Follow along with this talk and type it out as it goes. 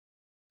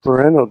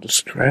Parental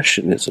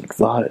discretion is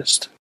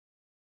advised.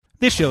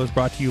 This show is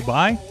brought to you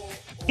by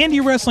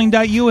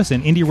IndieWrestling.us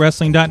and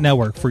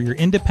IndieWrestling.network for your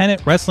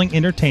independent wrestling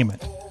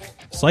entertainment.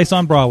 Slice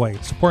on Broadway,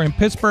 supporting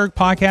Pittsburgh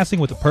podcasting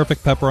with the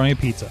perfect pepperoni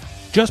pizza.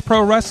 Just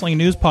Pro Wrestling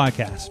News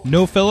Podcast.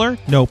 No filler,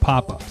 no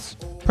pop-ups.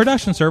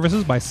 Production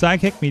services by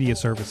Sidekick Media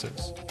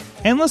Services.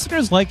 And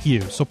listeners like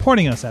you,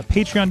 supporting us at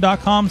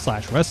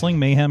patreon.com/Wrestling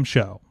Mayhem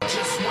Show.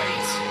 Just wait,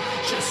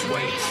 just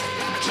wait,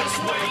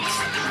 just wait,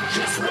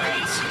 just wait,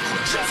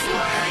 just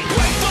wait.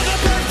 Wait for the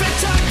perfect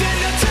time, then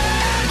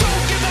attack.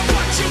 Don't give up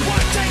what you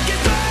want, take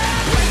it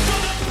back. Wait for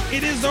the...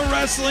 It is the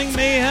Wrestling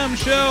Mayhem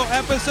Show,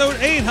 episode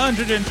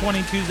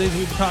 820. Tuesdays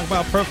we talk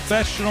about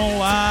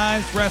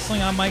professionalized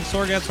wrestling. I'm Mike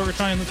Sorg at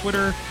Sorgatron on the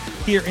Twitter,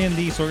 here in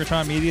the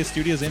Sorgatron Media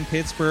Studios in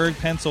Pittsburgh,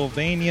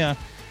 Pennsylvania.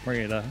 We're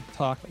here to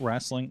talk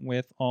wrestling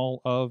with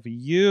all of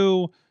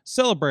you,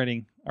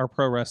 celebrating our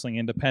pro wrestling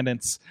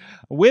independence.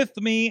 With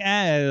me,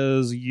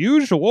 as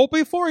usual,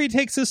 before he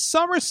takes his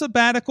summer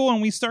sabbatical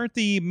and we start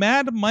the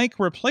Mad Mike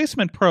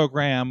replacement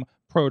program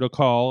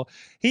protocol,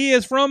 he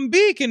is from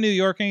Beacon, New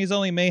York, and he's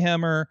only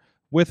Mayhemmer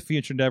with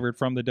future endeavor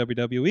from the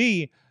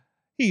WWE.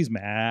 He's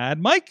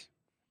Mad Mike.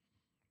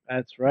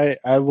 That's right.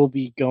 I will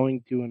be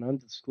going to an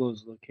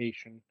undisclosed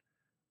location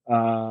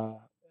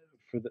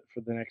for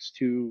the next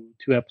two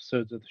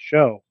episodes of the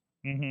show,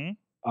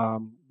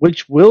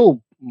 which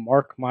will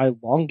mark my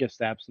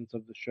longest absence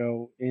of the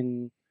show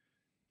in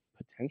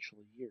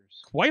potentially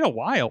years. Quite a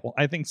while,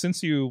 I think,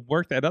 since you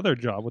worked that other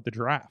job with the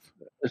Giraffe.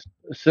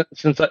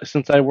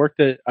 Since I worked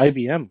at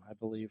IBM, I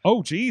believe.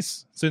 Oh,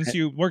 geez. Since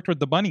you worked with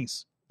the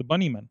bunnies, the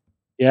bunnymen.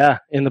 Yeah,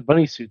 in the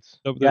bunny suits.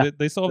 So yeah.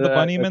 They still have the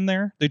bunnymen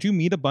there? Did you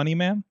meet a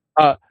bunnyman?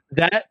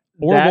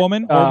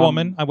 Woman.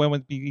 I went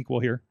with be equal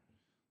here.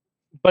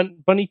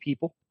 Bunny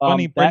people.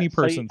 Bunny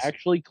persons.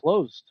 Actually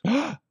closed.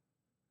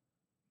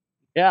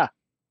 Yeah.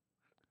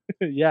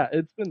 Yeah,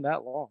 it's been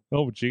that long.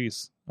 Oh,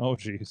 jeez.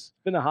 It's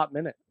been a hot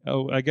minute.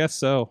 Oh, I guess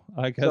so.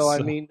 I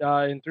mean,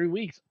 in 3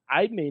 weeks,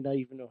 I may not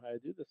even know how to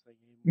do this thing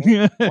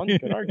anymore. One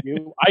could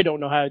argue I don't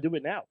know how to do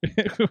it now.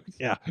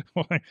 Yeah,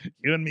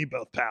 you and me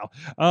both, pal.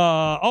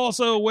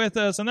 Also with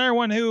us, another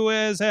one who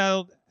has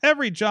held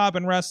every job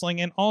in wrestling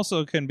and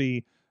also can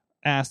be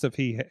asked if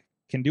he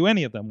can do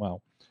any of them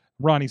well.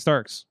 Ronnie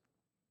Starks.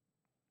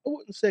 I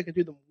wouldn't say I can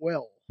do them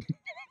well,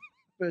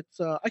 but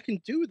I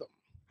can do them.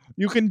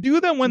 You can do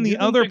them when the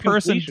other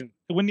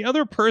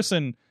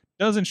person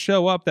doesn't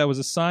show up that was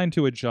assigned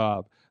to a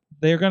job.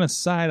 They're gonna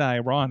side eye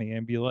Ronnie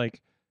and be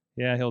like,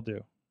 "Yeah, he'll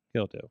do."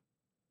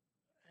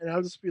 And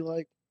I'll just be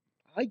like,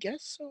 "I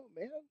guess so,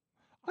 man."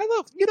 I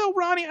love,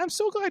 Ronnie. I'm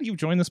so glad you've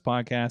joined this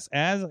podcast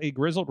as a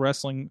grizzled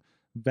wrestling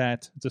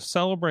vet to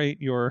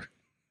celebrate your.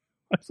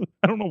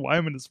 I don't know why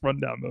I'm in this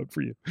rundown mode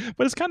for you,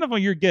 but it's kind of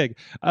your gig.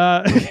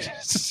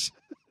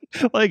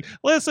 Like,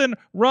 listen,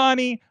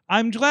 Ronnie,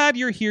 I'm glad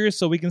you're here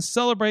so we can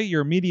celebrate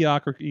your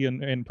mediocrity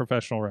in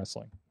professional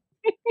wrestling.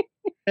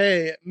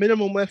 Hey,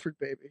 minimum effort,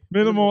 baby.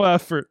 Minimal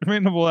effort.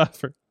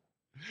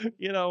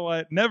 You know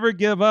what? Never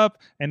give up.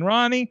 And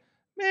Ronnie,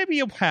 maybe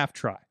you'll half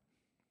try.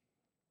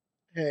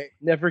 Hey,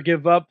 never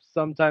give up,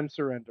 sometimes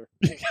surrender.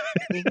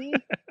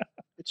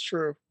 It's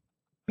true.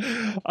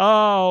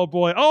 Oh,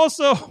 boy.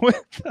 Also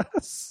with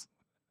us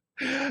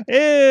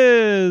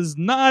is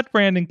not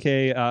Brandon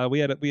K. We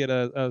had a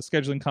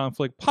scheduling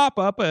conflict pop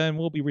up, and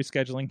we'll be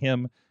rescheduling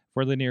him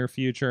for the near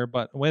future.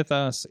 But with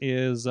us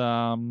is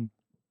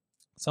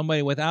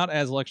somebody without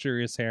as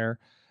luxurious hair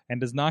and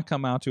does not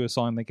come out to a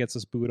song that gets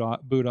us booted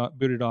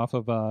off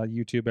of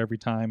YouTube every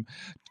time.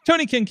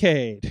 Tony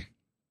Kincaid.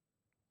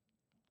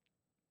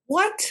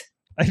 What?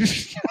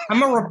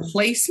 I'm a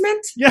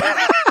replacement?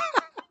 Yeah.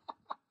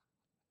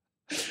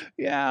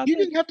 Yeah. You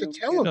didn't have to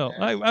tell him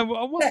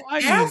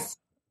that.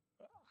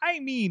 I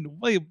mean,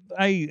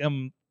 I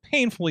am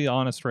painfully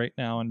honest right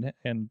now,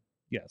 and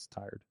yes,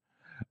 tired.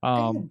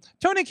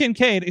 Tony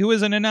Kincaid, who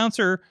is an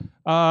announcer,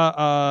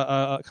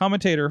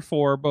 commentator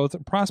for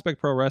both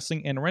Prospect Pro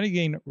Wrestling and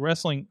Renegade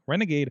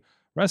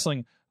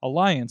Wrestling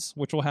Alliance,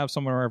 which will have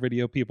some of our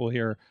video people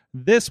here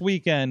this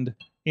weekend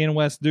in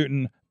West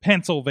Newton,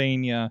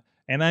 Pennsylvania,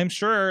 and I'm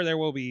sure there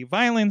will be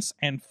violence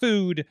and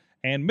food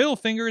and middle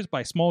fingers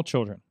by small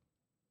children.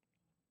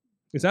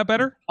 Is that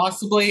better?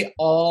 Possibly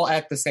all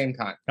at the same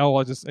time. Oh,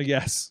 I'll just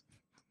yes.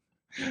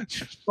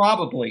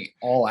 Probably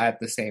all at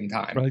the same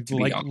time.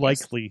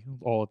 Likely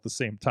all at the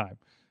same time.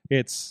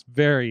 It's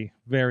very,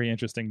 very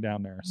interesting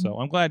down there. So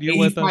I'm glad you're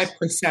with us.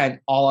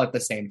 85% all at the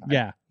same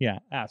time. Yeah,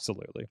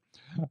 absolutely.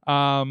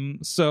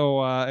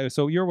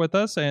 So you're with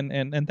us,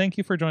 and thank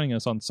you for joining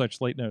us on such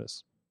late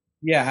notice.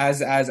 Yeah,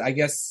 as I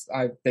guess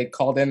they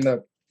called in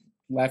the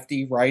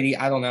lefty, righty.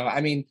 I don't know.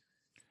 I mean,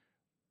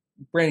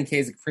 Brandon K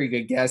is a pretty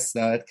good guest.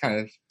 It kind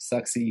of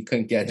sucks that you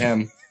couldn't get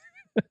him.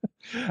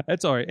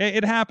 That's all right.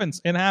 It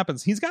happens.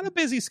 He's got a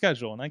busy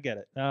schedule, and I get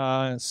it.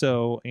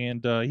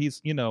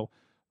 He's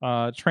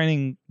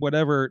training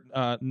whatever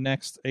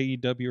next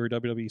AEW or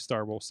WWE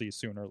star we'll see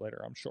sooner or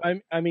later. I'm sure.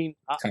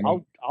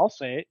 I'll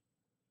say it.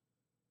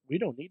 We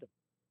don't need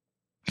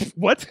him.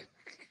 What?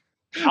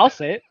 I'll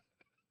say it.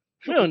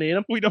 We don't need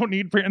him. We don't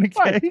need Brandon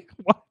Fine. K.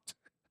 What?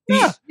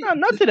 Yeah, no,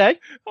 not today.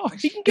 Oh,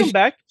 He can come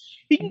back.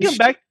 He can come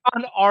back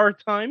on our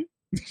time.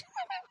 It's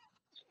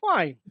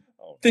fine.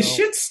 The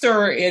shit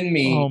stirrer in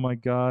me, Oh my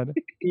god.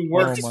 who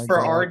works my for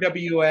God.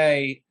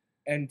 RWA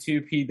and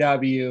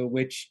 2PW,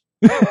 which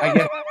I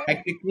guess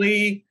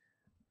technically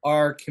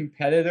are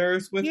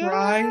competitors with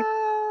Rye.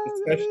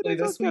 especially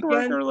this good weekend.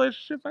 working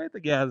relationship. I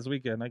think this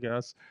weekend, I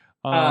guess.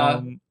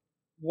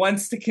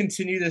 Wants to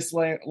continue this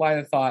line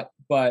of thought,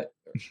 but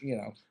you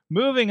know,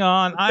 Moving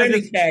on.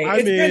 Brendan K. I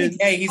It's mean- Brendan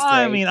K. He's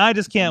I great. mean, I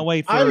just can't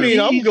wait for. I mean,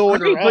 I'm He's going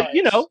great, to but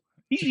you Rise. know,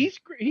 he's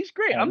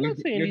great. I'm You're- not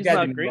saying you're he's dead to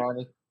not me, great.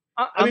 Ronnie.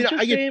 I'm mean, just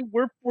I get- saying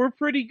we're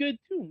pretty good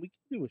too. We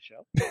can do a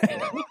show.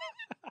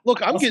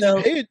 Look, I'm Also-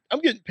 getting paid. I'm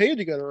getting paid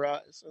to go to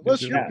Rise.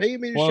 Unless you're Yeah. paying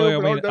me to Well, show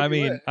up at I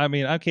RWA.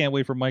 mean, I can't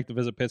wait for Mike to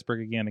visit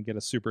Pittsburgh again and get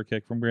a super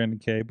kick from Brandon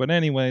K. But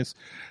anyways,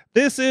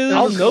 this is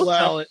I'll I'll no allow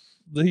sell it.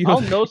 it. I'll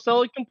no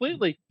sell it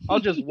completely. I'll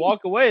just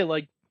walk away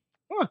like,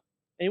 huh?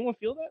 Anyone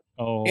feel that?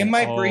 Oh, In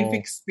my brief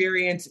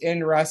experience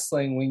in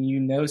wrestling, when you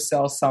no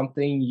sell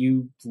something,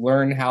 you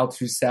learn how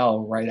to sell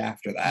right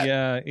after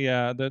that.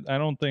 yeah. That I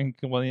don't think.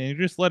 Well, you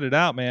just let it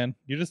out, man.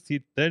 You just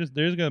there's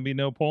going to be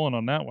no pulling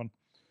on that one.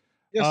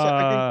 Yes,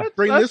 I can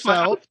bring That's this fine.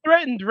 out. I've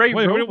threatened Ray.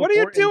 Wait, Rowe what are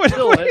you before doing? and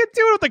still What are you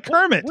doing with the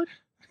Kermit? What?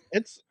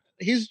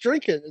 He's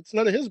drinking. It's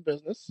none of his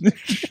business.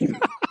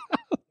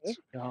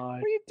 God.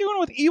 What are you doing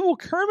with evil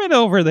Kermit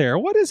over there?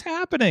 What is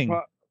happening?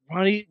 Well,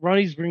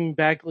 Ronnie's bringing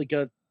back like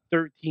a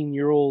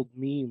 13-year-old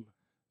meme.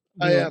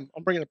 I am.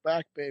 I'm bringing it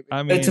back, baby.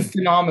 I mean, It's a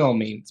phenomenal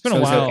meme. it's been a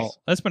So while. okay.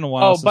 It's been a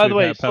while Oh, since by we've the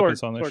way, had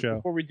Peppers Sorg, on the Sorg, show.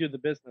 before we do the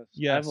business, I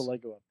Yes. have a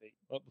Lego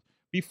update.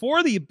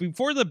 Before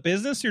the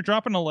business, you're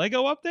dropping a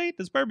Lego update.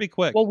 This better be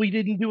quick. Well, we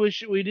didn't do a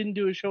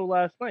show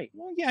last night.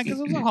 Well, yeah, because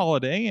it's a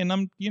holiday, and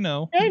I'm,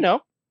 Yeah, I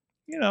know.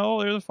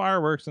 there's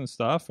fireworks and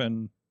stuff,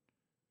 and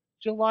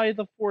July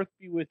the 4th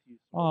be with you.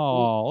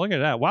 oh, look at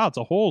that! Wow, it's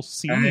a whole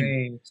scene.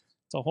 Nice.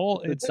 It's a whole.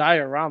 It's It's a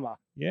diorama.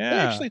 It yeah.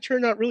 actually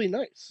turned out really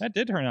nice. That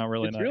did turn out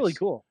really It's nice. really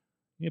cool.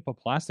 You need to put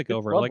plastic It's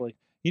over it. Like lovely.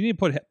 you need to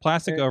put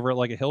plastic Yeah. over it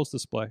like a Hills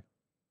display.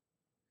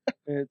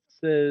 It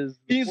says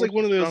He needs, like, "The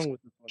one of force is those strong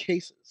with this one."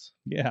 Cases.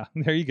 Yeah,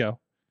 there you go.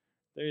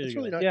 There you It's go.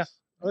 really nice. Yeah.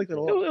 I like that a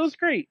It lot. was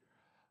great.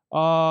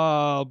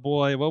 Oh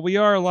boy. Well, we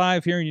are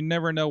live here and you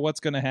never know what's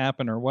going to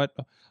happen or what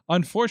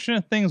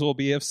unfortunate things will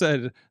be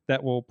said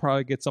that will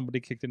probably get somebody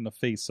kicked in the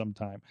face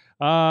sometime.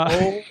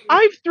 Oh,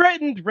 I've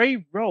threatened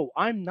Ray Rowe.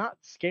 I'm not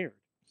scared.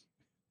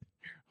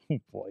 oh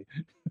boy.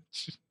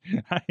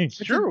 It's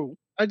true.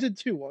 I did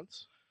too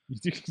once.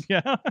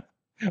 Yeah.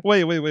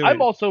 Wait.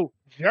 I'm also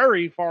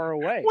very far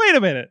away. Wait a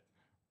minute.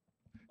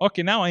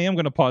 Okay, now I am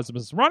going to pause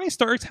this. Ronnie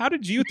Starks, how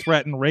did you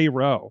threaten Ray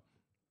Rowe?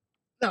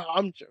 No,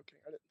 I'm joking.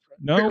 I didn't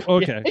threaten. No?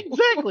 Okay. Yeah,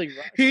 exactly.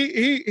 Right.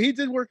 He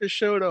did work a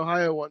show in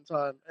Ohio one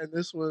time, and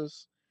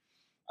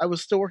I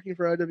was still working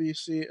for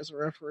IWC as a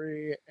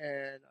referee,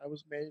 and I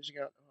was managing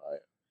out in Ohio.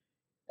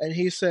 And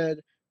he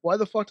said, "Why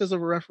the fuck does a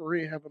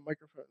referee have a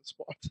microphone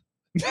spot?"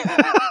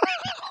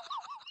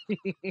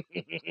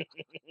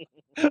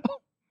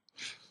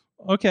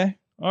 Okay.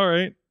 All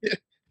right.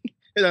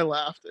 And I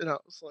laughed, and I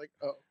was like,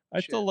 "Oh." I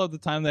shit. still love the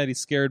time that he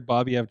scared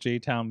Bobby F. J.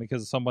 Town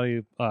because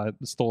somebody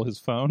stole his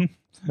phone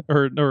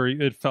or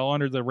it fell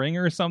under the ring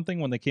or something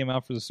when they came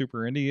out for the Super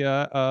Indie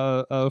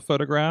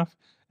photograph.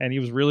 And he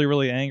was really,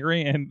 really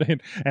angry. And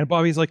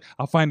Bobby's like,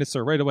 "I'll find it,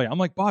 sir, right away." I'm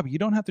like, "Bobby, you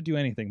don't have to do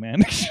anything,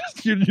 man.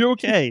 You're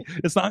okay.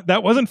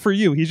 That wasn't for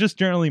you. He's just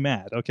generally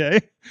mad,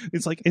 okay?"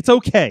 It's like, it's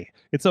okay.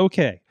 It's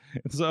okay.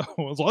 So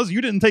as long as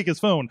you didn't take his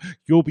phone,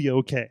 you'll be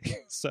okay.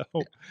 So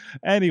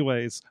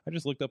anyways, I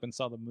just looked up and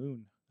saw the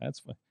moon. That's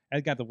fine.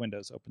 I got the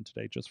windows open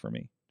today just for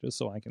me, just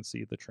so I can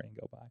see the train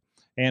go by.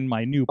 And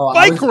my new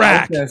bike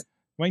rack.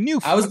 My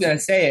new. I was gonna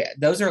say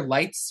those are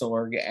lights,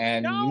 Sorg,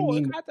 and No, you I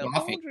need got the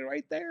coffee. moon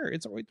right there.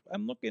 It's right.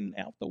 I'm looking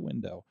out the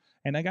window,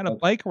 and I got a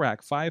bike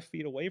rack 5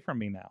 feet away from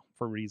me now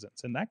for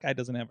reasons. And that guy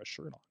doesn't have a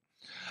shirt on.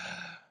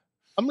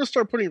 I'm gonna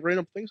start putting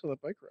random things on the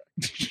bike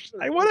rack.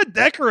 I want to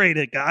decorate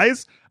it,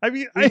 guys. I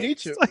mean, We need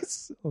to.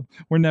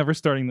 We're never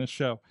starting this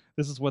show.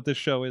 This is what this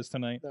show is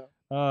tonight. No.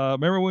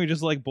 Remember when we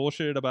just like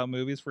bullshitted about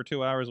movies for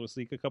 2 hours with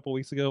Zeke a couple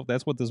weeks ago?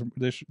 That's what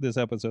this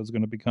episode is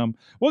going to become.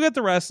 We'll get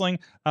to wrestling,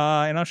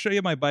 and I'll show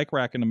you my bike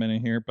rack in a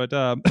minute here. But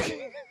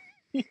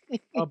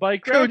A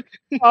bike rack.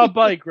 A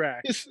bike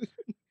rack.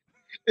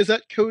 Is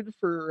that code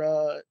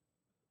for?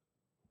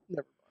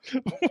 Never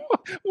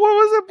what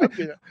was mind.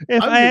 it?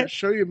 If I'm I gonna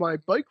show you my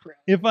bike rack.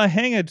 if I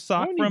hang a I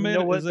sock don't from even it,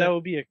 know what is that it-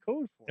 would be a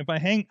code for. if I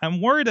hang,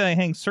 I'm worried that I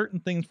hang certain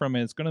things from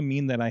it. It's going to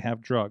mean that I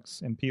have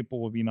drugs, and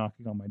people will be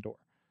knocking on my door.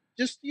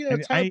 Just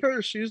And tie I- a pair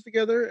of shoes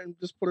together and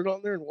just put it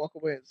on there and walk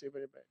away and see if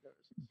anybody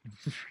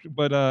notices.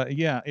 But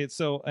yeah, it's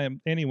so.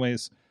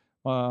 Anyways,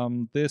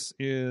 this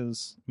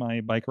is my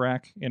bike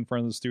rack in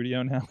front of the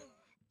studio now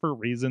for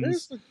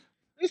reasons.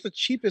 There's the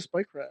cheapest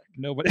bike rack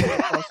Nobody.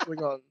 possibly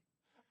gone.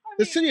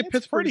 The city of it's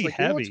Pittsburgh is pretty like,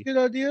 you know what's a heavy. good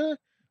idea?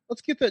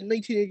 Let's get that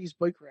 1980s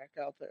bike rack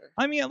out there.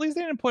 I mean, at least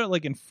they didn't put it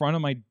like in front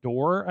of my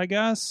door, I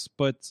guess.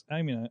 But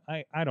I mean,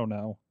 I don't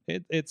know.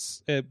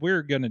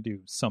 We're gonna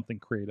do something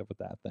creative with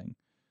that thing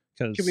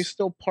because Can we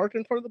still park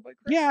in front of the bike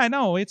rack? yeah, I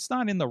know it's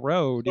not in the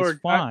road. Or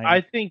It's fine.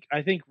 I think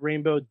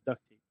rainbow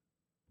duct tape.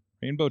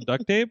 Rainbow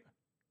duct tape.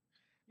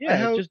 Yeah,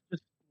 have-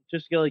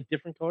 just get like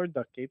different colored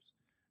duct tapes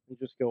and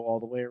just go all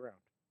the way around.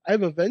 I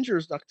have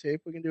Avengers duct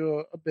tape. We can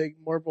do a big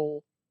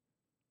Marvel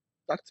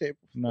duct tape.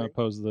 Not thing.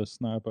 opposed to this.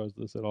 Not opposed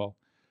to this at all.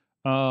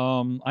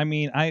 I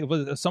mean,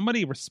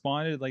 somebody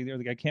responded like they're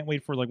like, I can't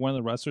wait for like one of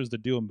the wrestlers to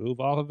do a move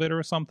off of it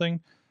or something.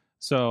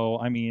 So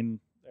I mean,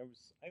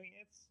 it's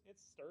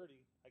sturdy,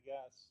 I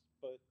guess.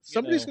 But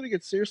Somebody's going to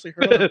get seriously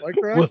hurt on the bike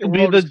rack. We'll and we're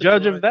be all the just gonna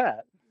judge ride. of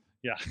that.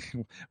 yeah,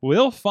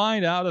 we'll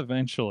find out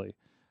eventually.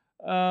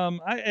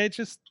 It's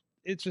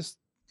just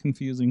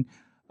confusing.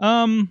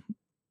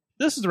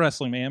 This is the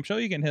Wrestling Mayhem Show.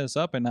 You can hit us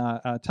up and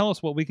tell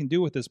us what we can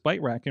do with this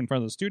bike rack in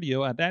front of the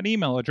studio at that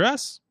email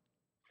address.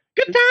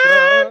 Good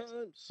times.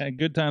 At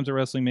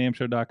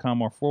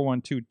goodtimes@wrestlingmayhemshow.com or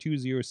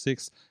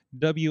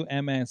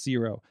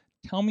 412-206-WMS0.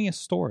 Tell me a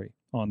story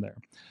on there.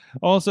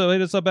 Also,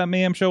 hit us up at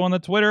Mayhem Show on the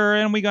Twitter,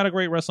 and we got a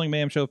great Wrestling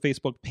Mayhem Show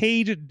Facebook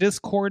page,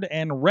 Discord,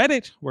 and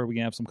Reddit, where we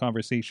can have some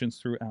conversations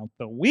throughout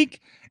the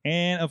week.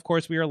 And, of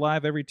course, we are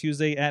live every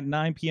Tuesday at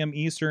 9 p.m.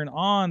 Eastern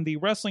on the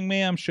Wrestling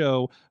Mayhem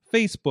Show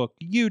Facebook,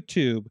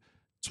 YouTube,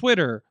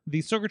 Twitter, the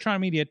Sorgatron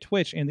Media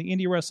Twitch, and the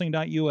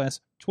IndieWrestling.us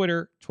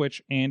Twitter,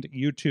 Twitch, and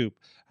YouTube.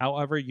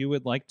 However you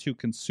would like to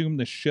consume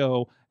the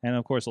show, and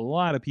of course, a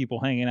lot of people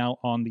hanging out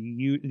on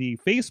the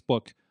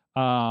Facebook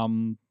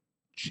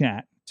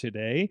chat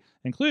today,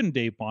 including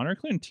Dave Bonner,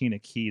 including Tina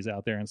Keys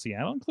out there in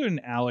Seattle, including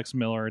Alex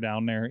Miller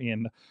down there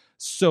in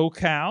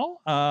SoCal.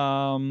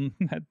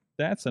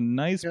 That's a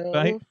nice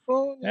bike.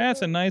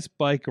 That's a nice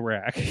bike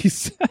rack, he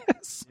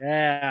says.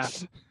 Yeah.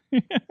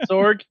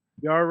 Sorg,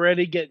 you're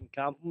already getting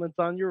compliments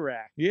on your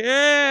rack.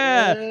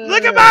 Yeah. Yeah.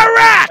 Look at my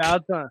rack.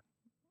 About time.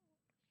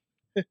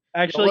 I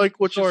Actually, like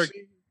what you Sorg,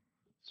 see.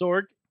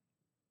 Sorg,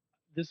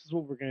 this is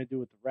what we're going to do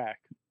with the rack.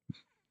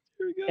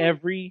 Here we go.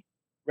 Every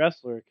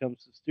wrestler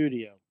comes to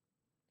studio.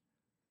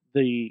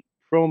 The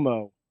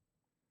promo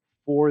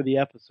for the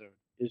episode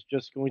is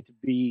just going to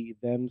be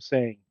them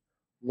saying,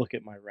 "Look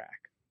at my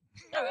rack."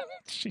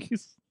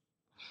 Jeez.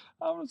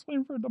 I was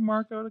waiting for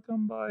DeMarco to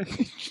come by.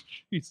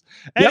 Jeez.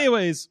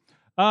 Anyways,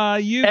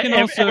 you can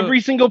also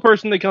Every single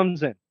person that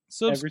comes in.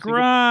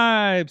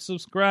 subscribe to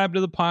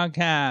the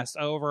podcast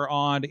over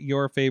on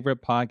your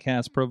favorite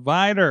podcast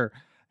provider.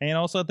 And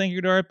also thank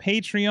you to our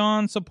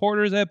Patreon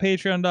supporters at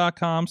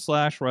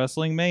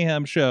patreon.com/Wrestling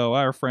Mayhem Show.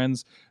 Our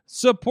friends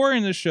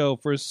supporting the show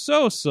for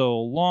so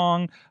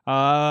long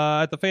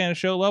at the fan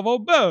show level.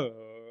 Bo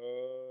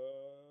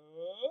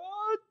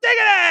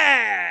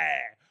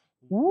Diggity!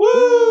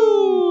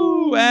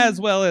 Woo!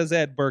 As well as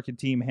Ed Burke and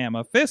Team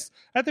Hammer Fist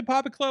at the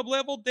Poppy Club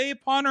level, Dave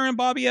Ponner and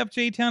Bobby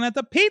FJ Town at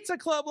the Pizza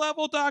Club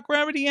level, Doc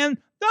Remedy and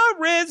the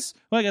Riz,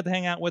 who I got to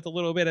hang out with a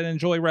little bit and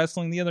enjoy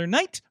wrestling the other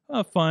night.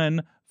 A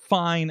fun,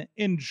 fine,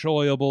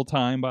 enjoyable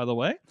time, by the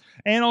way.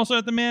 And also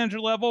at the manager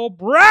level,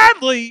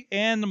 Bradley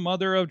and the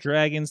Mother of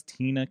Dragons,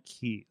 Tina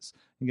Keys.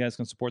 You guys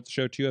can support the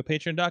show too at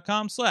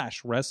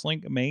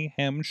patreon.com/Wrestling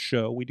Mayhem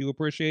Show. We do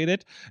appreciate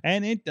it.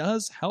 And it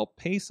does help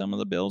pay some of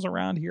the bills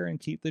around here and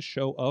keep the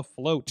show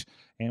afloat.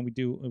 And we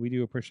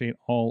do appreciate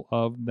all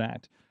of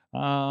that.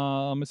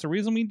 It's the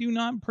reason we do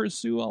not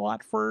pursue a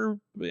lot for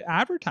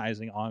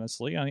advertising,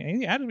 honestly. I mean,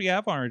 any ads we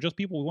have are just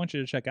people we want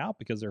you to check out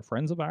because they're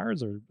friends of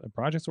ours or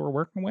projects we're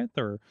working with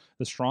or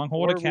the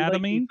Stronghold Or we like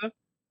Academy pizza,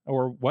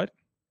 or what?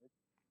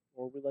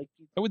 or we like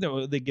pizza. Oh,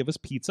 they give us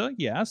pizza,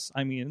 yes.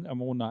 I mean, I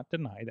will not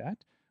deny that.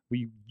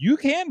 You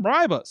can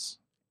bribe us.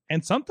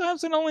 And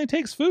sometimes it only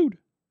takes food.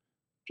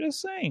 Just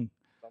saying.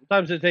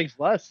 Sometimes it takes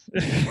less.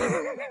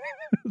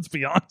 Let's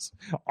be honest.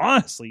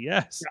 Honestly,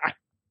 yes.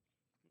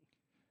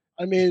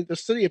 I mean, the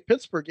city of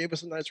Pittsburgh gave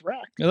us a nice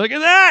rack. Look at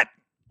that.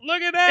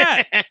 Look at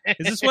that.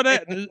 Is this what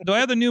do I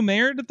have the new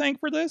mayor to thank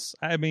for this?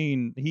 I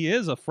mean, he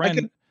is a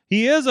friend.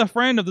 He is a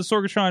friend of the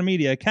Sorgatron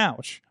Media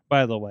Couch,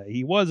 by the way.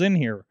 He was in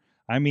here.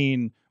 I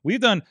mean,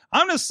 I'm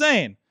just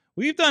saying,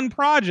 we've done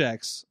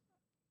projects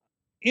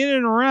in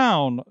and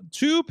around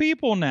 2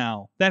 people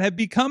now that have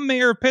become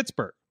mayor of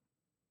Pittsburgh.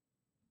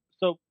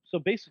 So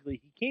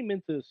basically, he came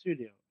into the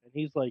studio and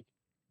he's like,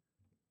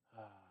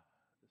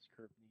 "This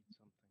curb needs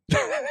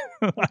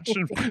something." I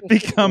should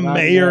become When I'm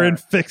mayor mayor. and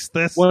fix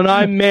this. When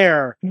I'm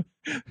mayor,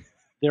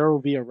 there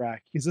will be a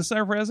rack. Is this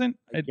our present?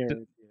 I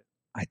guarantee it.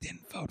 I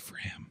didn't vote for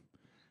him.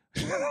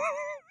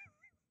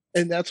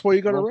 And that's why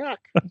you got a Well, rack.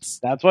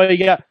 That's why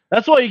you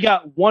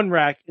got one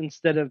rack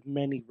instead of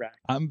many racks.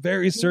 I'm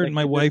very certain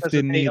my Like, wife this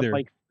didn't doesn't take up, either.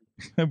 like,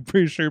 I'm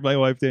pretty sure my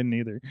wife didn't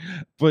either,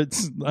 but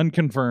it's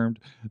unconfirmed.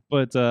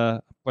 But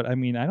I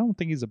mean, I don't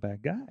think he's a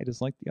bad guy. I just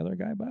like the other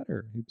guy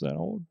better. He's that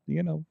old,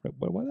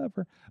 but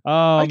whatever.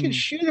 I can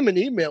shoot him an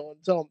email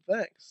and tell him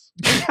thanks.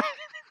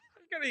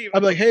 I'm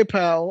I'm like, hey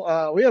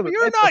pal, we have a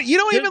you're not. You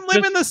don't even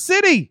live in the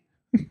city.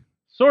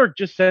 Sorg,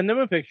 just send him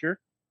a picture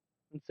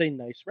and say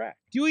nice rack.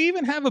 Do you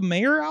even have a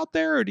mayor out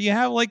there, or do you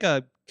have like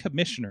a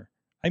commissioner?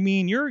 I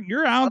mean,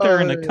 you're out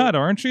there in the cut,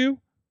 aren't you?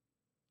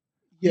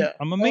 Yeah.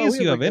 I'm amazed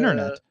we you have like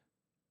internet.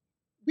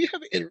 We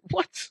have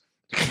what?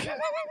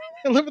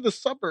 I live in the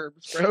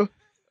suburbs, bro.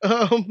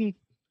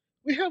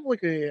 We have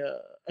like a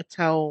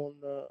town.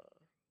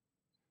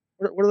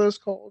 What are those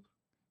called?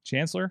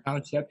 Chancellor?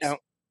 Townships.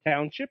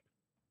 Township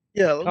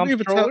Yeah, we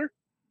have a town. comptroller.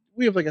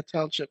 We have like a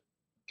township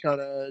kind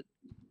of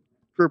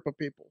group of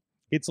people.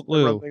 It's run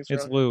Lou. things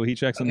It's around. Lou. He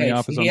checks in Okay, the so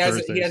office he on has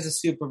Thursdays. he has a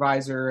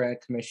supervisor and a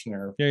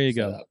commissioner. There you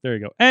set go. up. There you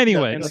go. And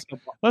Anyways, like a-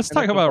 let's and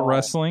talk like a about ball.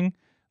 wrestling.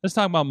 Let's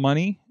talk about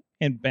money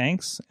and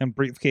banks and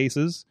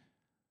briefcases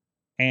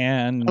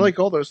and I like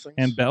all those things.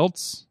 and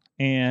belts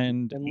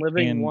and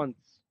living once.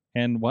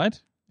 and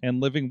what? And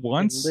living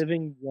once And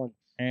living once.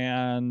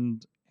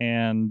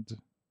 and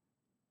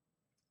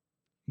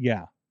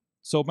yeah.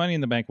 So Money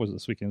in the Bank was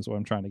this weekend is what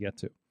I'm trying to get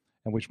to.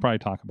 And we should probably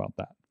talk about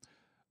that.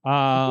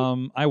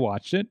 I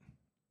watched it.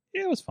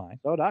 It was fine.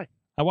 So did I.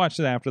 I watched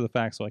it after the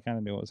fact, so I kind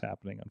of knew what was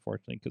happening,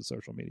 unfortunately, because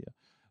social media.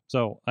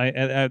 So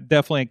I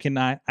definitely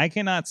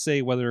cannot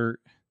say whether.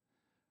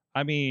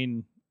 I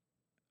mean,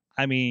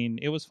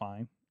 it was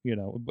fine,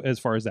 as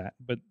far as that.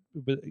 But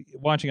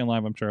watching it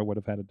live, I'm sure I would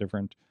have had a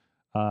different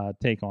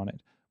take on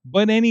it.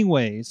 But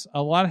anyways,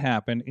 a lot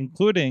happened,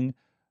 including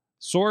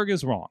Sorg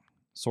is wrong.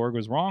 Sorg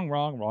was wrong.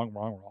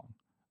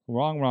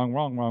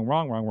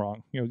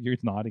 You're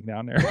nodding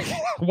down there.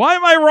 Why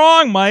am I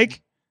wrong,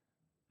 Mike?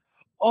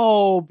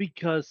 Oh,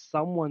 because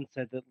someone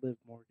said that Liv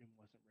Morgan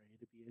wasn't ready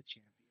to be a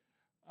champion.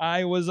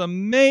 I was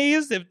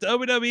amazed if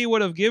WWE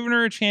would have given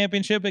her a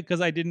championship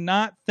because I did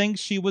not think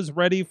she was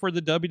ready for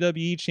the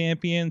WWE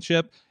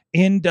championship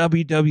in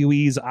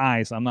WWE's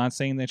eyes. I'm not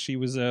saying that she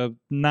was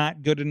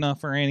not good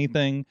enough or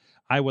anything.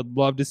 I would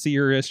love to see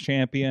her as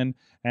champion,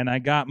 and I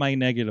got my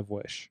negative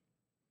wish.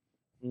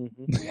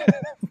 Mm-hmm.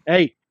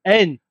 Hey,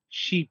 and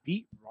she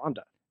beat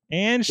Ronda.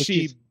 And Which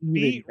she is even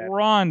beat better.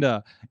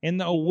 Ronda in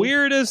the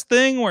weirdest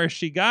thing where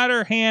she got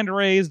her hand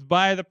raised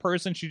by the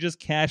person she just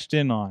cashed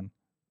in on.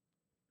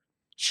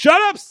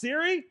 Shut up,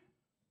 Siri!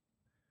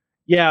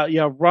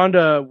 Yeah.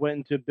 Ronda went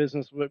into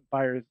business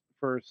for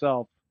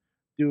herself,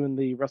 doing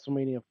the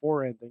WrestleMania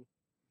 4 ending.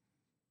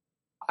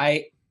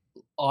 I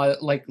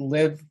like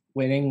Liv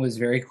winning was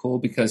very cool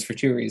because for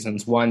two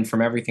reasons. One,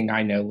 from everything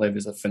I know, Liv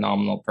is a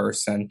phenomenal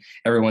person.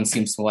 Everyone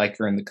seems to like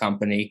her in the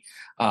company.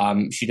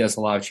 She does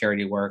a lot of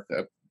charity work.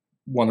 A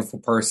wonderful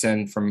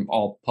person from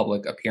all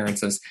public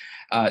appearances.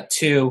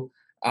 Two,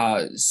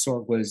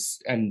 Sorg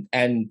was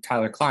and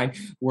Tyler Klein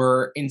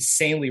were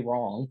insanely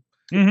wrong.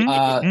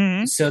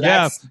 Mm-hmm. So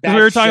Because that's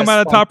we were talking just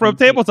about a one top rope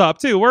thing. tabletop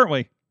too, weren't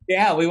we?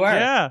 Yeah, we were.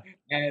 Yeah.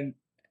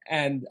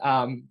 And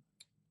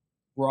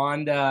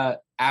Ronda,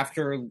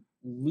 after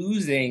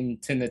losing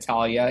to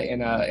Natalya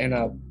in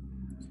a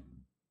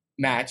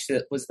match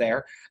that was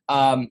there,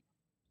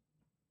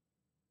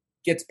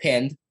 gets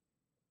pinned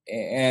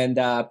and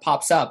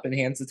pops up and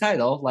hands the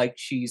title like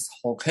she's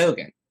Hulk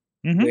Hogan.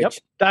 Mhm. Which Yep,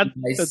 that's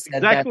I said exactly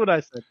that- what I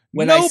said.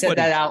 when I Nobody- said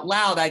that out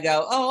loud, I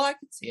go, "Oh, I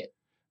can see it."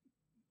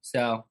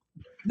 So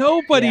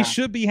Nobody Yeah.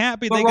 should be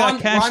happy But they got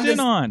cashed Ronda's- in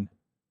on.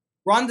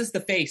 Ronda's the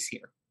face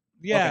here.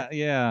 Yeah.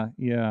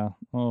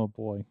 Oh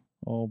boy.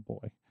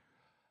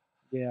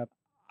 Yeah.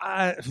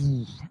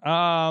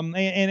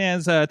 And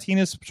as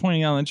Tina's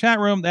pointing out in the chat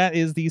room, that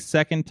is the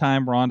second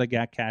time Ronda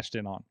got cashed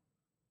in on.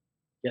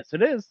 Yes,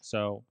 it is.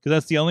 So, because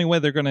that's the only way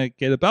they're going to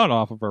get a belt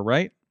off of her,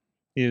 right?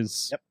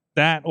 Is Yep.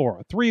 that or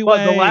a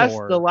three-way?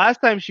 But the last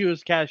time she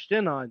was cashed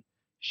in on,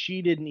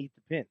 she didn't eat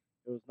the pin.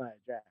 It was Nia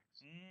Jax.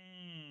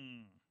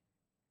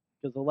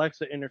 Because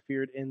Alexa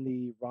interfered in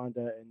the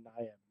Ronda and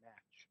Nia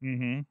match.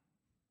 Mm-hmm.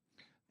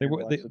 And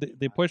Alexa They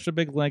did not. pushed a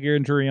big leg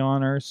injury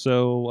on her,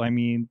 so I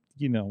mean,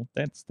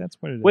 that's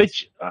what it is.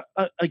 Which,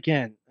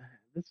 again,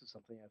 this is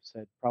something I've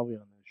said probably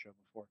on this show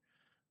before.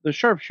 The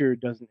sharpshooter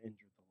doesn't injure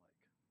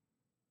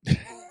the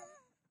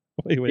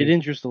leg. wait, It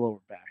injures the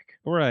lower back.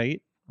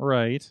 right.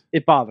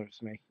 It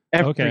bothers me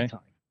every Okay. time.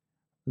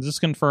 Is this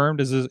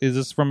confirmed? Is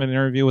this from an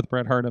interview with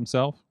Bret Hart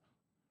himself?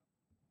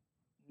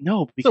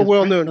 No, because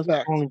well-known Bret does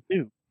fact. wrong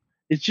too.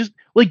 It's just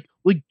like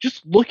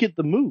just look at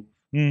the move.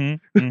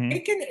 Mm-hmm.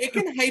 It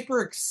can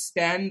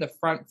hyperextend the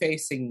front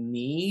facing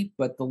knee,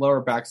 but the lower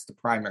back's the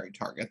primary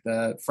target.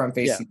 The front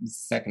facing is the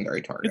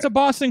secondary target. It's a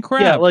Boston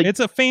crab. Yeah, like- it's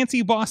a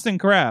fancy Boston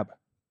crab.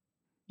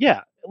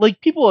 Yeah,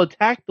 like people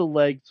attack the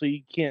leg so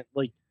you can't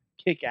like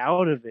kick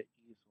out of it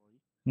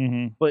easily.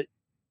 Mm-hmm.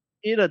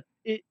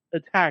 It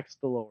attacks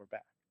the lower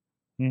back.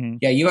 Mm-hmm.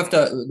 Yeah, you have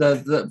to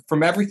the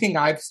from everything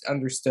I've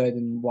understood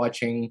in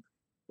watching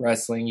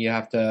wrestling, you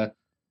have to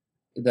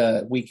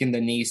weaken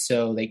the knee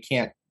so they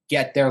can't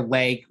get their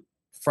leg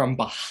from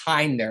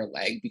behind their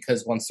leg,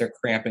 because once they're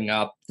cramping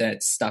up, then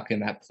it's stuck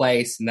in that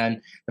place, and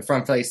then the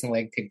front facing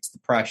leg takes the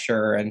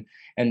pressure. And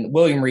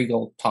William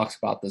Regal talks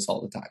about this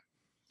all the time.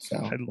 So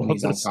I when love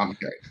he's on this.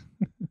 commentary,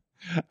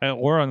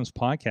 Or on this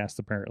podcast,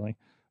 apparently.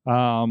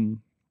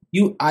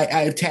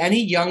 to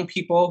any young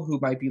people who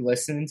might be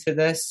listening to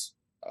this,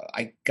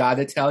 I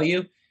gotta tell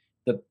you,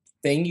 the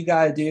thing you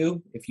gotta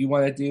do if you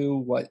want to do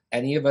what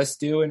any of us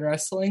do in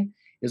wrestling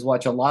is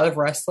watch a lot of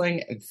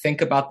wrestling and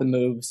think about the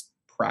moves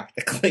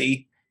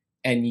practically,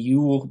 and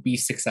you will be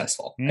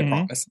successful. I Mhm.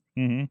 promise.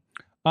 Mm-hmm.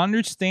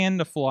 Understand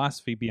the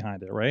philosophy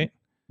behind it, right?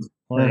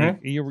 Like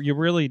you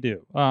really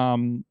do.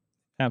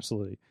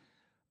 Absolutely.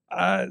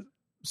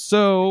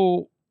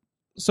 So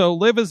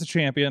Liv is the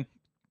champion.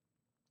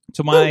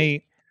 To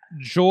my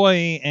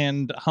joy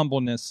and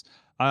humbleness,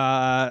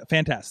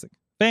 fantastic.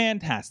 Whether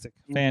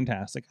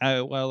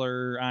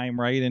I'm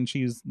right and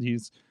he's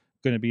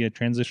going to be a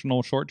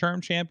transitional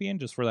short-term champion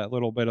just for that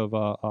little bit of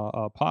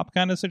a pop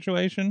kind of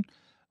situation,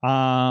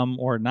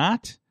 or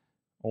not,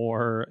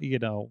 or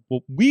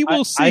we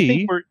will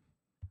see.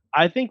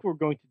 I think we're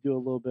going to do a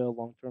little bit of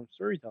long-term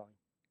storytelling.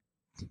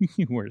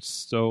 You were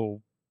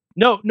so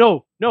no.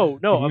 you're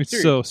I'm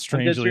serious. so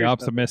strangely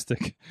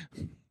optimistic.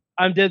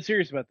 I'm dead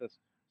serious about this.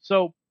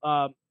 So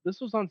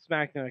this was on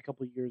SmackDown a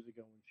couple of years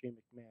ago when Shane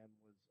McMahon was.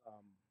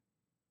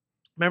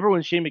 Remember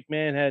when Shane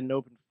McMahon had an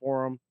open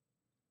forum,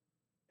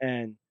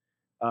 and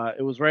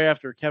it was right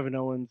after Kevin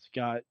Owens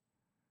got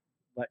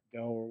let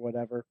go or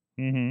whatever,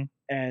 Mm-hmm.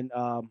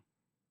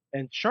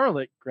 and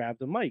Charlotte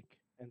grabbed a mic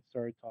and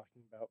started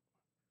talking about,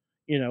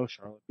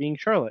 Charlotte being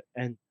Charlotte,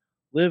 and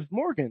Liv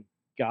Morgan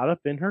got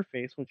up in her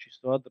face when she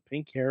still had the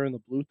pink hair and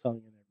the blue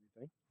tongue and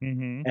everything,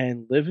 Mm-hmm.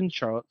 and Liv and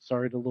Charlotte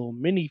started a little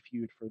mini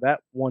feud for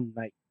that one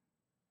night.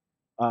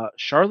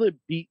 Charlotte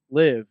beat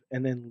Liv,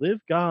 and then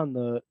Liv got on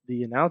the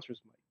announcer's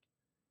mic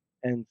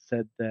and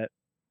said that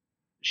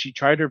she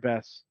tried her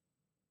best,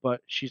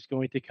 but she's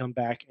going to come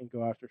back and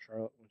go after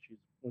Charlotte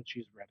when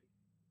she's ready.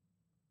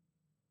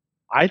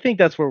 I think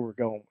that's where we're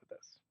going with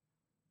this.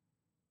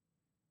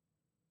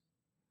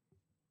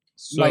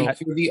 So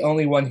Mike, you're the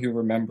only one who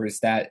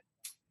remembers that.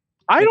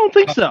 I don't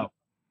think so.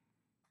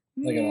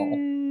 Like at all.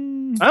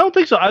 I don't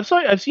think so.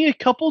 I've seen a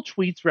couple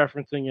tweets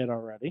referencing it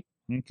already.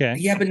 Okay.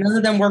 Yeah, but none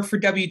of them work for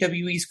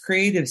WWE's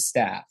creative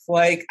staff.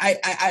 Like,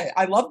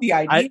 I love the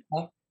idea.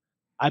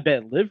 I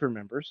bet Liv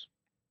remembers.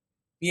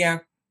 Yeah.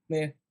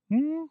 I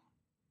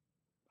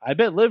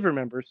bet Liv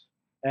remembers.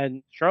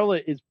 And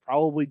Charlotte is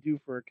probably due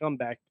for a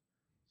comeback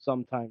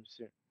sometime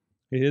soon.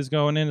 It is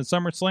going into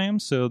SummerSlam,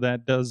 so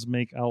that does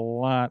make a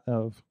lot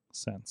of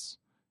sense.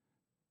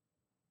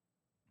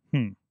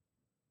 But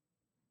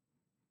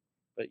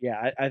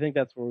yeah, I think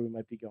that's where we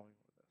might be going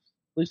with this.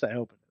 At least I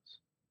hope it is.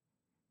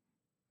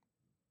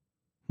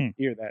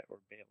 Hear that, or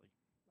Bailey.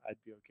 I'd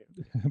be okay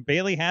with it.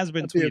 Bailey has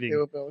been I'd be tweeting.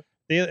 okay with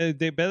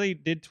Bailey. Bailey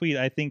did tweet,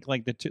 I think,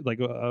 like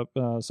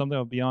something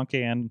of Bianca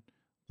and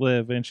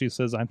Liv, and she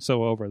says, "I'm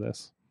so over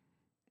this."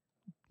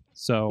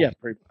 So yeah,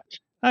 pretty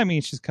much. I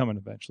mean, she's coming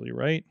eventually,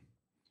 right?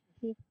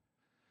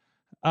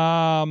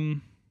 Mm-hmm.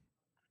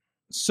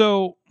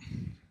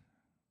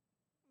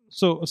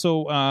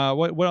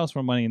 What else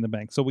from Money in the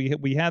Bank? So we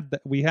had the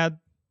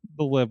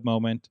Liv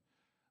moment.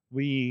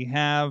 We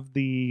have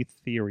the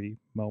Theory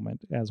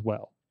moment as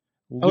well.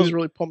 I was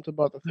really pumped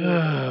about the Theory.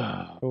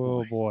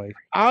 Oh boy.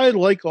 I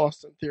like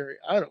Austin Theory.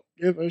 I don't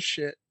give a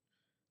shit.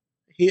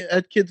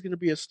 That kid's gonna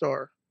be a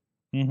star.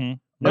 Mm-hmm.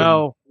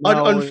 No,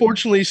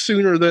 Unfortunately,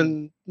 sooner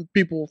than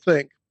people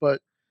think, but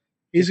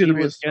he's gonna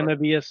be a star. Gonna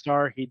be a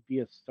star. He'd be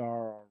a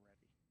star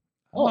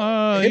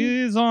already.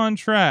 He's on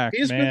track,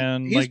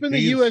 man. He's been the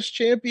U.S.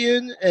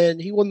 champion, and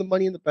he won the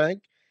Money in the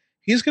Bank.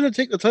 He's going to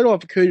take the title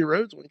off of Cody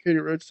Rhodes when Cody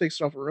Rhodes takes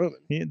it off of Roman.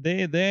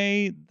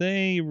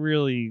 They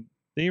really.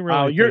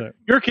 Wow,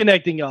 you're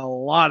connecting a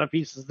lot of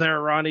pieces there,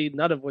 Ronnie.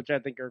 None of which I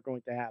think are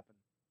going to happen.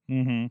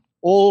 Mm-hmm.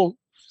 Well,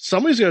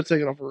 somebody's going to take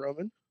it off of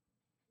Roman.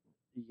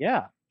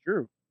 Yeah,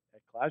 Drew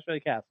at Clash of the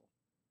Castle.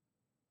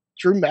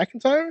 Drew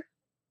McIntyre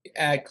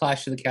at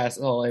Clash of the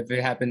Castle. If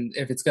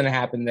it's going to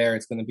happen there,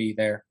 it's going to be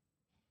there.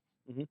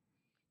 Mm-hmm.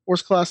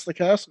 Where's Clash of the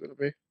Castle going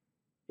to be?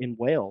 In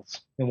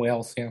Wales. In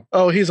Wales, yeah.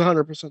 Oh, he's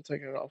 100%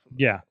 taking it off.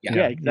 Yeah,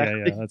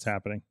 exactly. Yeah, that's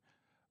happening.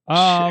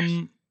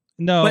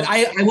 No, but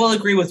I will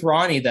agree with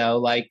Ronnie though.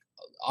 Like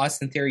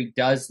Austin Theory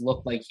does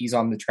look like he's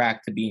on the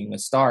track to being a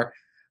star,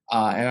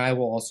 and I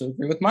will also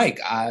agree with Mike.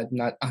 I'm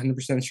not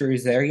 100% sure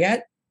he's there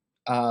yet,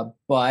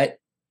 but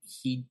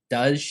he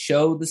does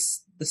show the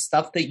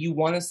stuff that you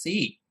want to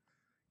see.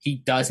 He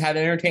does have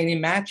entertaining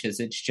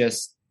matches. It's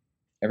just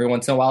every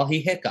once in a while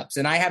he hiccups.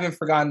 And I haven't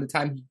forgotten the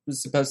time he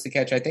was supposed to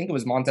catch, I think it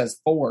was Montez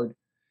Ford,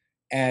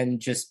 and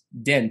just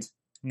didn't.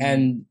 Mm-hmm.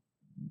 And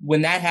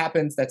when that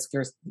happens, that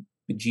scares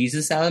the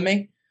Jesus out of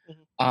me.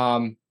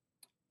 Mm-hmm.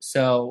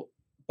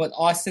 But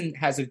Austin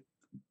has a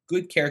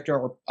good character,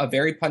 or a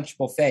very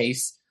punchable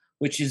face,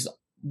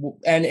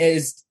 and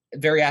is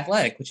very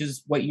athletic, which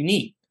is what you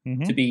need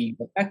to be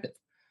effective.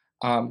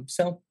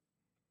 So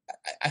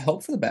I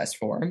hope for the best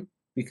for him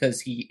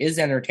because he is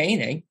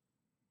entertaining.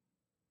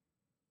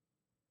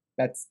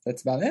 That's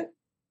about it.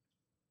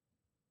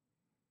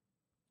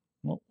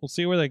 Well, we'll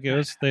see where that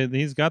goes.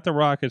 He's got the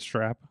rocket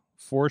strap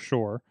for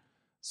sure.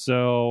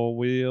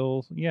 So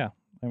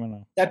I don't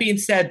know. That being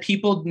said,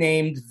 people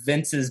named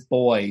Vince's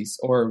boys,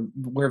 or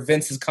where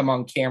Vince has come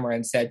on camera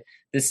and said,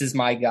 "This is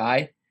my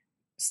guy,"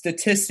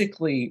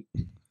 statistically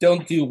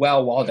don't do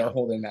well while they're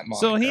holding that moniker.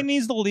 So he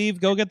needs to leave,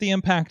 go get the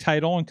Impact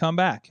title, and come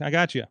back. I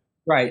got you.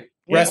 Right.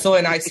 Yeah. Wrestle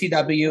in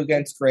ICW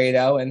against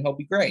Grado, and he'll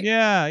be great.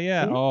 Yeah.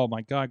 Mm-hmm. Oh,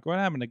 my God. What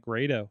happened to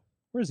Grado?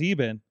 Where's he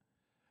been?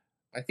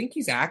 I think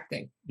he's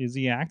acting. Is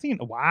he acting?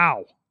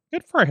 Wow.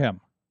 Good for him.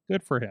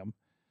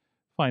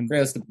 Fine.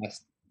 Grado's the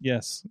best.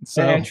 Yes. That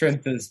So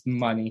entrance is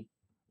money.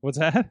 what's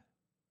that?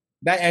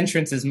 That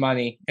entrance is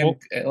money. And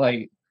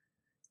like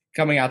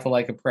coming out to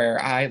Like a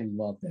Prayer. I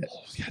loved it.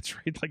 Oh, that's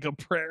right, like a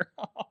prayer.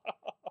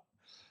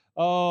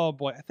 Oh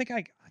boy, I think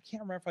I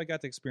can't remember if I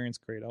got to experience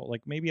Grado,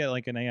 like maybe at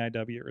like an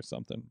AIW or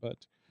something. But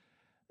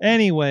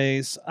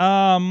anyways,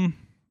 sorry,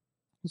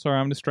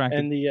 I'm distracted.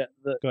 And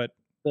Go ahead.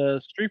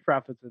 the Street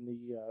Profits and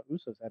the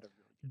Usos had a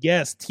really good.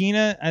 Yes,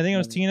 Tina. I think it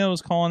was Tina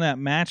was calling that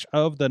match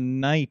of the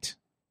night.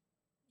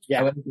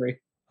 Yeah, I would agree.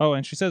 Oh,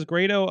 and she says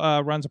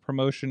Grado runs a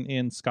promotion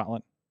in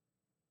Scotland.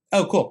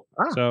 Oh, cool.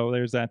 So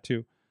there's that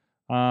too.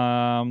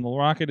 The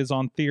Rocket is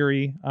on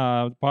Theory.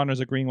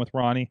 Partners agreeing with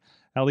Ronnie,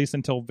 at least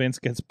until Vince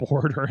gets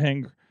bored or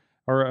angry,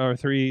 or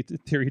Theory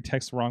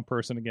texts the wrong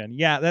person again.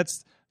 Yeah,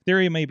 that's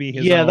Theory may be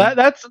his. Yeah, own.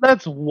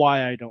 that's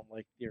why I don't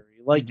like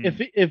Theory. Like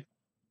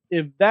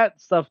if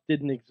that stuff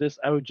didn't exist,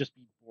 I would just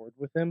be bored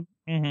with him.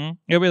 Mm-hmm.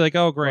 It'll be like,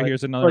 oh great, Like,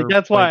 here's another. Like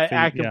that's why I thing.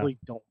 actively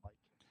don't like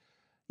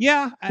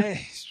him.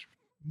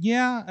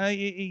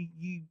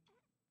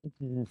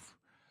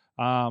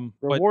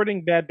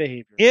 Rewarding bad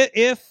behavior.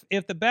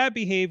 If the bad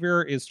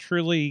behavior is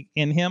truly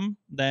in him,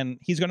 then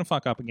he's going to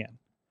fuck up again,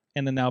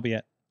 and then that'll be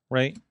it,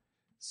 right?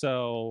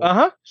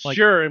 So like,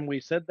 sure, and we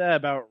said that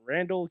about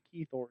Randall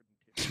Keith Orton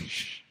too.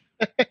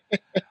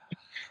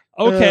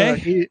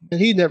 Okay,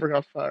 he never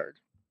got fired.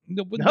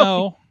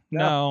 No.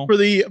 For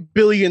the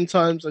billion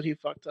times that he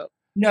fucked up.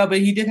 No, but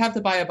he did have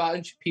to buy a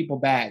bunch of people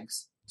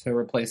bags to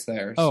replace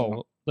theirs.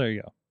 Oh, there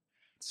you go.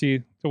 See,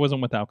 it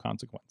wasn't without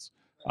consequence.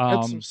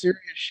 That's some serious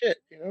shit,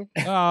 you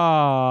know.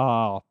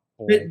 Oh,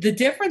 the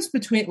difference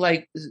between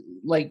like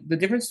the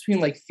difference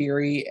between like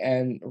Theory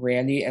and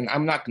Randy, and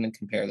I'm not going to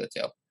compare the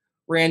two.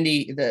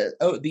 Randy, the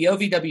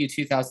OVW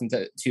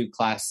 2002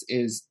 class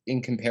is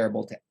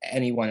incomparable to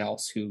anyone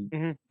else who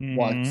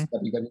wants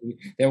WWE.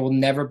 There will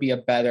never be a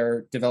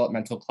better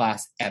developmental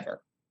class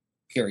ever.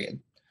 Period.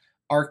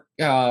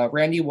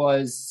 Randy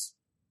was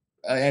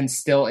and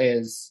still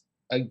is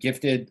a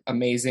gifted,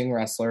 amazing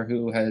wrestler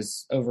who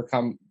has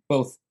overcome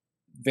both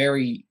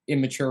very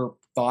immature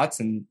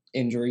thoughts and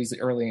injuries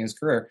early in his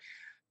career.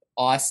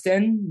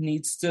 Austin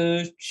needs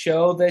to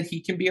show that he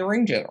can be a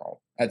ring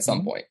general at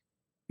some point,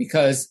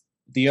 because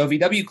the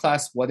OVW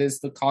class, what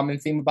is the common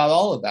theme about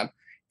all of them?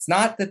 It's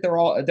not that they're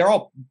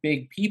all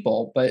big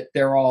people, but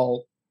they're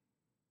all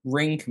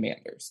ring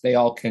commanders. They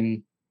all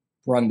can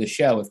run the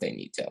show if they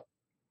need to.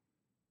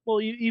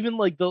 Well, even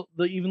like the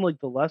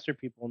lesser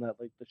people in that,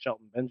 like the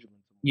Shelton Benjamins.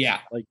 Yeah.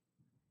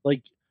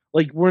 Like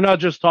we're not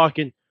just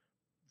talking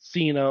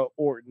Cena,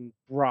 Orton,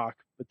 Brock,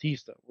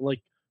 Batista.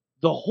 Like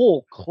the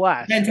whole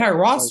class. The entire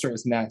roster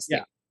is nasty.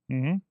 Yeah.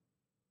 Mm-hmm.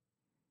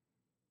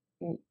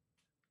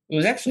 It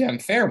was actually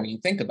unfair when you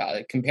think about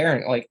it.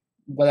 Comparing, like,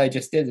 what I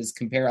just did is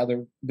compare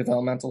other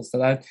developmentals to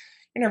that.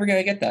 You're never going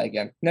to get that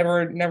again.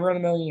 Never in a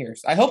million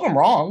years. I hope I'm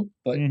wrong,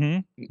 but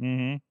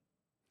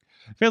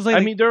feels like I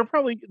mean, there are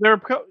probably a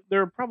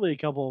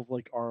couple of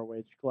like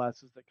ROH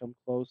classes that come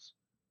close,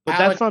 but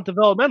that's not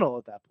developmental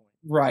at that point.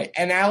 Right.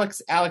 And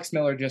Alex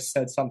Miller just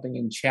said something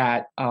in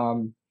chat.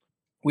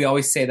 We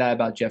always say that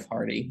about Jeff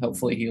Hardy.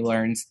 Hopefully he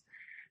learns.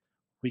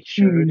 We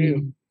sure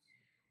do.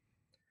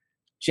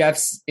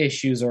 Jeff's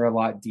issues are a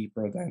lot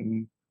deeper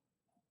than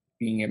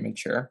being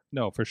immature.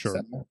 No, for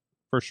sure. So.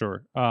 For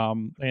sure.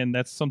 And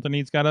that's something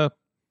he's got to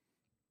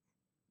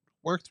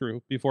work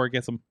through before it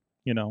gets him,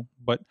 you know.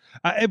 But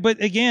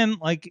again,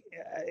 like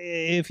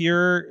if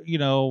you're, you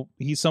know,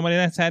 he's somebody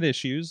that's had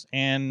issues,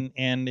 and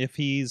if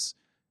he's,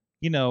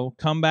 you know,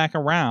 come back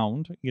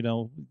around, you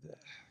know,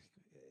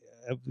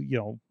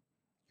 you're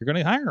going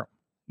to hire him.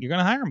 You're going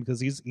to hire him because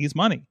he's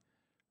money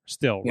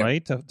still,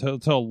 right? To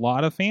a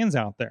lot of fans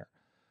out there.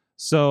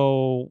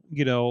 So,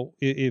 you know,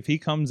 if he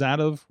comes out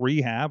of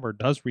rehab or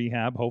does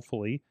rehab,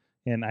 hopefully,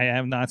 and I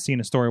have not seen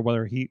a story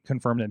whether he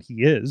confirmed that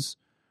he is,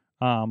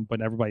 but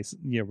everybody's,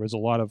 there's a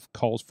lot of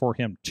calls for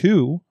him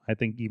too. I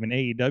think even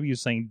AEW is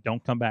saying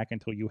don't come back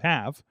until you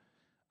have.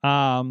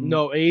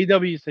 No,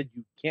 AEW said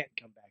you can't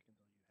come back until you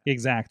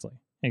have.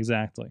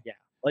 Exactly. Yeah,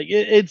 like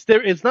it's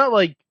there. It's not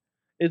like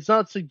it's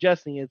not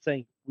suggesting. It's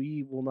saying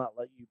we will not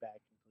let you back.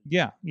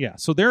 Yeah.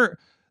 So they're,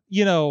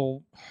 you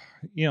know,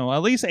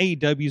 at least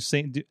AEW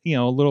saying, a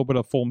little bit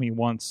of fool me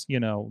once,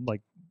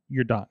 like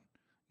you're done,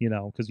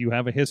 because you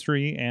have a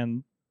history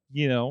and,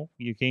 you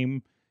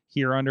came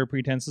here under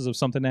pretenses of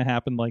something that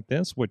happened like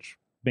this, which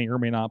may or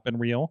may not have been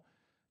real,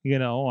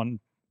 on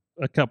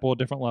a couple of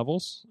different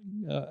levels.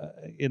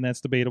 And that's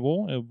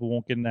debatable. We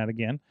won't get in that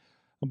again.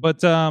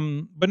 But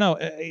no,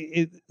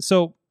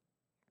 so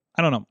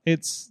I don't know.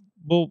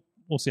 We'll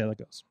see how that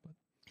goes.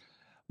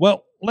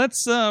 Well,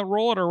 let's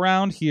roll it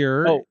around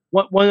here. Oh,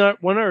 one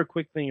other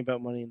quick thing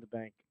about Money in the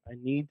Bank. I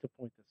need to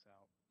point this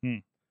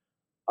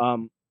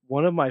out.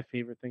 One of my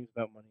favorite things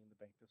about Money in the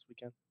Bank this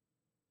weekend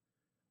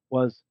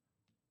was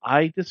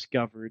I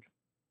discovered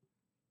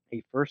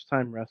a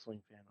first-time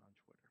wrestling fan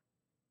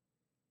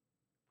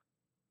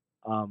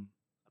on Twitter.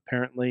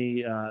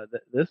 Apparently,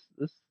 this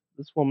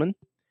woman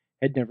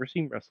had never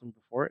seen wrestling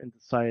before and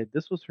decided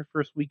this was her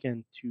first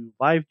weekend to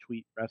live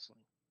tweet wrestling.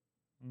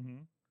 Mm-hmm.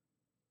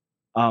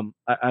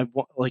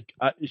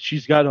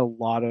 She's got a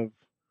lot of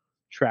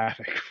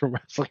traffic from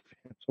wrestling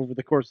fans over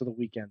the course of the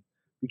weekend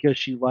because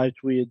she live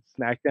tweeted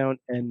SmackDown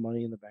and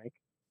Money in the Bank.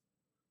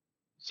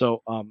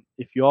 So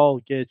if you all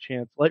get a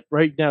chance, like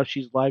right now,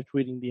 she's live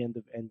tweeting the end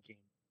of Endgame.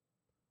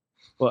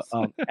 But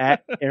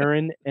at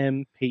Aaron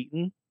M.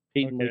 Payton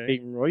like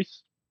Peyton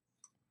Royce,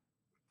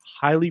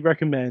 highly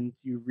recommend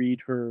you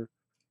read her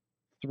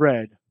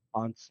thread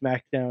on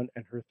SmackDown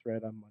and her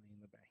thread on Money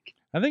in the Bank.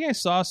 I think I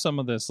saw some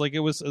of this. Like it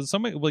was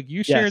somebody like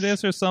you shared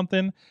this or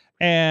something,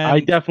 and I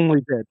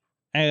definitely did.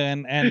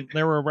 And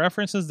there were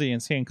references to the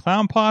Insane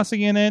Clown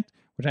Posse in it,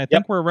 which I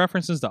think were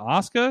references to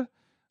Asuka.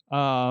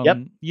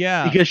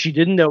 Yeah, because she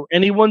didn't know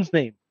anyone's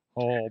name.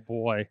 Oh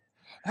boy,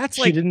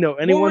 she didn't know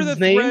anyone's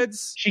name.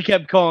 Threads? She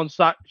kept calling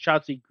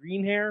Shotzi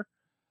Greenhair.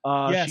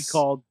 She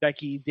called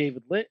Becky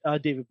David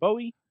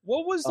Bowie.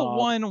 What was the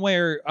one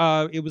where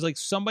it was like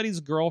somebody's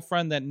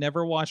girlfriend that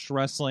never watched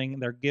wrestling?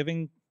 They're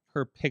giving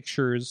her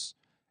pictures,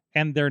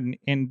 and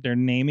they're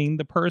naming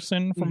the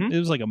person from. It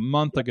was like a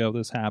month ago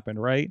this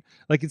happened, right?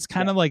 Like it's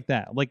kind of like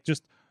that. Like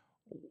just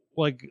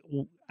like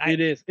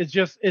it is. It's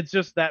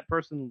just that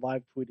person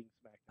live tweeting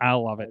SmackDown. I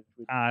love it.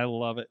 I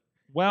love it.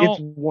 Well,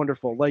 it's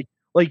wonderful. Like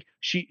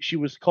she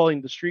was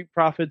calling the Street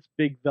Profits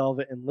Big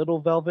Velvet and Little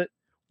Velvet,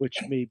 which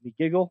made me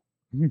giggle.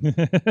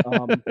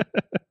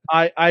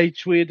 I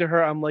tweeted to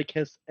her, I'm like,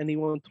 has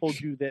anyone told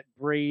you that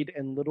Braid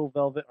and Little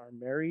Velvet are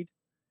married?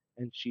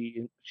 And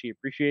she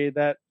appreciated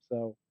that.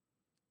 So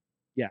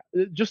yeah,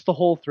 just the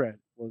whole thread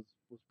was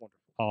wonderful.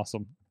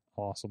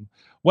 Awesome.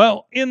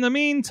 Well, in the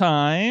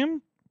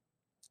meantime,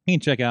 you can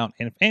check out,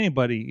 and if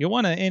anybody you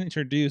want to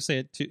introduce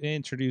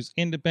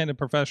independent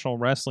professional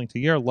wrestling to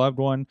your loved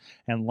one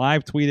and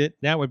live tweet it,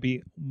 that would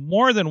be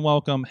more than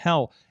welcome.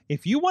 Hell,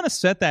 if you want to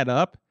set that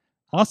up,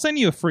 I'll send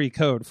you a free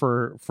code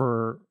for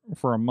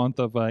a month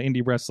of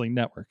Indie Wrestling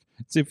Network.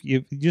 So if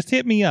you just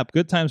hit me up,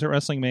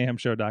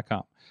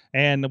 goodtimes@wrestlingmayhemshow.com,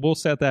 and we'll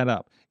set that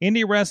up.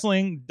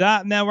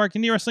 IndieWrestling.network,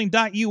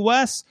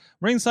 IndieWrestling.us,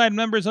 ringside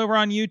members over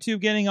on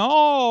YouTube getting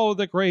all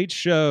the great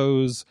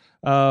shows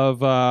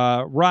of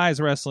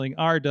Rise Wrestling,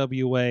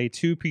 RWA,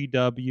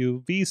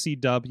 2PW,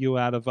 VCW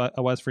out of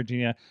West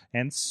Virginia,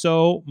 and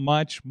so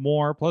much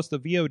more. Plus the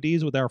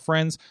VODs with our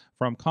friends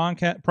from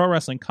Pro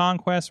Wrestling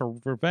Conquest or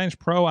Revenge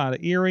Pro out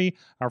of Erie,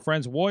 our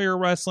friends Warrior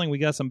Wrestling. We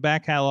got some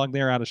back catalog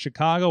there out of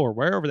Chicago or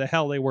wherever the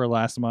hell they were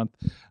last month.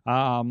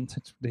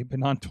 They've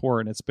been on tour,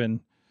 and it's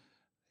been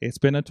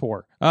a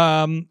tour.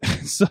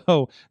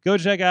 So go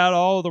check out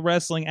all the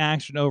wrestling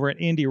action over at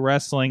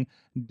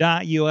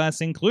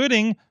IndieWrestling.us,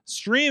 including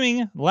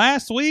streaming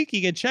last week.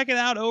 You can check it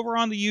out over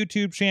on the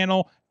YouTube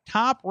channel,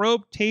 Top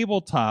Rope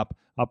Tabletop,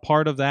 a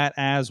part of that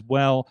as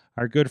well.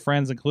 Our good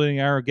friends, including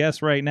our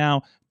guest right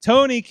now,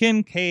 Tony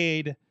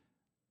Kincaid.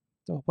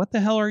 So what the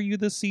hell are you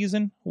this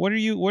season? What are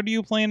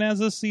you playing as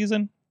this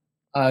season?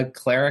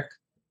 Cleric.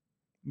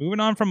 Moving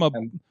on from a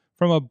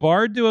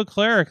bard to a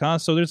cleric, huh?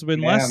 So there's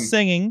been less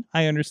singing,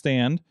 I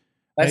understand.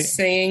 Less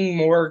singing,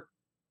 more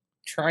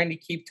trying to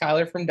keep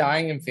Tyler from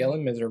dying and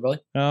failing miserably.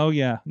 Oh,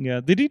 yeah.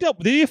 Did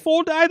he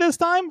full die this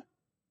time?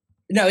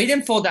 No, he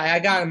didn't full die. I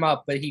got him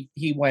up, but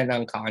he went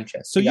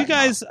unconscious. So you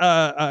guys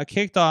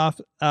kicked off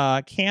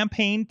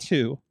Campaign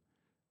 2.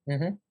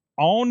 Mm-hmm.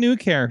 All new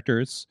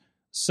characters.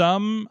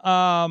 Some,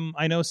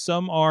 I know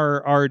some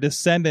are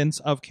descendants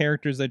of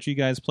characters that you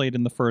guys played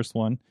in the first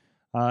one.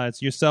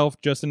 It's yourself,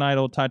 Justin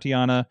Idol,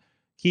 Tatiana,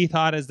 Keith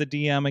Hott as the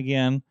DM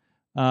again,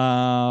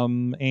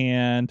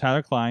 and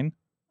Tyler Klein.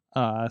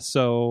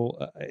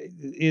 So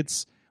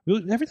it's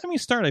every time you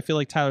start, I feel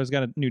like Tyler's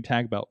got a new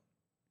tag belt.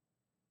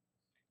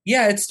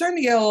 Yeah, it's starting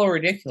to get a little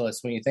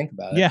ridiculous when you think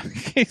about it. Yeah,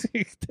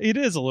 it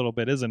is a little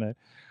bit, isn't it?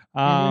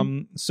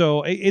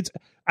 So it's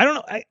I don't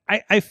know.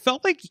 I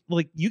felt like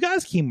you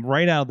guys came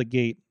right out of the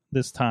gate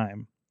this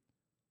time,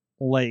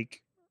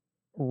 like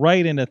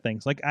right into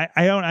things. Like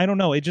I don't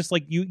know. It just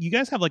like you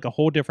guys have like a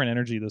whole different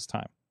energy this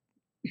time.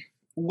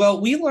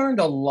 Well, we learned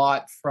a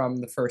lot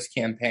from the first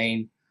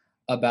campaign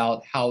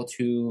about how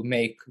to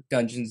make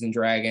Dungeons and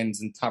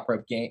Dragons and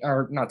tabletop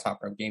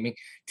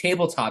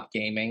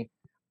gaming,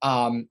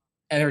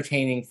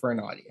 entertaining for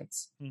an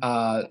audience.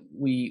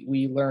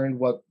 We learned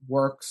what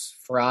works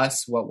for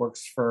us, what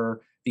works for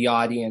the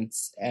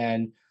audience,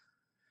 and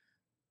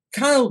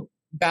kind of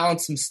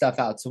balance some stuff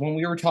out. So when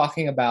we were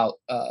talking about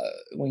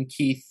when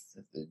Keith,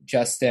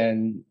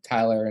 Justin,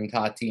 Tyler, and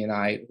Tati and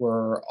I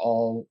were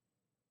all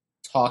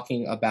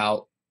talking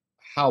about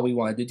how we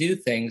wanted to do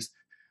things,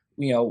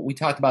 we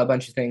talked about a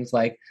bunch of things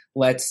like,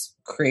 let's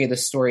create a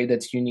story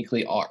that's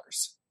uniquely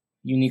ours,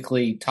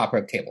 uniquely Top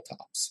Rope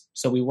Tabletops.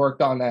 So we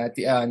worked on that.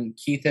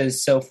 Keith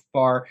is so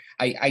far,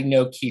 I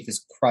know Keith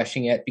is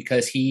crushing it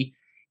because he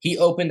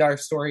opened our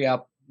story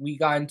up. We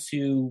got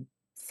into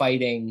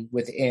fighting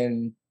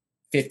within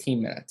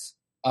 15 minutes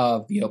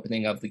of the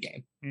opening of the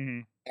game. Mm-hmm.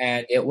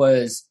 And it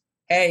was,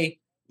 hey,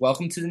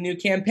 welcome to the new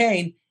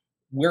campaign.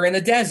 We're in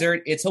a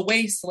desert. It's a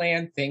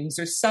wasteland. Things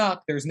are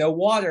sucked. There's no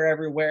water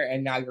everywhere.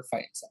 And now you're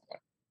fighting someone.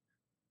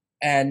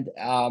 And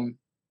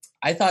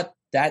I thought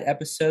that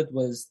episode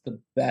was the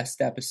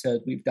best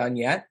episode we've done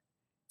yet.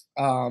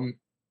 I'm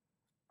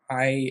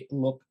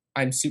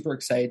super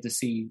excited to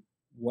see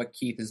what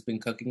Keith has been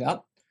cooking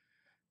up,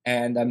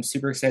 and I'm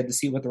super excited to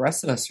see what the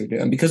rest of us are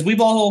doing, because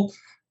we've all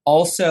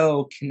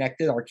also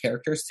connected our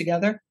characters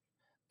together.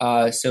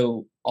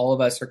 So all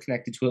of us are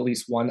connected to at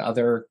least one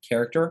other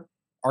character.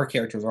 Our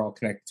characters are all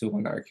connected to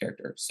one other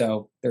character.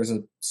 So there's a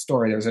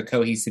story, there's a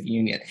cohesive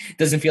union. It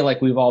doesn't feel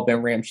like we've all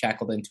been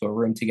ramshackled into a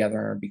room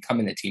together and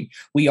becoming a team.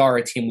 We are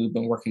a team. We've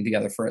been working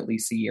together for at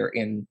least a year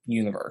in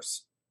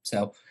universe.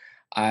 So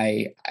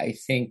I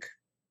think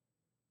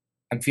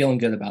I'm feeling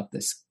good about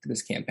this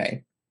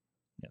campaign.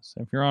 Yes.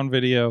 If you're on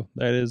video,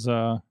 that is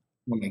oh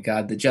my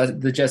God, the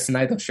Justin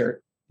Idol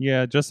shirt.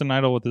 Yeah, Justin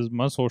Idol with his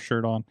muscle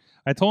shirt on.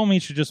 I told him he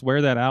should just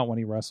wear that out when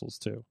he wrestles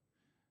too.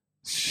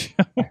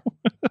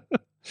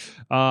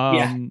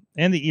 Yeah.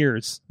 And the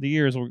ears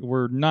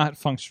were not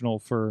functional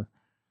for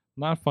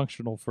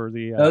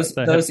the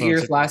those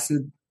ears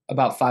lasted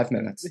about 5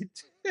 minutes.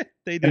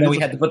 They did. And then we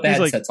had to put the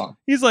headsets on.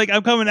 He's like,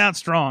 I'm coming out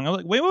strong. I'm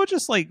like, wait, we'll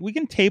just we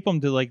can tape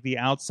them to like the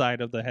outside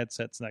of the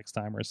headsets next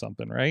time or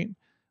something, right?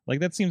 Like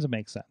that seems to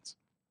make sense.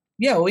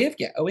 Yeah, we have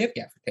gaffer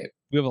tape.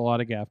 We have a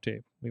lot of gaff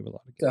tape. Tape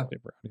around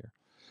here.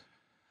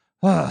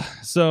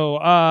 So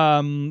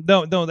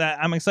no, that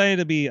I'm excited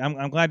to be.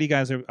 I'm glad you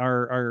guys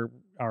are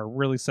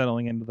really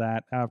settling into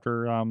that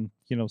after and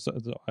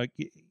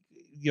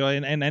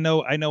I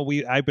know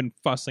I've been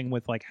fussing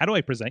with like, how do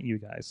I present you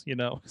guys,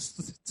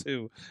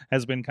 too,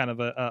 has been kind of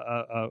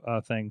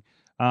a thing,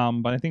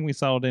 but I think we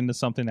settled into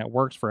something that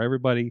works for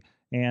everybody,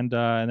 and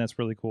that's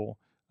really cool.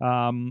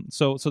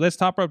 So that's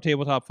Top Rope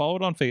Tabletop. Follow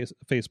it on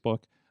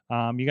Facebook.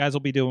 You guys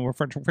will be we're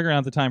figuring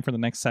out the time for the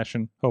next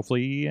session,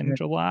 hopefully in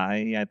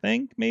July, I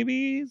think,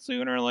 maybe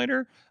sooner or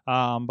later.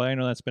 But I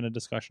know that's been a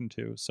discussion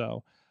too.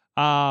 So,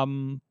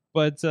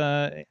 what's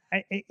the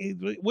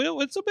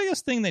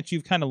biggest thing that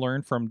you've kind of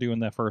learned from doing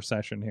that first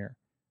session here?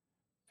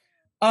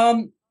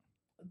 The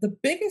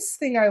biggest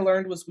thing I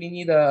learned was we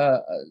need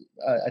a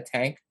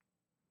tank,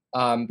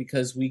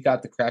 because we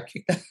got the crap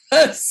kicked out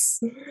of us.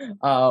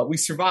 We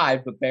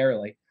survived, but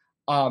barely.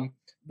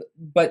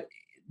 But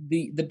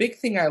the big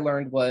thing I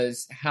learned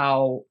was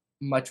how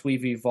much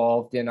we've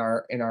evolved in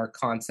our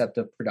concept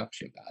of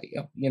production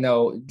value.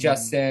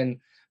 Justin,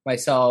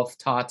 myself,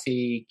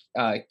 Tati,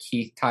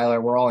 Keith,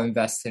 Tyler, we're all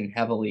investing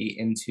heavily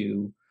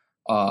into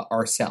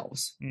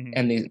ourselves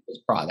and this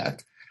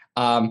product.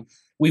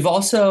 We've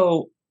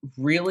also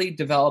really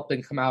developed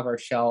and come out of our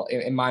shell,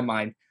 in my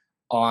mind,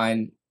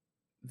 on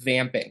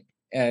vamping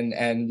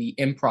and the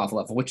improv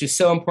level, which is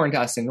so important to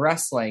us in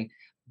wrestling,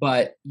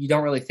 but you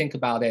don't really think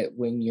about it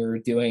when you're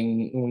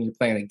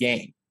playing a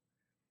game.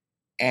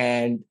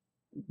 And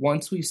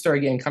once we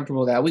started getting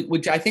comfortable with that,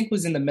 which I think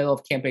was in the middle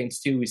of campaigns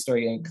too, we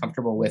started getting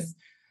comfortable with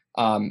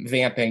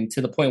vamping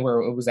to the point where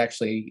it was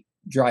actually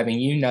driving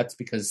you nuts,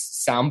 because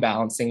sound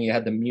balancing, you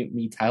had to mute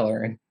me,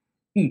 Tyler, and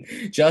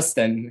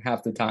Justin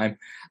half the time.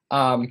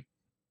 I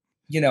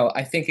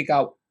think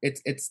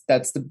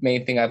that's the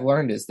main thing I've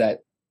learned, is that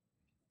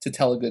to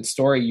tell a good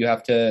story, you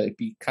have to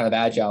be kind of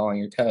agile on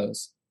your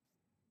toes.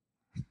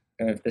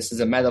 And if this is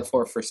a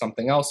metaphor for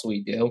something else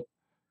we do,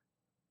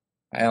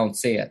 I don't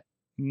see it.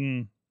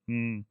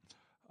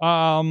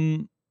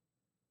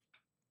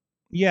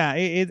 Yeah,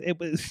 it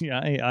was. Yeah,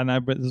 and I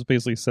just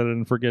basically set it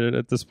and forget it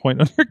at this point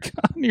on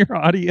your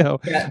audio.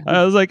 Yeah.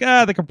 I was like,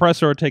 the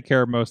compressor will take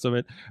care of most of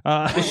it.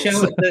 The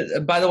show,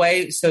 by the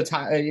way, so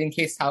in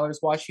case Tyler's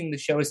watching, the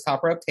show is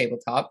Top Rope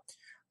Tabletop.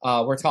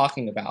 We're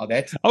talking about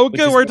it. Oh,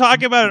 good. We're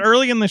talking about it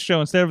early in the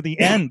show instead of the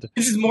end.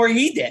 This is more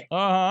he did.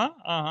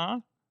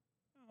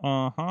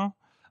 But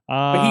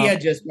he had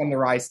just won the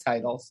Rise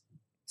titles,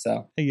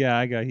 so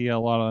yeah, he had a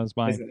lot on his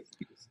mind.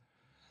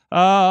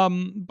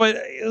 But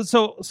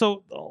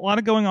so a lot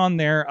of going on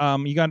there.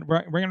 You got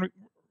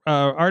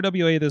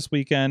RWA this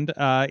weekend.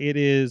 It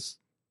is,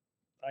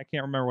 I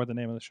can't remember what the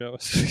name of the show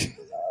is.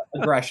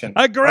 Aggression.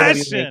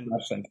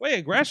 Wait,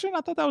 Aggression? I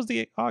thought that was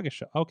the August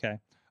show. Okay.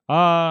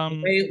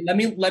 Wait,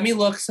 let me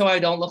look so I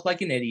don't look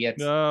like an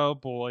idiot. Oh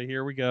boy,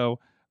 here we go.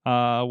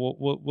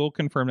 We'll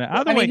confirm that.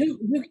 Either way,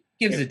 who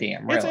gives a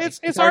damn? Really? It's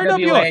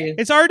RWA.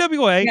 It's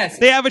RWA. Yes,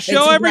 they have a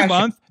show every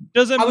month.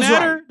 Doesn't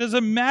matter. Right.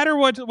 Doesn't matter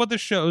what the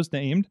show's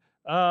named.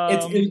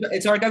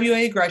 It's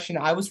RWA Aggression.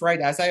 I was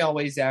right, as I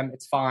always am.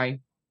 It's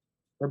fine.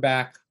 We're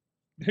back.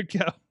 There you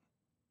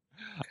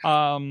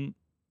go.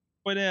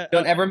 But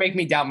don't ever make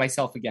me doubt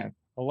myself again.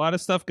 A lot of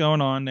stuff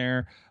going on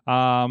there.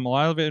 A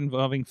lot of it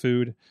involving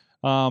food.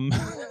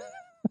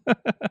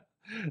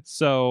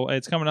 So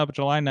it's coming up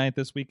July 9th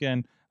this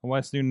weekend.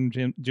 West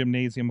Newton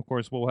Gymnasium, of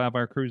course. We'll have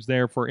our crews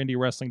there for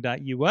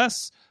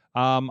IndieWrestling.us.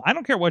 I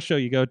don't care what show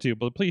you go to,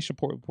 but please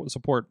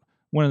support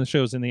one of the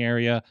shows in the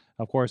area.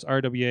 Of course,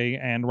 RWA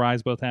and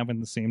Rise both happen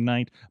the same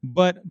night,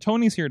 but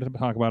Tony's here to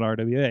talk about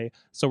RWA,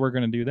 so we're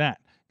going to do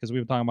that because we've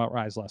been talking about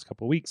Rise the last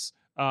couple of weeks.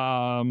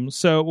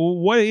 So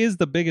what is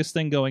the biggest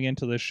thing going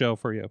into this show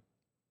for you?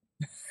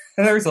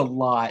 There's a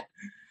lot.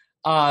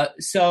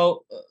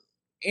 So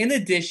in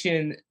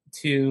addition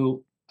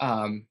to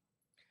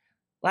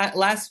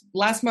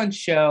last month's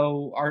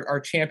show, our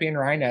champion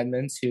Ryan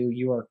Edmonds, who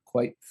you are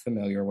quite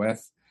familiar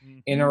with,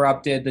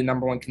 interrupted the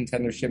number one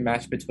contendership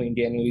match between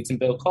Daniel Eads and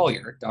Bill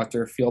Collier.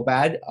 Dr.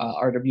 Feelbad,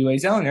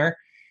 RWA's owner,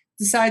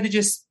 decided to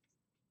just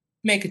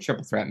make a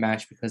triple threat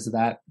match because of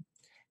that.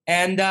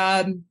 And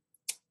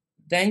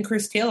then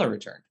Chris Taylor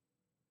returned.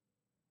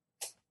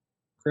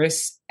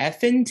 Chris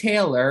effin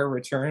Taylor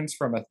returns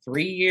from a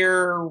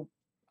 3-year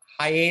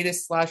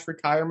hiatus /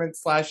 retirement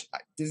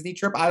 / Disney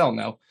trip. I don't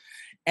know.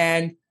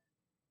 And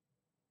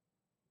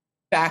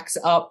backs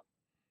up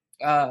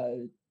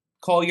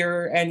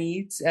Collier and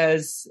Eads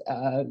as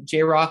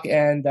J-Rock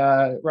and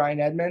Ryan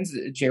Edmonds.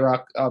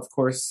 J-Rock, of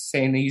course,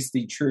 saying he's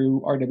the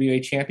true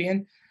RWA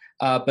champion.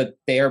 But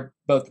they are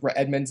both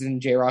Edmonds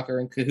and J-Rock are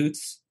in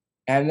cahoots.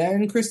 And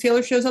then Chris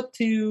Taylor shows up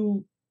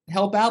to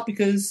help out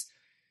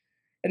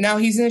and now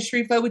he's in a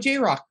street fight with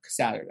J-Rock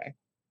Saturday.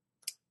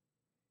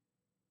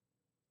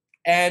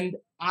 And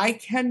I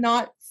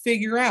cannot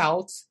figure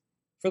out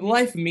for the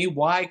life of me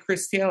why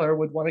Chris Taylor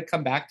would want to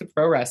come back to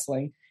pro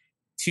wrestling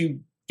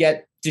to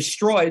get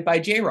destroyed by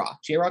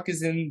J-Rock. J-Rock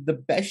is in the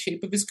best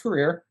shape of his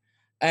career.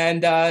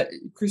 And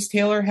Chris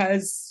Taylor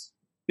has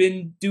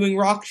been doing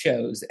rock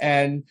shows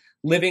and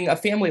living a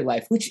family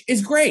life, which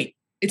is great.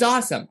 It's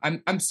awesome.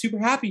 I'm super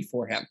happy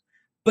for him.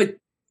 But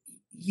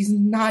he's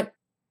not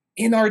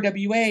in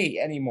RWA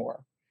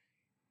anymore.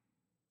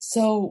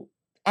 So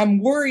I'm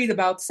worried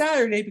about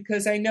Saturday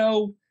because I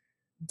know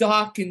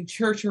Doc and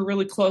Church are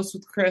really close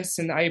with Chris,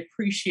 and I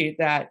appreciate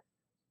that.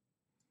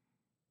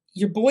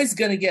 Your boy's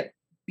going to get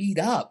beat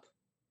up.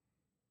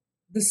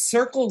 The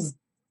circle's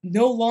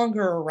no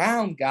longer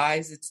around,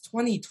 guys. It's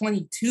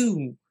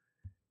 2022.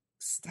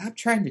 Stop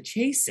trying to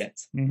chase it.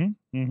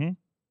 Mm-hmm. Mm-hmm.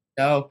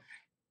 So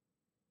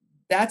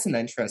that's an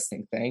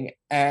interesting thing.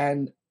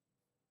 And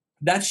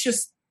that's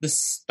just the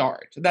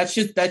start. That's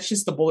just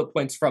the bullet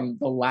points from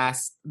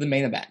the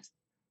main event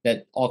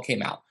that all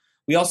came out.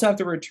 We also have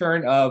the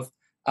return of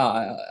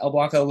El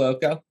Blanco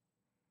Loco.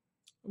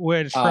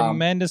 Which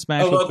tremendous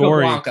match with Loco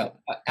Gory. Blanco.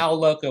 El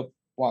Loco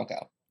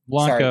Blanco.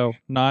 Blanco, Sorry.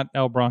 not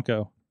El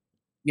Bronco.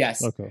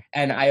 Yes. Loco.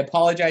 And I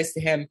apologize to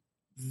him.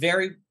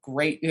 Very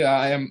great,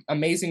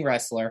 amazing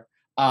wrestler.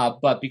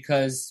 But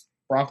because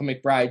Bronco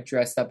McBride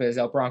dressed up as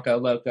El Bronco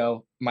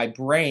Loco, my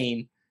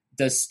brain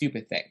does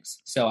stupid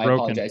things. So I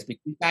apologize. But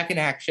he's back in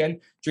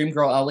action. Dream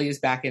Girl Ellie is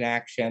back in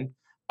action.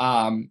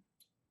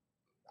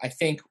 I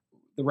think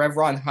the Rev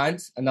Ron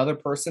Hunt, another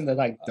person that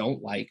I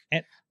don't like,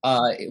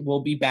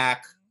 will be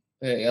back.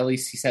 At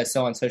least he says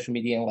so on social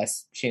media,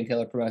 unless Shane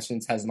Taylor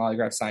Promotions has an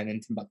autograph signed in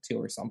Timbuktu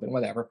or something,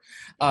 whatever.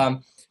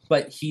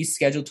 But he's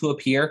scheduled to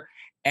appear.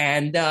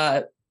 And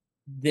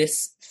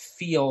this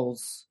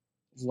feels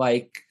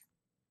like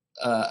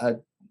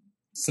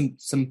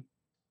some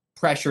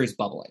pressure is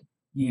bubbling.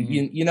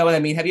 You know what I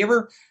mean? Have you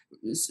ever,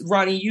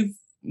 Ronnie,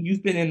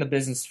 you've been in the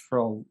business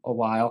for a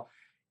while.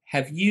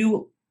 Have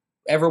you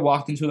ever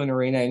walked into an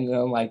arena and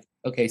go like,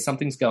 okay,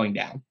 something's going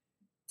down?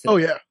 Oh,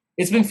 yeah.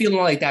 It's been feeling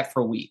like that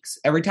for weeks.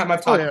 Every time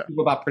I've talked to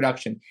people about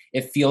production,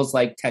 it feels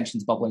like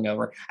tension's bubbling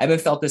over. I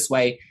haven't felt this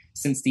way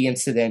since the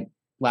incident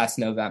last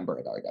November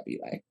at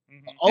RWA.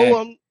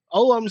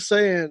 All I'm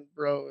saying,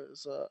 bro,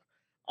 is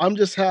I'm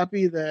just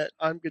happy that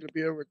I'm going to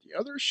be over at the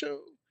other show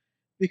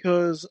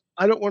because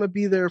I don't want to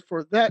be there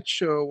for that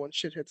show when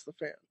shit hits the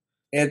fan.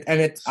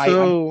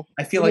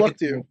 I feel like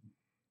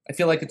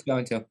it's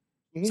going to.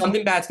 Mm-hmm.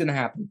 Something bad's going to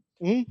happen.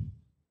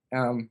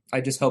 Mm-hmm.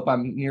 I just hope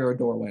I'm near a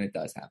door when it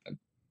does happen.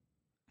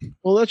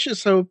 Well, let's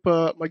just hope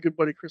my good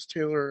buddy Chris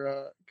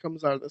Taylor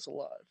comes out of this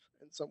alive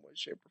in some way,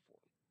 shape, or form.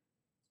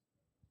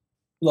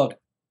 Look,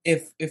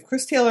 if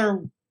Chris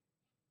Taylor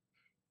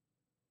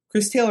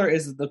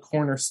is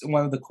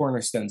one of the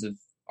cornerstones of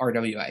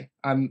RWA.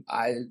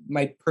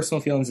 My personal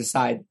feelings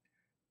aside,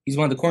 he's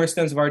one of the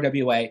cornerstones of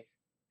RWA.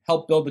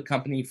 Helped build the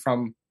company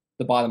from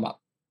the bottom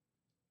up.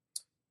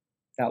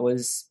 That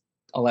was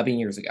 11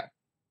 years ago,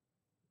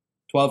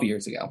 12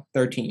 years ago,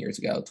 13 years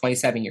ago,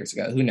 27 years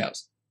ago. Who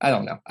knows? I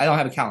don't know. I don't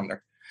have a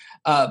calendar.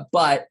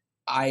 But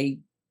I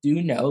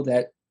do know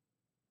that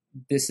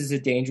this is a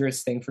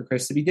dangerous thing for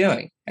Chris to be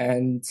doing.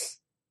 And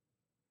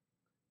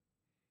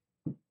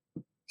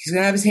he's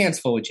going to have his hands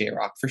full with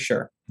J-Rock for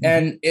sure.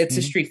 And it's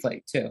a street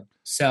fight too.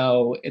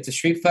 So it's a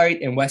street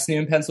fight in West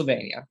Newton,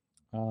 Pennsylvania.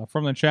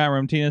 From the chat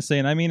room, Tina's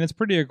saying, I mean, it's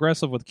pretty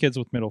aggressive with kids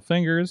with middle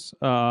fingers.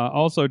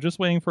 Also, just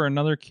waiting for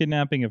another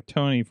kidnapping of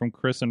Tony from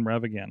Chris and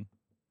Rev again.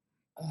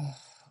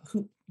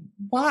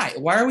 Why?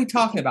 Why are we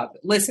talking about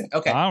this? Listen,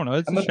 okay. I don't know.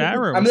 It's the chat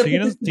room.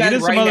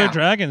 Tina's some other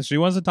dragons. She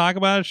wants to talk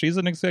about it. She's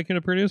an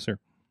executive producer.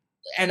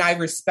 And I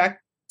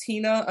respect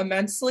Tina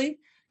immensely.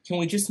 Can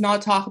we just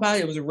not talk about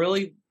it? It was a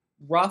really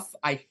rough,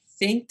 I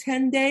think,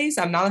 10 days.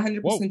 I'm not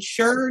 100%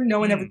 sure. No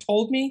one ever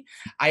told me.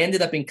 I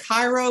ended up in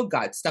Cairo,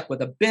 got stuck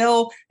with a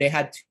bill. They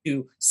had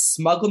to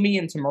smuggle me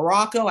into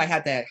Morocco. I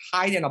had to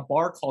hide in a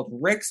bar called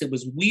Rick's. It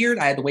was weird.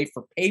 I had to wait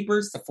for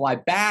papers to fly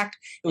back.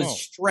 It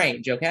was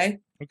strange, okay?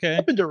 Okay.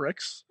 I've been to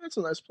Rick's. That's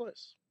a nice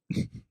place.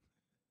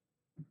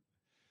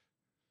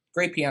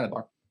 Great piano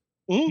bar.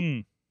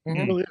 Mm-hmm.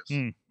 It really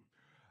is.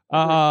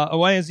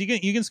 Elias,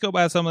 you can scope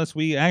out some of this.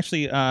 We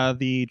actually,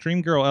 the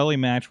Dream Girl Ellie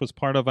match was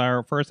part of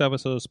our first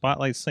episode of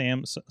Spotlight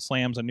Slams,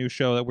 a new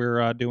show that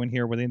we're doing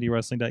here with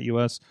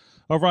IndieWrestling.us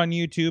over on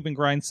YouTube and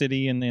Grind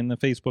City, and in the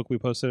Facebook we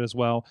posted as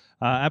well.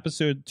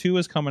 Episode 2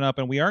 is coming up,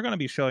 and we are going to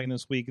be showing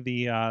this week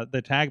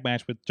the tag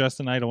match with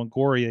Justin Idol and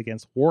Gory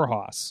against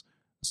Warhorse.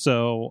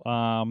 So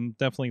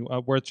definitely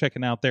worth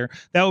checking out there.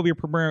 That will be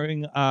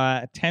premiering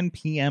 10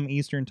 p.m.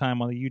 Eastern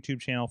time on the YouTube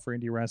channel for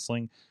Indie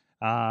Wrestling.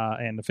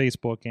 And the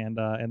Facebook, and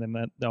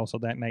then also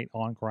that night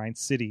on Grind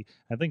City.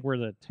 I think we're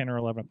the 10 or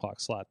 11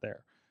 o'clock slot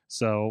there.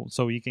 So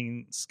you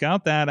can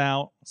scout that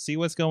out, see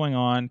what's going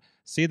on,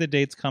 see the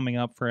dates coming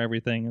up for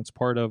everything. It's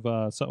part of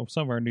some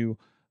of our new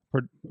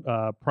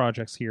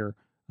projects here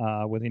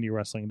with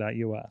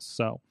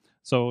IndieWrestling.us.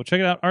 So check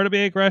it out.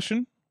 RWA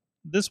Aggression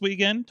this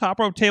weekend, Top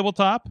Rope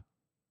Tabletop.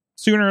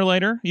 Sooner or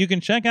later, you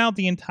can check out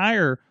the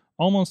entire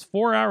almost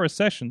 4-hour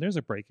session. There's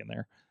a break in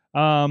there.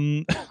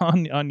 On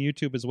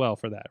YouTube as well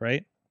for that,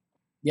 right?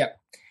 Yep.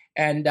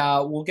 And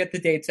we'll get the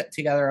dates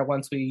together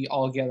once we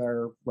all get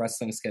our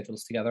wrestling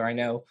schedules together. I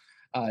know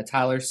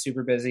Tyler's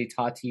super busy.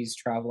 Tati's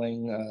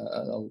traveling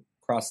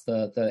across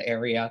the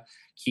area.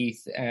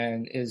 Keith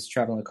is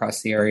traveling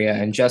across the area.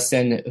 And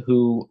Justin,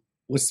 who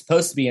was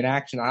supposed to be in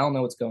action, I don't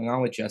know what's going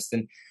on with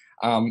Justin,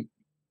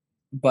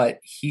 but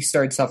he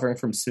started suffering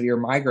from severe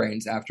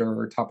migraines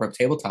after Top Rope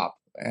Tabletop.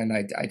 And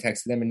I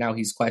texted him, and now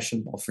he's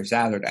questionable for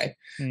Saturday.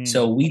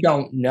 So we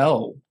don't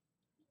know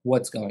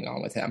what's going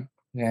on with him.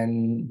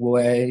 And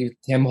with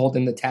him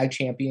holding the tag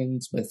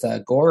champions with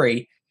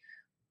Gory,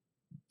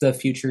 the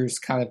future's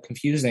kind of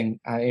confusing.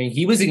 I mean,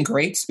 he was in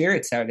great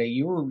spirits Saturday.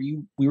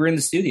 We were in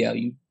the studio.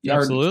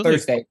 Absolutely.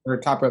 Thursday for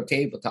Top Rope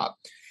Tabletop.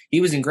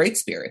 He was in great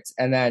spirits.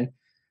 And then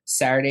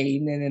Saturday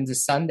evening into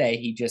Sunday,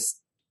 he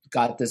just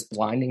got this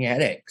blinding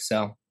headache.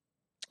 So,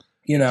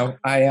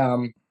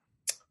 I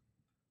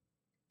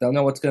don't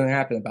know what's going to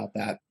happen about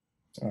that.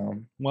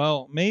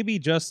 Well, maybe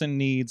Justin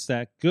needs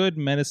that good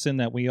medicine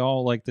that we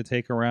all like to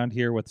take around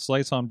here with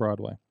Slice on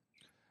Broadway.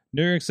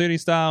 New York City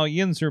style,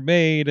 yins are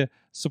made.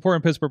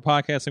 Supporting Pittsburgh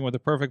podcasting with the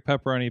perfect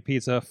pepperoni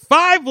pizza.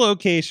 5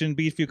 location,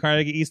 Beachview,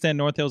 Carnegie, East End,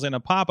 North Hills, and a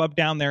pop-up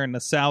down there in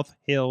the South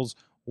Hills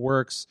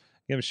Works.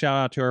 Give a shout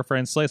out to our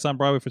friends Slice on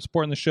Broadway for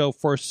supporting the show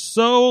for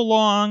so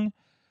long.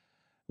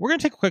 We're going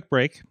to take a quick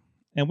break,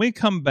 and we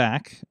come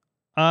back.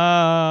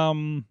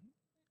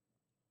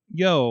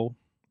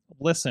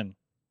 Listen,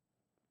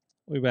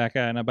 we'll be back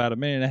in about a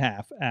minute and a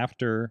half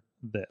after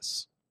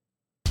this.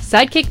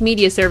 Sidekick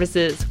Media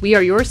Services. We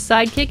are your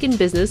sidekick in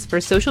business for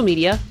social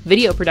media,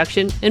 video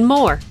production, and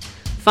more.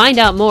 Find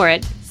out more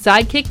at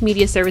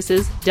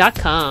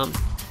sidekickmediaservices.com.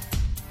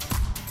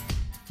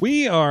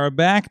 We are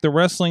back, the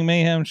Wrestling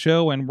Mayhem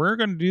Show, and we're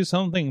going to do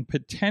something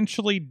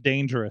potentially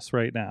dangerous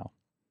right now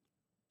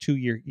to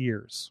your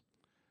ears.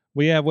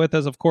 We have with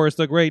us, of course,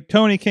 the great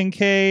Tony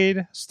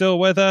Kincaid, still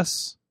with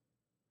us.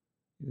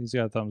 He's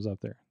got a thumbs up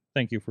there.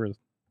 Thank you for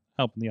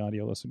helping the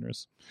audio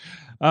listeners.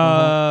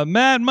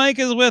 Mad Mike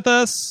is with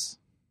us.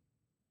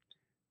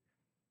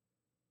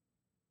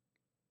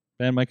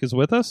 Mad Mike is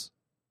with us?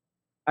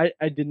 I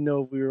didn't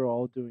know if we were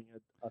all doing a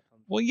thumbs up.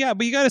 Well, yeah,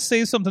 but you got to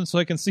say something so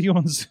I can see you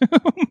on Zoom.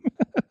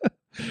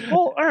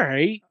 Well, all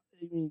right.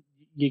 I mean,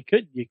 you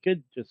could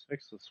just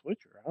fix the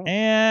switcher.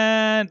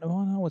 And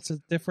what's a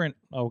different?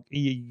 Oh,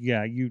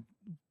 yeah, you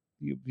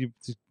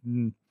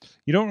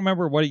don't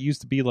remember what it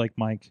used to be like,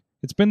 Mike.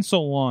 It's been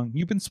so long.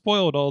 You've been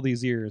spoiled all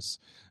these years.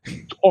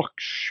 Talk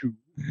shoot.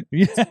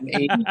 Yeah.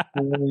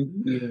 84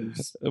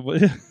 years.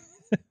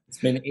 It's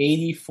been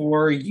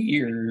 84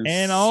 years.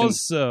 And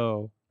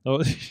also,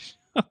 what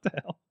the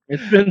hell?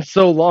 It's been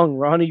so long.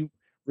 Ronnie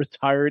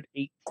retired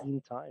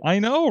 18 times. I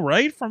know,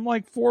 right? From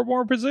like 4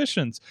 more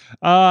positions.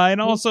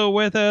 And also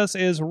with us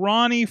is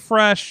Ronnie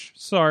Fresh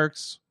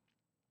Sarks.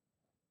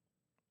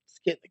 Let's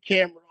get the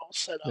camera all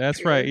set up. That's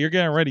here. right. You're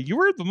getting ready. You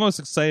were the most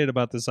excited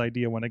about this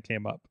idea when it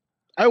came up.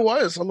 I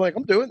was. I'm like,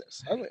 I'm doing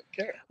this. I don't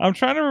care. I'm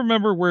trying to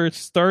remember where it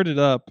started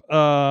up.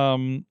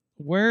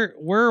 Where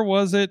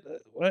was it?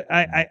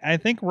 I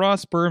think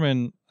Ross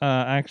Berman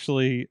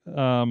actually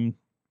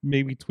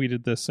maybe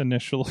tweeted this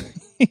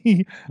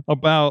initially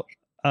about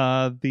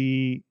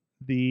the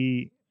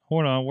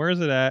hold on, where is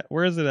it at?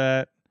 Where's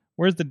the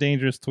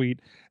dangerous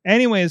tweet?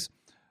 Anyways,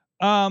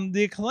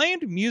 the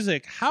Acclaimed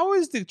music, how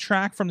has the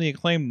track from the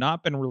Acclaimed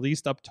not been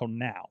released up till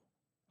now?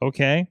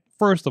 Okay,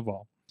 first of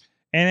all.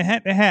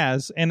 And it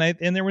has, and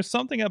there was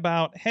something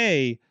about,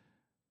 hey,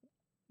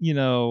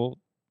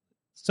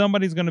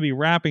 somebody's going to be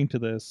rapping to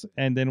this,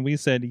 and then we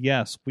said,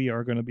 yes, we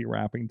are going to be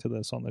rapping to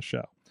this on the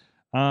show.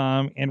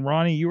 And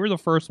Ronnie, you were the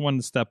first one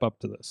to step up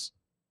to this.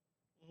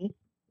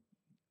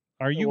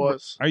 Are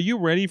you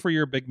ready for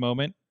your big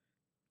moment?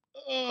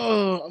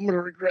 Oh, I'm going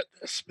to regret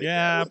this.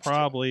 Yeah,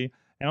 probably.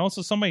 And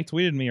also, somebody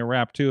tweeted me a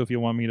rap too if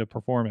you want me to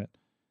perform it.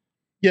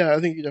 Yeah,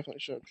 I think you definitely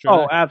should.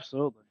 Oh,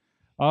 absolutely.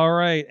 All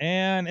right,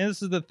 and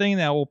this is the thing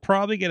that will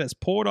probably get us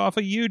pulled off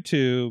of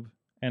YouTube.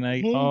 And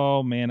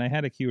oh man, I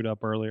had it queued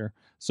up earlier.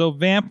 So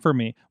vamp for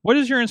me. What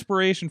is your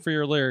inspiration for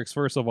your lyrics,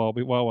 first of all,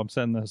 while I'm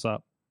setting this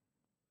up?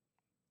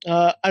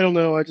 I don't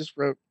know. I just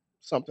wrote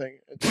something.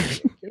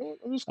 You know what?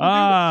 I'm just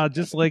gonna do this.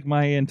 Just like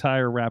my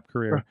entire rap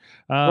career.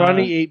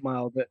 Ronnie 8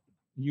 Mile it.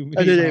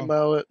 I did 8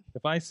 Mile it.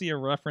 If I see a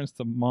reference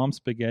to Mom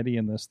Spaghetti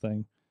in this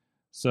thing,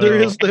 so There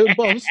is the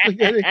Mom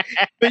Spaghetti,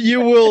 but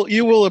you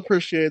will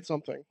appreciate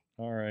something.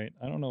 All right,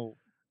 I don't know.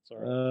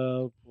 Sorry.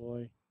 Oh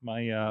boy.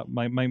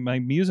 My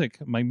music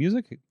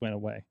went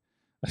away.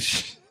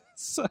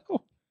 So,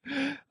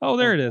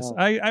 there it is. wow.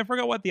 I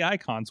forgot what the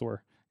icons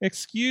were.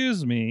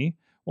 Excuse me.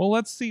 Well,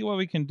 let's see what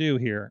we can do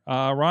here.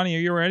 Ronnie, are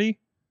you ready?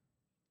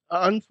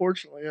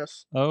 Unfortunately,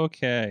 yes.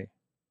 Okay.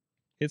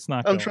 It's not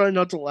I'm going. trying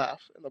not to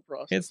laugh in the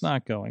process. It's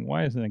not going.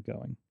 Why isn't it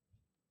going?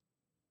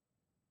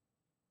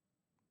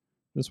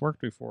 This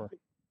worked before.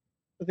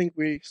 I think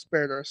we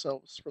spared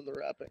ourselves from the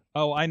rapping.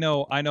 Oh, I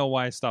know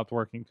why it stopped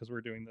working, because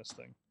we're doing this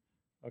thing.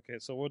 Okay,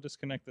 so we'll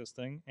disconnect this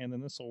thing, and then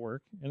this will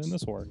work, and then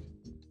this will work.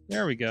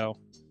 There we go.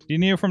 Do you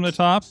need it from the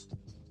top?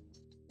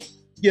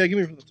 Yeah, give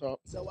me from the top.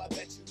 So I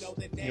bet you know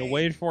the name. You'll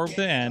wait for it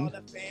to end.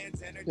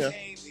 Yeah.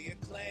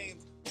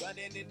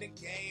 Running in the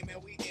game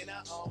and we in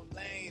our own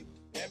lane.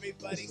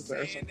 Everybody This is saying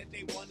embarrassing. that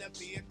they wanna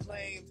be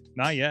acclaimed.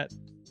 Not yet.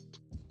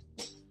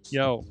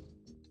 Yo.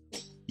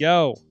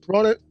 Yo,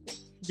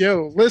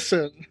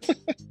 listen.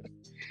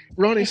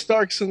 Ronnie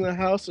Stark's in the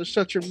house, so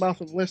shut your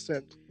mouth and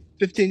listen.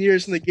 15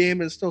 years in the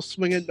game and still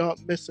swinging, not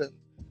missing.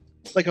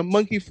 Like a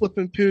monkey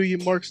flipping poo, you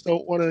marks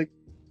don't want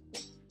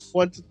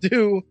to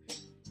do.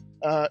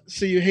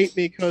 So you hate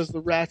me because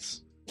the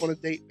rats want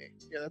to date me.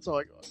 Yeah, that's all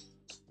I got.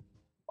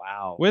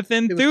 Wow. With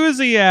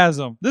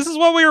enthusiasm. This is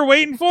what we were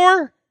waiting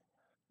for?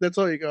 That's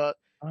all you got.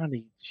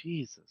 Ronnie,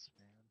 Jesus,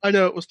 man. I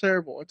know, it was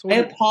terrible. I told I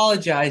you.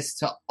 apologize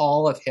to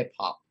all of hip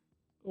hop.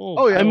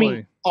 Oh, yeah. I boy.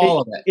 mean, All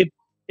of it.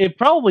 It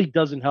probably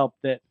doesn't help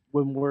that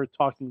when we're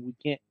talking, we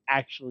can't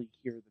actually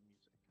hear the music.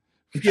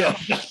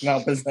 Yeah.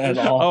 No, it's not at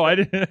all. Oh, I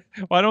didn't.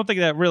 Well, I don't think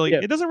that really.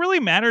 Yeah. It doesn't really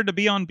matter to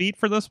be on beat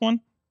for this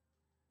one.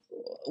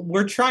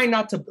 We're trying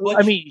not to butcher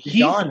I mean, the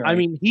genre.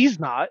 Oh, he's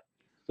not.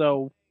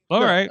 So All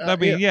No, right. I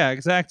mean, yeah. yeah,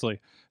 exactly.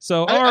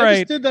 So, I all right.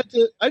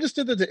 I just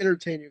did that to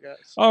entertain you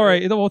guys. All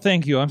right. Well,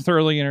 thank you. I'm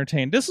thoroughly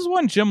entertained. This is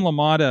one Jim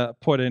LaMotta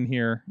put in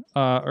here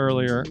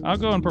earlier. I'll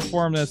go and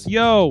perform this.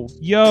 Yo,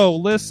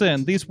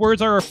 listen. These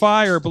words are a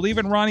fire.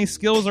 Believing Ronnie's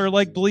skills are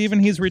like believing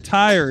he's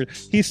retired.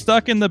 He's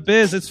stuck in the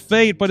biz. It's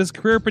fate, but his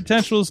career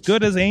potential is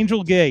good as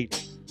Angel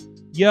Gate.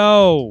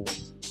 Yo.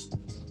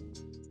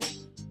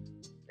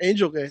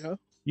 Angel Gate, huh?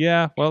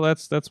 Yeah, well,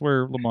 that's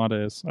where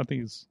LaMotta is. I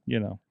think he's,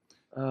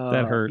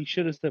 that hurt. He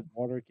should have said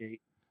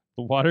Watergate.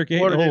 The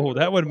Watergate. Watergate. Oh,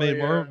 that would have made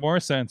Oh, yeah. more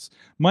sense.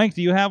 Mike,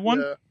 do you have one?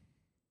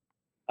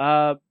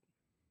 Yeah.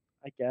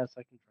 I guess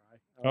I can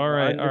try. All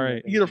right, I didn't all right.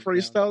 write You gonna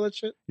anything down. freestyle that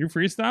shit? You're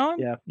freestyling?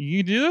 Yeah.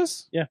 You do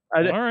this? Yeah,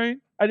 All right.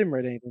 I didn't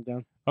write anything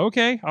down.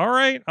 Okay. All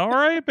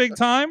right. Big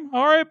time.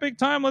 All right, big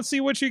time. Let's see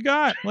what you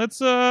got. Let's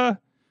hold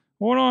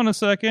on a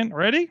second.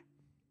 Ready?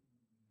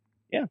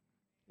 Yeah,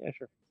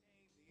 sure.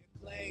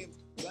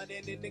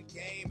 Running in the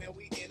game and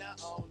we in our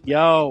own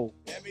Yo,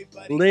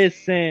 Everybody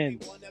listen. saying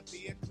they wanna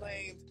be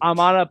acclaimed. I'm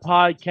on a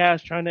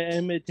podcast trying to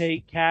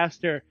imitate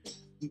Caster.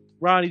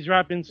 Ronnie's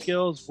rapping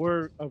skills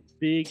were a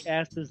big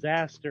ass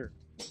disaster.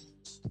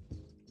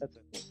 That's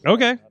it.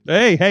 Okay.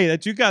 Hey,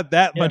 that you got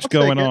that Yeah, much I'll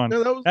going take it. on.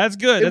 No, that was- That's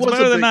good. it That's was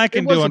better a than big- I it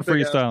can was do a on big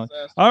ass freestyling.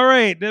 disaster. All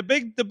right, the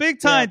big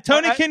time. Yeah,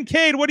 Tony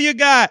Kincaid, what do you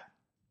got?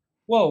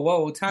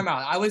 Whoa, time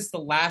out. I was the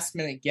last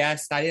minute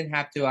guest. I didn't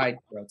have to. I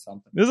wrote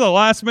something. This is a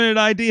last minute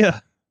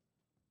idea.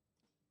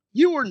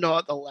 You were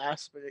not the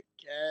last minute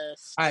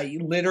guest. I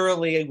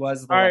literally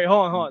was the All right,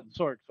 hold on.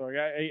 Sorry.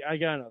 I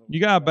got another one. You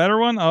got a better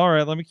one? All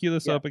right, let me cue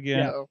this Yeah, up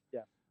again.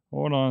 Yeah.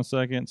 Hold on a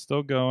second.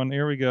 Still going.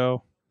 Here we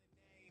go.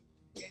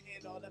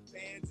 Getting all the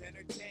fans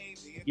entertained.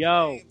 The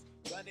Yo, acclaimed.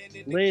 Running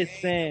in the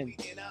listen. game and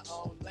we in our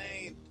own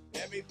lane.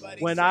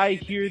 Everybody When I saying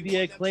that hear they the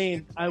wanna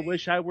acclaimed, be I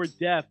wish I were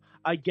deaf.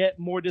 I get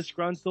more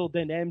disgruntled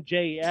than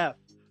MJF.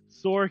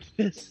 Sorg,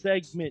 this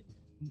segment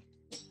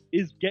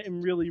is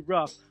getting really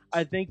rough.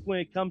 I think when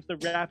it comes to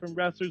rapping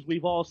wrestlers,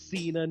 we've all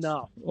seen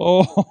enough.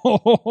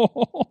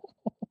 Oh,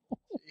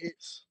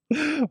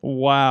 Jeez.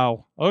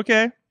 wow.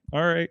 Okay.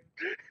 All right.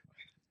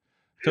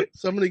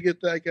 Somebody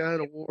get that guy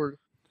an award.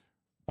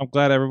 I'm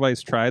glad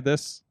everybody's tried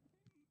this.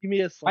 Give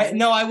me a slide.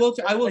 I will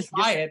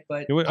try it,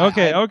 but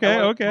Okay, I won't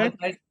okay.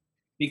 try it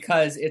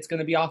because it's going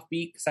to be off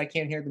beat because I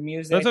can't hear the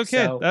music. That's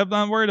okay. so- I'm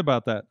not worried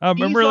about that. I'm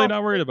He's really off-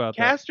 not worried about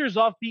that. Caster's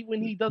offbeat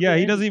when he does. Yeah,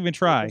 he doesn't even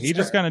try. He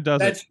just kind of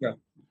does it. That's true.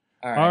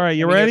 All right,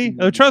 you let me ready?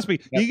 get- Oh, trust me,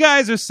 Yep. you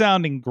guys are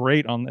sounding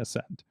great on this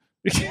end.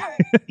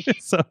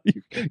 So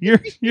you're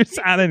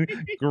sounding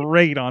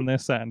great on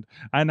this end,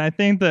 and I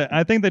think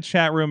the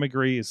chat room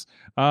agrees.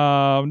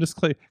 Just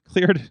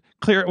clear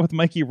it with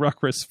Mikey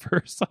Ruckus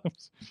first.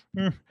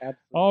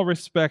 All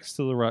respects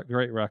to the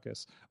great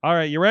Ruckus. All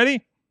right, you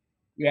ready?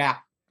 Yeah.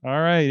 All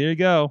right, here you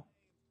go.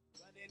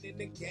 Running in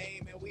the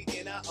game and we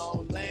in our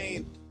own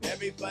lane.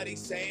 Everybody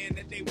saying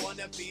that they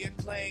wanna be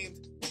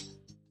acclaimed.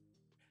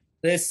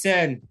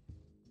 Listen.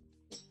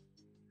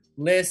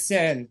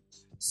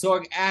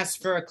 Sorg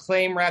asked for a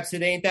claim raps.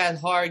 It ain't that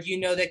hard. You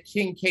know that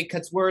King K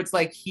cuts words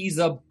like he's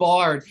a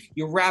bard.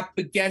 You rap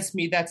against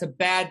me. That's a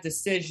bad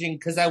decision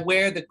because I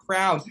wear the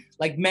crown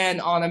like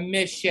men on a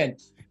mission.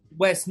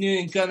 Wes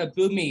Newton gonna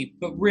boo me,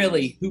 but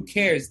really, who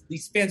cares?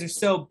 These fans are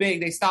so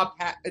big. They stop.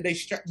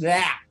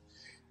 That.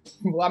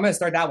 Well, I'm gonna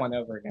start that one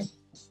over again.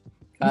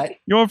 Cut.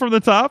 You want from the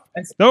top?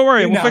 Don't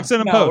worry, we'll No, fix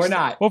it in no, post. we're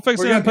not. We'll fix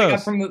We're it in gonna pick up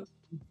post. from the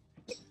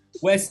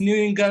Wes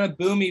Newton gonna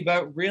boo me,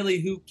 but really,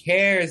 who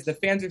cares? The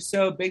fans are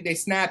so big, they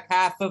snap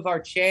half of our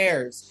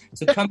chairs.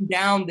 So come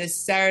down this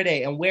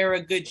Saturday and wear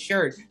a good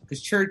shirt,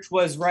 because Church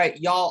was right.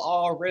 Y'all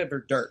all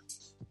river dirt.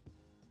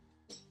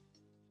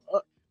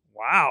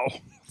 Wow.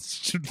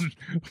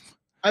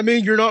 I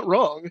mean, you're not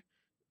wrong.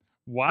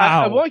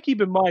 Wow. I want to keep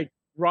in mind,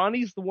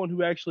 Ronnie's the one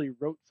who actually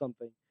wrote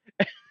something.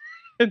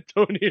 And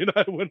Tony and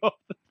I went off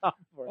the top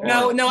of our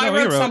head. No, I he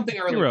wrote something He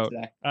earlier wrote.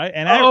 today.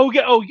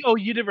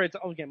 You did write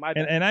something. Okay, my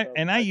bad.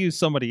 And I used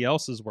somebody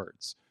else's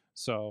words.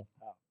 So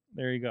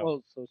there you go.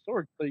 Well, so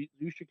Sorg, so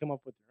you should come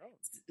up with your own.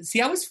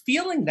 See, I was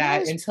feeling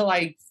that until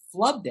I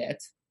flubbed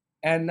it,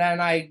 and then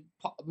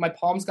my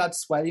palms got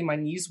sweaty, my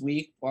knees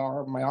weak,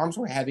 or my arms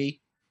were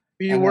heavy.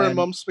 Were you And wearing then-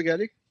 mum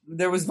spaghetti?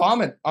 There was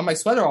vomit on my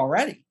sweater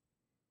already.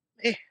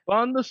 But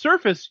on the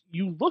surface,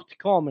 you looked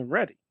calm and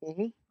ready.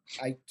 Mm-hmm.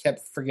 I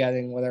kept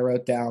forgetting what I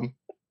wrote down,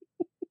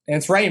 and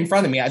it's right in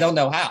front of me. I don't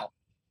know how.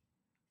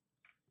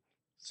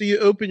 So you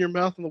open your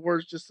mouth and the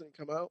words just didn't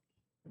come out.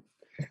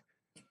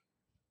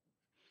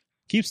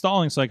 Keep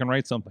stalling so I can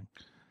write something.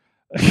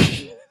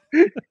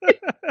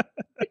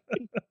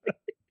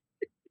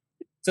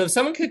 So if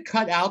someone could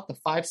cut out the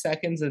 5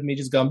 seconds of me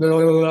just going, blah,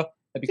 blah, blah, blah,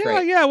 that'd be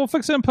great. Yeah, we'll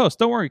fix it in post.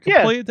 Don't worry.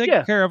 Yeah, Completely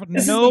taken care of.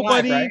 This is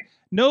live, right?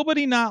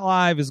 Nobody not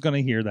live is going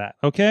to hear that.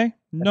 Okay?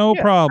 No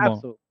Yeah, problem.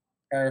 Absolutely.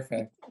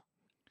 Perfect.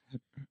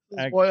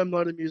 That's why I'm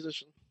not a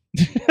musician.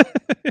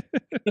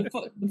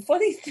 The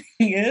funny thing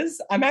is,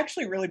 I'm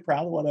actually really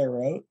proud of what I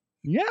wrote.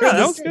 Yeah, For that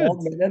the was good.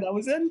 small minute I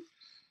was in.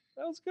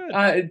 That was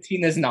good.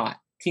 Tina's not.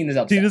 Tina's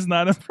upset. Tina's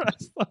not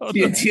impressed.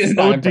 Tina's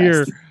not Oh impressed.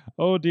 dear.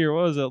 Oh dear.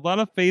 What was it? A lot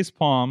of face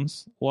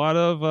palms. A lot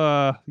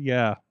of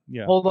yeah.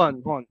 Hold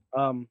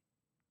on.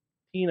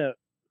 Tina,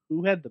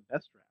 who had the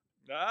best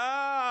rap?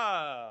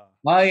 Ah.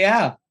 Oh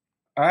yeah.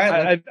 All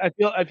right. I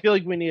feel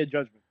like we need a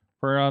judgment.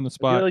 We're on the I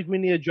spot. feel like we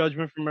need a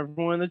judgment from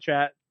everyone in the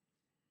chat.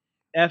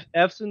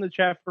 F's in the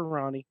chat for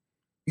Ronnie.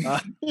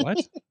 What?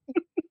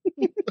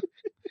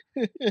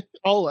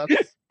 All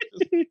F's.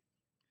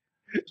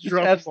 Just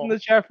drop F's the in ball. the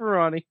chat for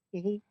Ronnie.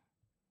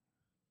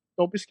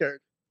 Don't be scared.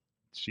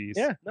 Jeez.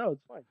 Yeah, no,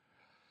 it's fine.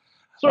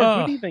 So,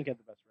 who do you think had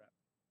the best rap?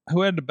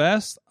 Who had the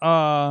best?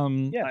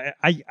 Yeah.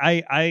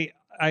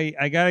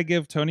 I gotta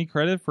give Tony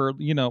credit for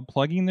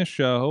plugging the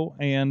show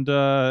and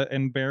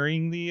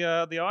burying the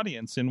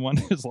audience in one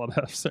of his lot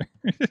of there.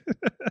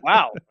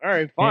 Wow. All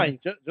right, fine.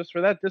 Just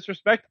for that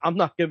disrespect, I'm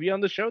not gonna be on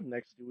the show the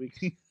next 2 weeks.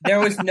 There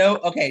was no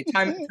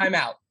time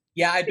out.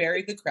 Yeah, I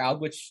buried the crowd,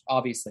 which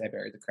obviously I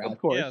buried the crowd. Of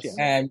course, Yes.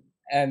 yeah.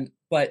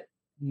 But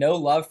no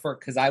love for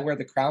because I wear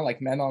the crown like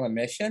men on a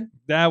mission.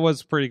 That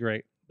was pretty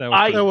great. That was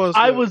I pretty was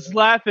I good, was yeah.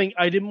 laughing.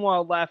 I didn't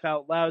want to laugh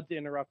out loud to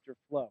interrupt your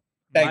flow.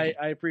 Thank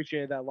I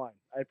appreciated that line.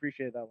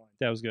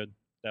 That was good.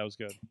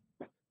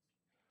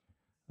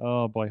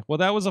 Oh boy. Well,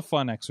 that was a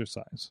fun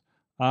exercise.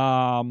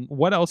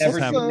 What else Never is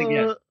do happening? it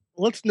again.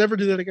 Let's never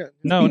do that again.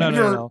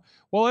 No.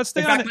 Well, let's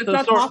stay In on fact, it.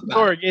 let's So, not talk about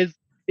Sorg,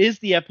 is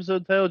the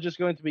episode title just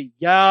going to be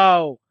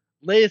 "Yo,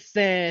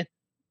 listen"?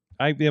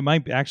 It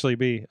might actually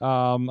be.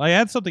 I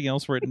had something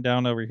else written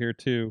down over here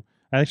too.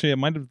 Actually, it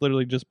might have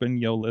literally just been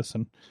 "Yo,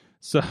 listen."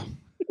 So,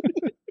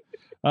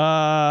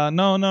 no.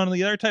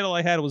 The other title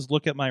I had was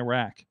 "Look at My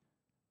Rack."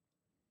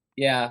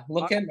 Yeah,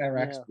 look at my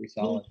rack's Yeah. pretty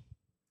solid.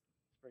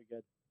 Pretty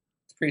good.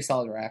 It's a pretty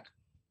solid rack.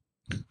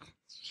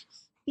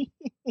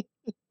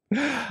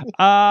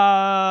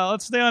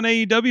 Let's stay on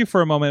AEW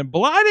for a moment.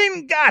 Blood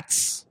and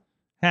Guts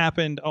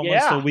happened almost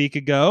Yeah. a week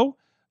ago.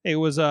 It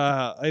was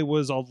a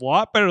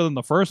lot better than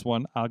the first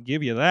one. I'll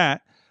give you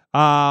that.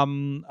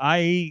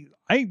 I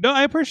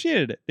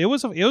appreciated it. It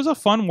was a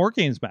fun War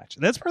Games match.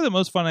 That's probably the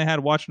most fun I had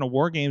watching a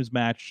War Games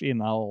match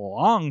in a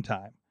long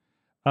time.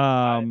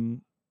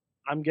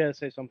 I'm gonna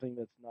say something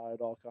that's not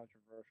at all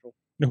controversial.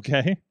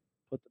 Okay.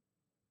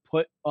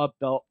 Put a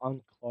belt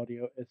on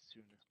Claudio as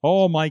soon as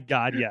Oh my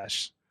God,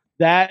 yes.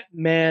 that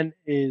man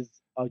is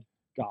a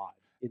god.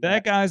 in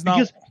That guy's not.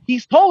 because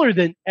he's taller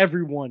than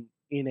everyone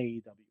in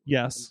AEW.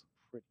 Yes.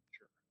 I'm pretty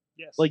sure.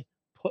 Yes. Like,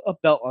 put a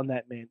belt on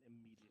that man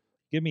immediately.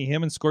 Give me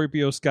him and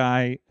Scorpio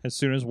Sky as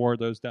soon as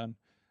Wardlow's done.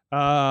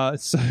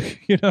 So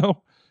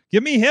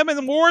give me him and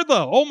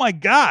Wardlow. Oh my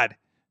God.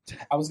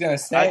 I was gonna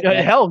say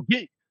Hell,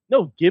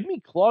 give me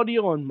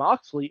Claudio and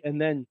Moxley, and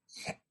then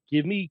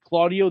give me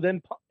Claudio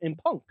then and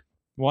Punk.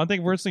 Well, I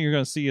think first thing you're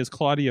going to see is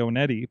Claudio and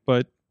Eddie,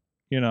 but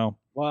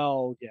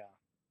Well, yeah.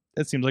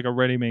 that seems like a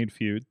ready-made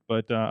feud.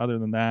 But other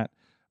than that,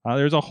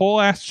 there's a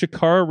whole ass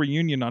Chikara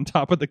reunion on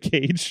top of the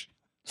cage.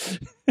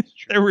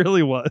 There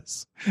really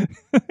was.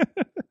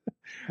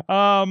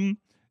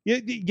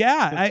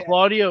 Yeah.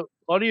 Claudio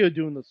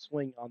doing the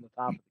swing on the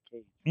top of the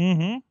cage.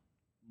 Mm-hmm.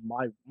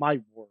 my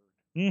word.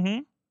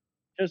 Mm-hmm.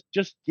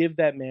 Just give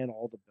that man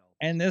all the belts.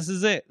 And this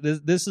is it.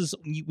 This is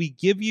we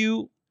give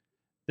you.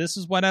 This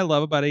is what I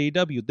love about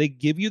AEW. They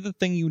give you the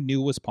thing you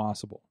knew was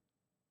possible,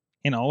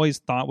 and always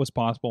thought was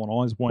possible, and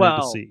always wanted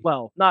to see.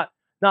 Well, not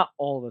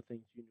all the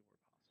things you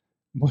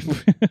knew were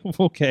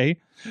possible. Okay,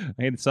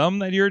 and some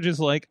that you're just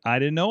like, I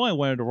didn't know I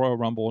wanted a Royal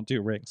Rumble in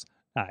 2 rings.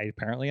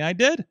 Apparently I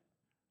did,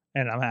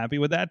 and I'm happy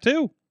with that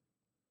too.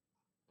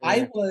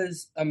 I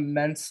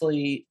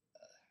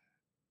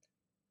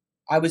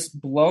was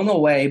blown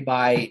away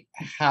by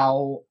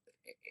how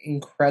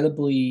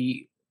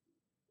incredibly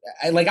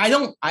I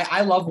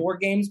love war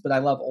games, but I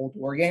love old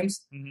war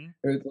games.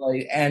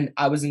 Mm-hmm. And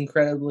I was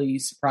incredibly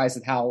surprised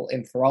at how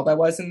enthralled I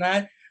was in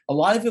that. A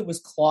lot of it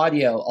was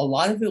Claudio. A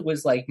lot of it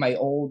was like my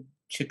old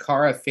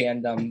Chikara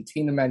fandom.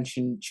 Tina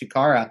mentioned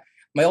Chikara.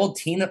 My old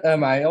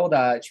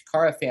Chikara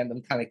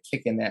fandom kind of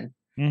kicking in.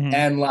 Mm-hmm.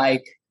 And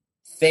like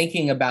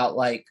thinking about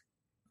like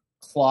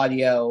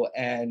Claudio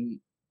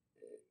and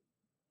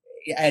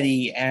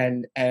Eddie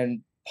and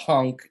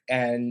Punk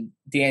and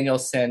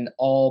Danielson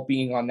all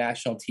being on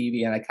national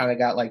TV, and I kind of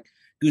got like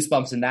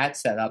goosebumps in that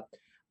setup.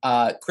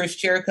 Chris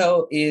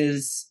Jericho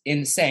is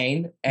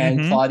insane, and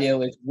Mm-hmm.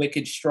 Claudio is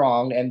wicked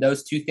strong, and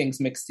those two things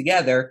mixed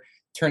together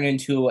turn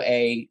into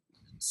a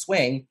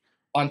swing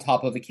on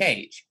top of a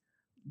cage,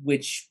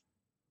 which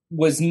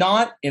was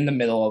not in the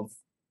middle of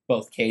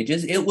both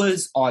cages. It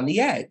was on the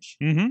edge,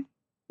 Mm-hmm.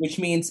 which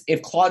means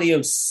if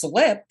Claudio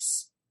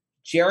slips,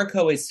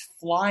 Jericho is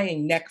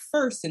flying neck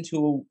first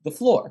into the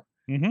floor.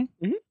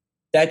 Mm-hmm.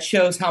 That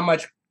shows how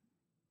much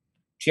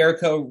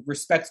Jericho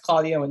respects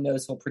Claudio and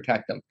knows he'll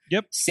protect him.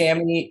 Yep.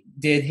 Sammy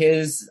did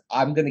his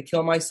 "I'm going to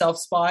kill myself"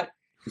 spot.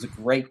 It was a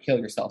great kill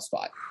yourself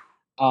spot.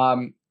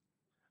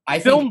 I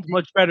Filmed think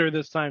much better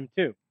this time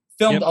too.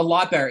 filmed Yep. a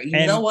lot better. You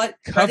And know what?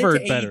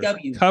 Covered Credit to better.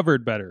 AEW.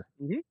 Covered better.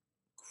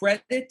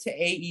 Credit to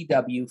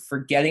AEW for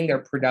getting their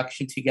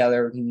production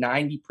together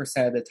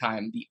 90% of the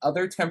time. The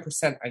other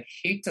 10%, I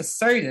hate to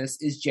say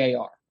this, is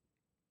JR.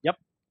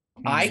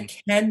 I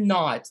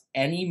cannot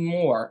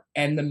anymore,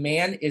 and the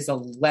man is a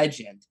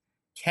legend,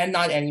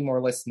 cannot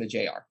anymore listen to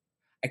JR.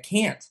 I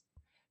can't.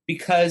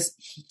 Because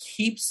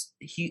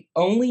he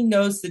only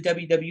knows the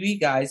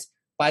WWE guys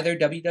by their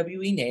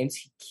WWE names.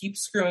 He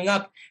keeps screwing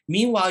up.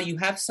 Meanwhile, you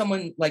have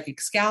someone like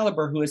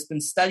Excalibur who has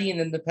been studying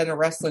independent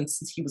wrestling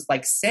since he was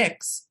like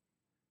 6,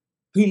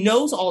 who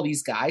knows all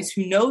these guys,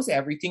 who knows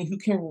everything, who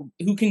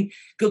can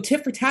go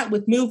tit for tat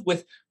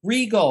with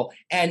Regal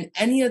and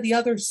any of the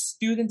other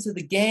students of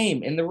the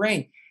game in the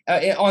ring,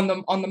 on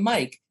the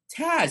mic.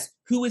 Taz,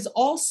 who is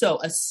also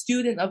a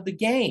student of the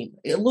game,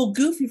 a little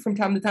goofy from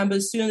time to time, but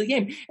a student of the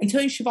game. And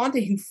Tony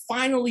Schiavone, who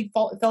finally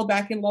fell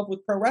back in love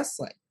with pro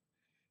wrestling.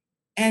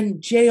 And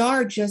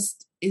JR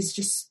is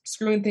just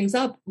screwing things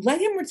up.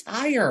 Let him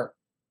retire.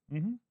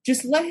 Mm-hmm.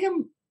 Just let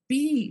him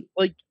be.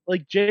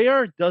 Like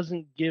JR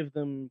doesn't give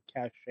them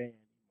cachet anymore.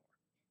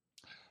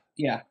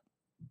 Yeah.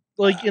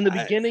 Like in the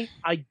beginning,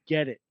 I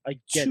get it.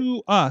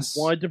 To us.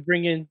 He wanted to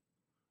bring in.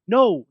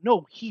 No,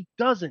 he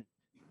doesn't.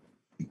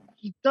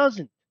 He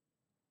doesn't.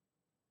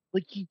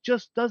 Like he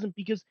just doesn't,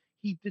 because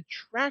he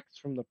detracts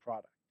from the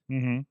product.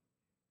 Mm-hmm.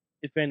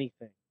 If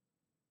anything,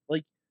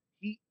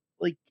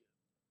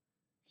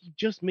 he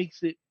just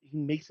makes it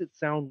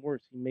sound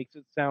worse. He makes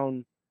it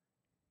sound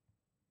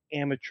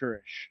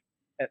amateurish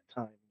at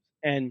times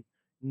and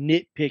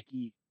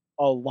nitpicky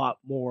a lot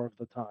more of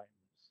the times.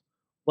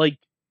 Like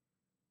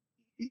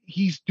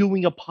he's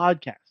doing a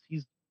podcast.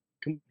 He's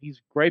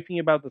griping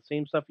about the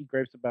same stuff he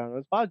gripes about on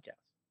his podcast.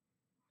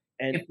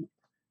 And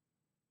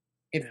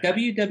if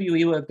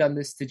WWE would have done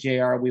this to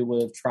JR, we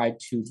would have tried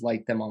to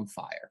light them on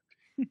fire.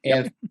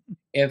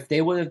 If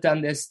they would have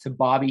done this to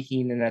Bobby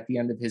Heenan at the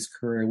end of his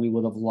career, we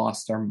would have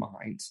lost our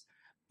minds.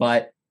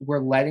 But we're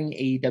letting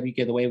AEW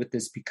get away with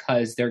this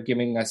because they're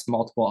giving us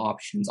multiple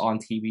options on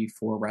TV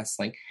for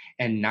wrestling.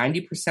 And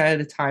 90% of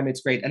the time,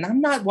 it's great. And I'm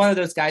not one of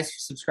those guys who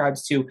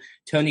subscribes to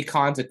Tony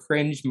Khan's a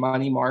cringe,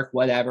 money mark,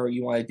 whatever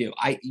you want to do.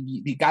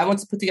 The guy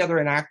wants to put together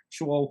an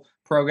actual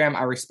program.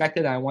 I respect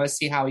it. I want to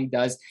see how he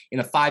does in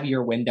a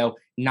 5-year window,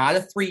 not a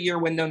 3-year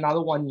window, not a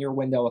 1-year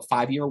window, a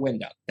 5-year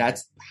window.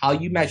 That's how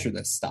you measure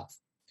this stuff.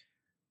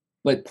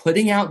 But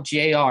putting out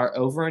JR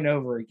over and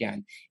over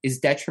again is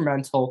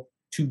detrimental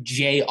to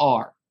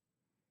JR.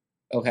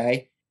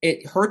 Okay?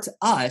 It hurts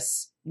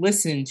us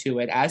listening to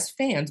it as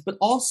fans, but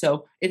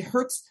also it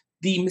hurts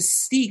the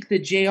mystique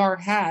that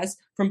JR has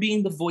from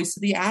being the voice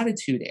of the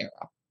Attitude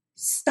Era.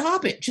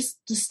 Stop it. Just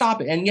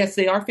stop it. And yes,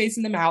 they are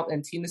phasing them out,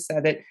 and Tina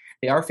said it.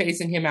 They are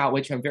phasing him out,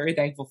 which I'm very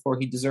thankful for.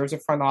 He deserves a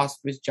front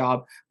office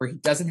job where he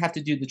doesn't have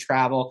to do the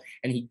travel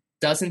and he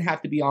doesn't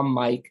have to be on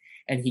mic,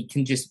 and he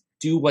can just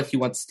do what he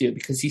wants to do,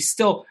 because he's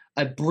still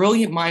a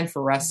brilliant mind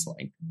for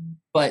wrestling.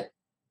 But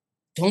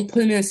don't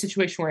put him in a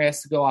situation where he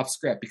has to go off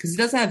script, because he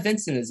doesn't have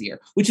Vince in his ear,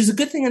 which is a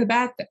good thing and a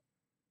bad thing.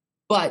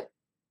 But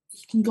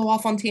he can go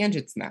off on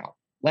tangents now.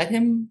 Let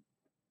him.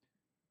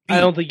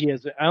 I don't think he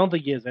has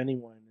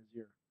anyone in his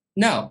ear.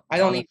 No, I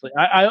don't. Honestly.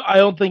 I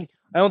don't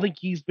think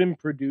he's been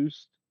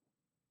produced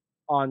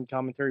on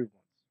commentary once.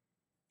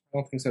 I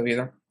don't think so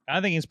either.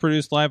 I think he's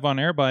produced live on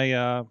air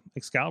by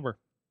Excalibur.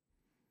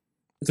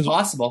 It's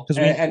possible, 'cause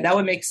and that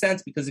would make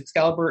sense because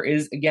Excalibur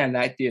is again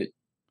that dude.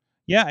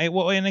 Yeah,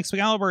 and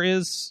Excalibur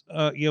is,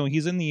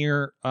 he's in the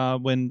air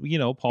when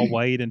Paul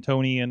White and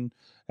Tony and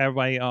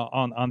everybody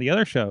on the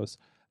other shows,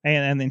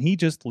 and then he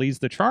just leads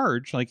the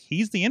charge. Like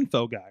he's the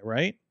info guy,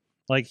 right?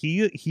 Like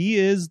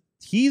he's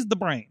the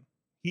brain.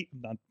 He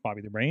not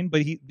Bobby the Brain,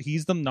 but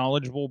he's the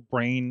knowledgeable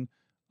brain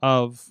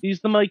of.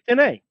 He's the Mike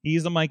Tenay.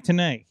 He's the Mike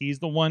Tenay. He's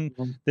the one.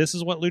 This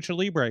is what Lucha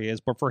Libre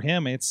is, but for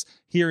him,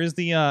 here is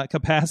the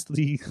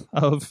capacity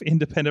of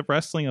independent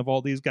wrestling of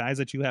all these guys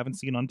that you haven't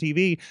seen on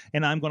TV,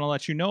 and I'm going to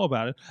let you know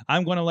about it.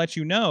 I'm going to let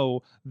you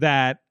know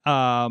that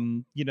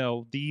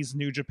these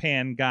New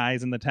Japan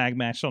guys in the tag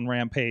match on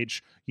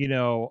Rampage,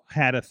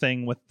 had a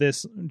thing with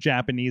this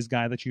Japanese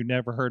guy that you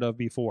never heard of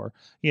before,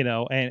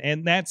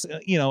 and that's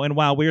and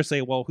while we're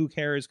saying, well, who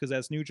cares because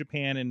that's New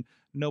Japan and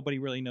nobody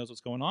really knows what's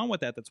going on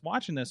with that's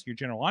watching this, your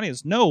general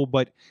audience. No,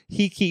 but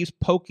he keeps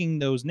poking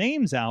those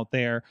names out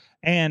there,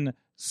 and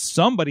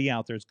somebody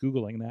out there is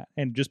Googling that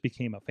and just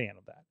became a fan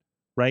of that,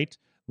 right?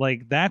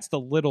 Like, that's the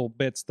little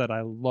bits that I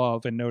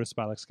love and noticed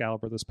about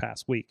Excalibur this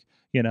past week,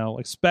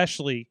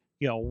 especially,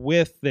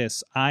 with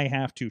this, I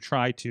have to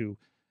try to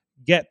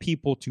get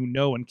people to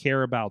know and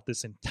care about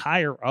this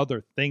entire other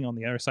thing on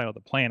the other side of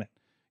the planet,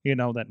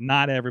 that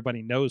not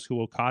everybody knows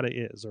who Okada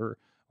is or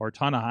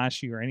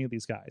Tanahashi or any of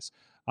these guys.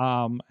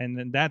 And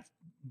then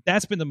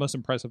that's been the most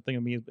impressive thing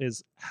to me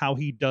is how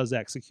he does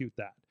execute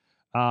that.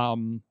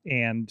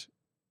 And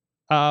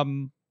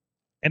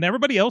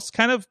everybody else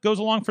kind of goes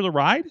along for the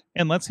ride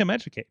and lets him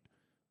educate,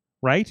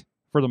 right?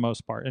 For the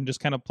most part, and just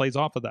kind of plays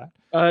off of that.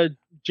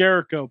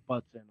 Jericho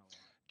butts in.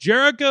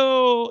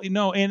 Jericho,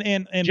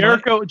 and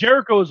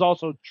Jericho is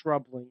also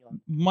troubling.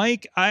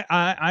 Mike,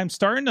 I'm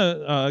starting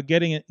to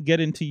get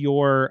into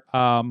your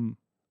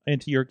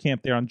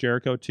camp there on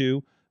Jericho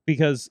too,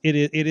 because it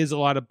is a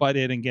lot of butt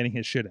in and getting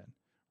his shit in,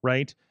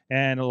 right?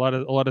 And a lot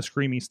of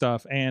screamy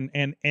stuff, and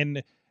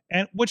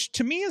which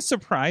to me is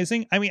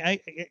surprising. I mean,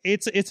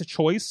 it's a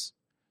choice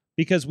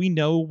because we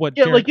know what.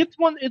 Yeah, like it's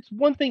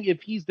one thing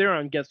if he's there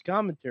on guest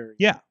commentary.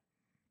 Yeah,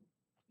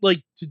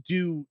 like to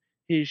do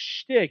his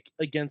shtick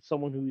against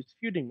someone who he's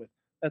feuding with,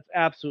 that's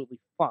absolutely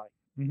fine.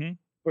 Mm-hmm.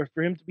 But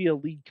for him to be a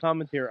lead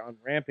commentator on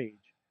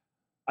Rampage,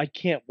 I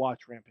can't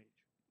watch Rampage.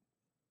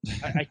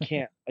 I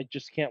can't. I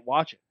just can't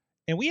watch it.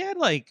 And we had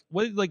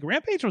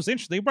Rampage was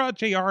interesting. They brought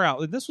JR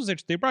out. This was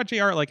interesting. They brought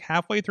JR like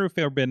halfway through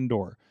Forbidden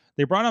Door.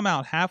 They brought him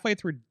out halfway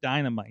through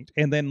Dynamite,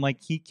 and then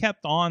he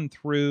kept on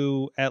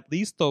through at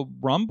least the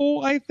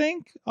Rumble, I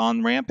think,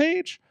 on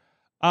Rampage.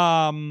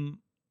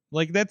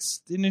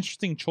 That's an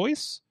interesting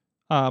choice.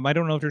 I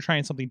don't know if they're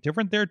trying something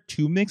different there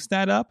to mix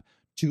that up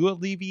to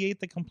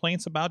alleviate the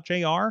complaints about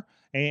JR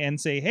and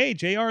say, hey,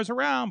 JR is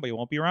around, but he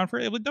won't be around for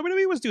it.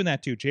 WWE was doing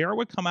that too. JR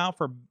would come out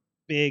for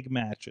big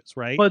matches,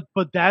 right?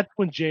 But that's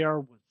when JR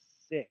was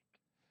sick,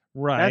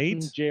 right?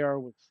 That's when JR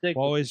was sick.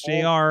 Well,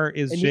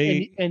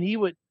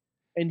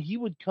 and he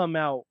would come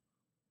out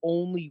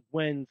only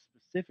when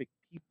specific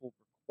people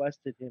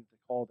requested him to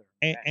call their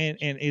match.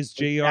 And is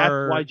JR?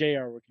 That's why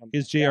JR would come.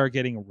 Is JR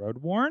getting road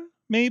worn?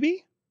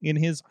 Maybe in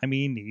his. I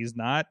mean, he's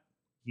not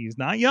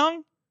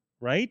young,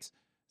 right?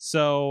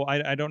 So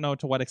I don't know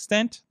to what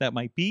extent that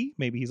might be.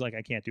 Maybe he's like,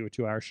 I can't do a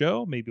 2-hour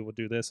show. Maybe we'll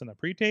do this in a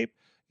pre-tape,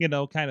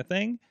 kind of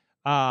thing.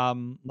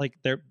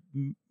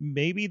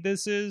 Maybe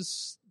this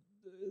is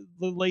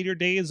the later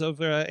days of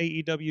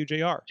AEW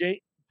JR.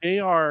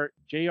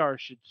 JR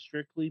should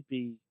strictly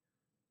be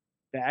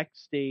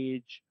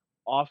backstage,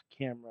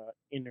 off-camera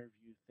interview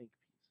think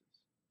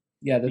pieces.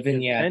 Yeah, the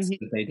vignettes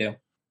that they do.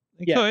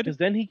 Because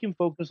then he can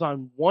focus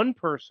on one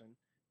person.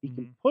 He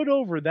can put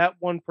over that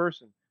one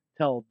person,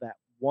 tell that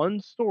one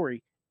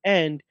story,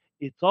 and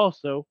it's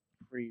also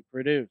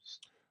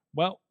pre-produced.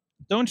 Well,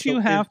 don't you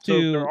have to?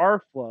 So there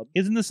are flubs.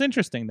 Isn't this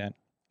interesting then?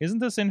 Isn't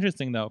this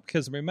interesting though?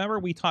 Because remember,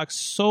 we talk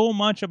so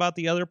much about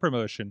the other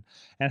promotion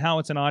and how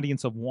it's an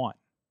audience of one.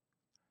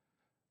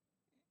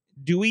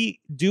 Do we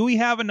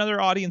have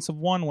another audience of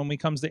one when it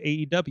comes to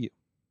AEW?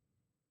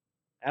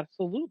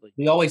 Absolutely.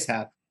 We always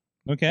have.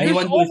 Okay.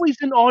 There's always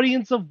an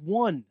audience of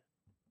one.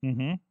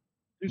 Mm-hmm.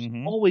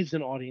 There's always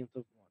an audience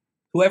of one.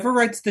 Whoever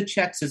writes the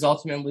checks is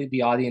ultimately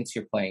the audience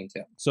you're playing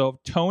to. So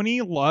if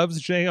Tony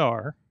loves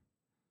JR,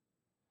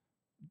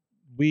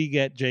 we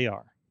get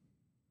JR.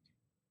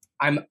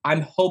 I'm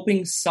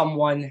hoping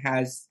someone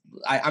has.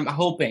 I'm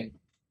hoping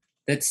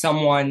that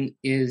someone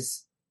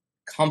is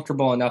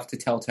comfortable enough to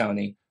tell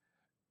Tony.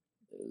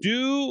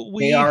 Do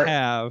we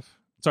have?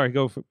 Sorry,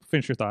 go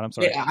finish your thought. I'm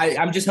sorry.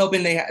 I'm just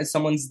hoping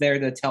someone's there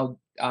to tell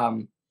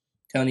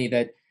Tony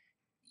that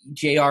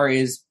JR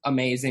is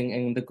amazing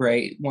and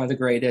one of the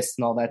greatest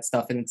and all that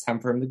stuff, and it's time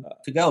for him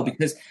to go.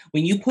 Because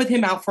when you put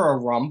him out for a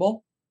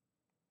Rumble,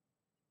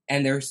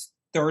 and there's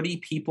 30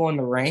 people in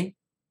the ring,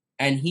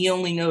 and he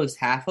only knows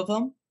half of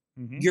them,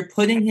 you're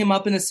putting him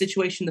up in a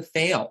situation to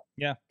fail.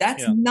 Yeah,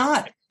 that's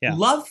not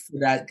love for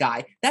that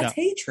guy. That's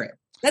hatred.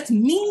 That's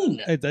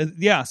mean.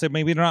 So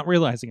maybe they're not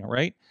realizing it,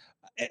 right?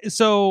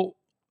 So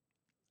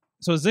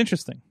So it's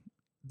interesting.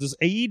 Does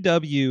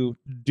AEW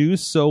do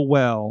so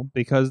well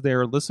because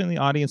they're listening to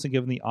the audience and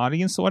giving the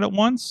audience what it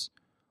wants?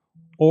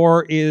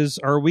 Or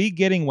are we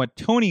getting what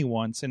Tony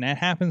wants, and that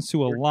happens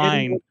to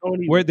align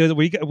where are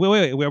we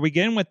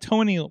getting what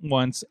Tony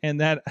wants, and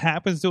that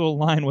happens to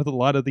align with a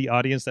lot of the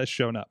audience that's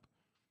shown up?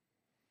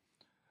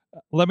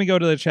 Let me go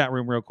to the chat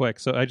room real quick.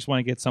 So I just want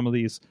to get some of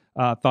these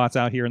thoughts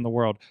out here in the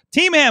world.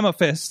 Team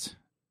Amethyst.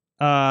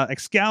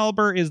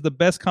 Excalibur is the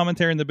best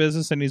commentary in the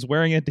business, and he's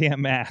wearing a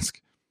damn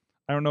mask.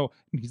 I don't know.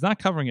 He's not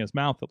covering his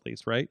mouth, at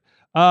least, right?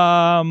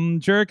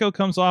 Jericho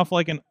comes off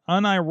like an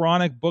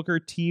unironic Booker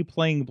T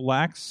playing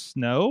Black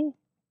Snow,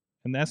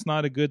 and that's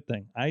not a good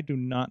thing. I do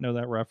not know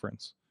that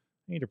reference.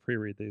 I need to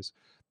pre-read these.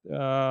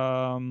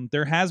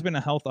 There has been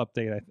a health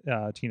update,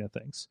 Tina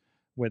thinks,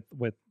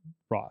 with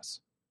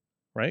Ross,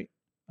 right?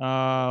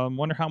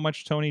 Wonder how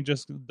much Tony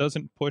just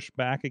doesn't push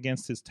back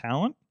against his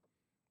talent.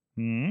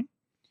 AW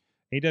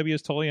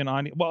is totally an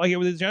audience. Well, here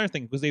was the other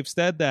thing, because they've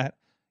said that,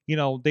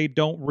 they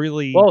don't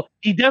really. Well,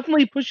 he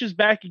definitely pushes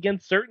back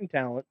against certain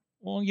talent.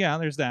 Well, yeah,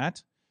 there's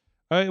that.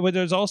 But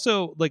there's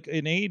also, like,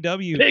 in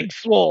AEW. Big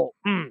Swole.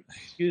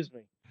 Excuse me.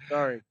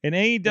 Sorry. In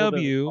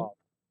AEW,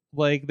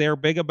 like, they're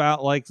big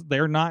about, like,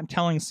 they're not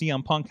telling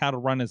CM Punk how to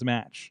run his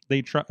match.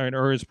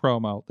 Or his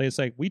promo. They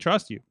say, we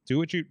trust you. Do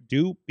what you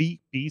do. Be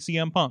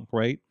CM Punk,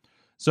 right?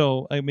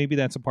 So maybe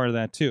that's a part of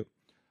that, too.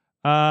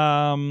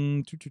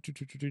 Tina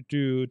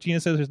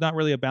says there's not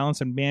really a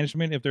balance in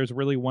management if there's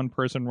really one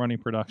person running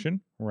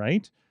production,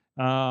 right?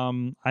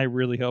 I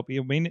really hope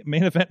you main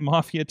event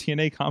Mafia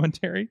TNA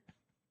commentary.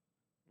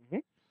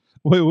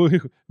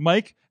 Wait,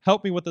 Mike,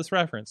 help me with this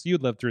reference.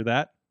 You'd lived through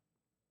that.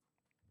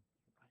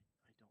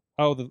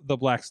 Oh, the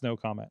Black Snow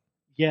comment.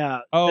 Yeah.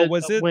 Oh,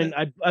 was it when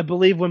I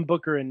believe when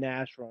Booker and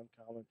Nash were on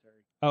commentary?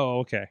 Oh,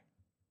 okay.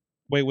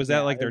 Wait, was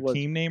that like their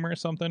team name or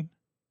something?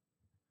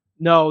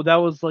 No, that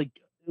was like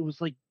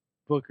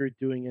Booker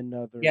doing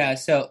another. Yeah,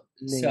 so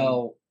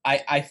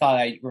I thought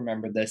I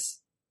remembered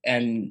this,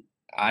 and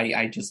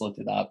I just looked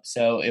it up.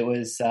 So it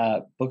was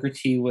Booker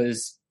T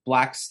was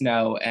Black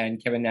Snow,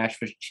 and Kevin Nash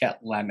was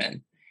Chet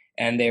Lemon,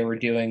 and they were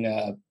doing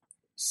a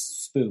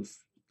spoof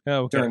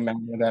during a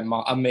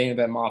main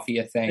event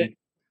Mafia thing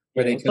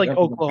where they took like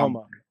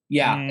Oklahoma.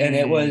 Yeah, and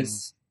it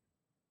was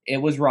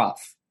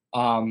rough.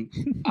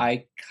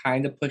 I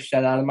kind of pushed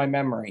that out of my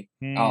memory.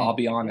 I'll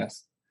be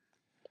honest.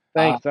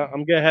 Thanks.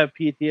 I'm gonna have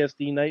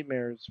PTSD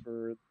nightmares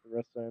for the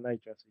rest of the night,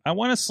 Jesse. I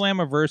want to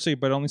Slammiversary,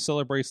 but only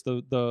celebrates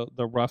the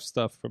rough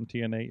stuff from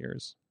TNA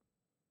years.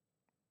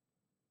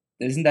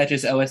 Isn't that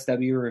just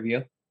OSW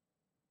review?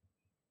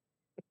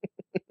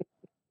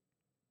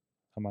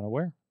 I'm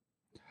unaware.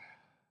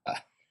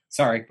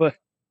 Sorry, but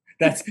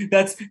that's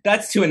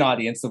to an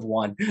audience of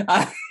one.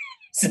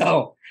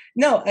 So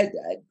no,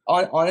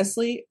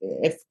 honestly,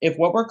 if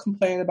what we're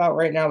complaining about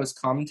right now is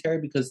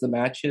commentary, because the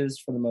matches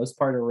for the most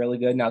part are really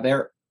good. Now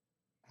there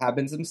have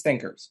been some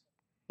stinkers.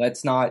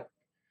 Let's not.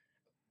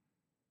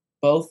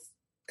 Both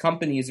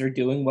companies are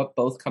doing what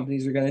both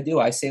companies are going to do.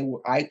 I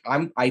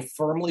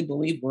firmly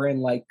believe we're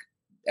in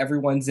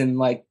everyone's in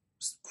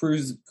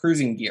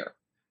cruising gear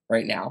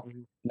right now.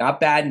 Mm-hmm. Not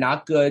bad,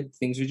 not good.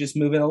 Things are just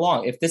moving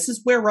along. If this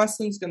is where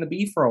wrestling's going to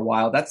be for a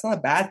while, that's not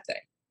a bad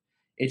thing.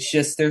 It's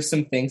just there's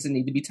some things that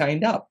need to be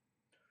tightened up.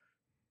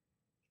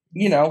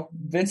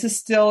 Vince is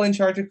still in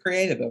charge of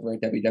creative over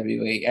at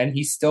WWE, and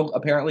he's still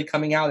apparently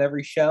coming out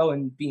every show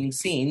and being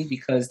seen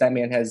because that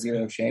man has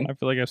zero shame. I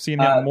feel like I've seen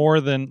him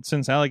more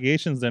since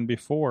allegations than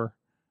before.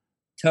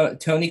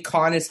 Tony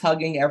Khan is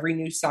hugging every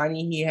new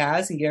signing he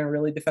has and getting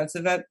really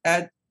defensive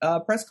at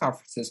press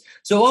conferences.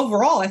 So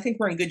overall, I think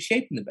we're in good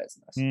shape in the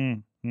business.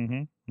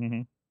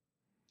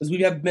 Because we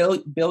have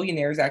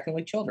billionaires acting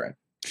like children.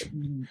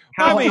 Wait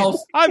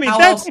a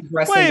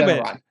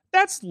minute.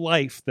 That's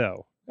life,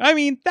 though. I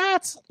mean,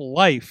 that's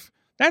life.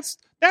 That's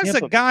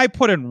a guy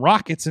putting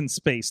rockets in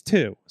space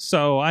too.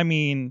 So I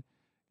mean,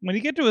 when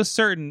you get to a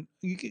certain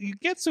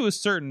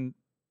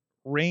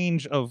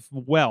range of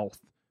wealth,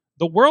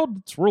 the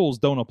world's rules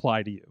don't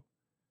apply to you.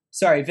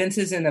 Sorry, Vince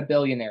isn't a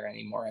billionaire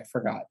anymore. I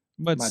forgot.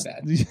 My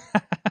bad.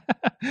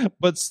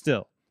 But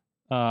still,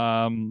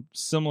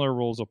 similar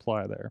rules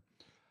apply there.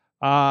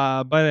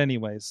 But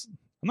anyways,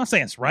 I'm not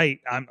saying it's right.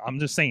 I'm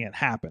just saying it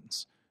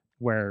happens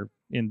where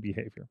in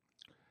behavior.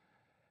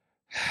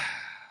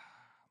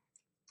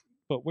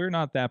 But we're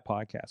not that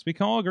podcast. We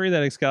can all agree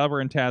that Excalibur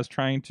and Taz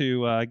trying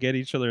to get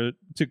each other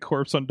to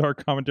corpse on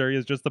dark commentary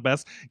is just the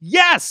best.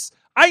 Yes!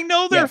 I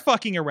know they're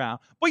fucking around.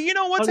 But you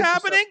know what's 100%.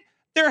 Happening?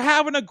 They're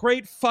having a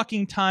great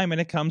fucking time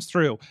and it comes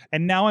through.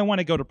 And now I want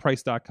to go to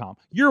price.com.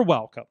 You're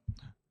welcome.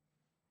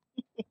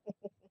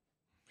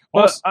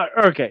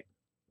 Okay.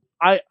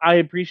 I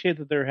appreciate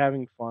that they're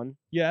having fun.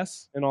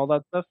 Yes. And all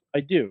that stuff.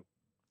 I do.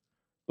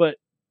 But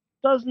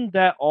doesn't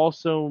that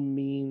also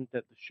mean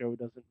that the show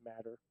doesn't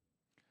matter?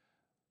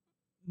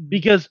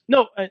 Because,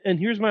 no, and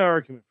here's my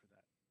argument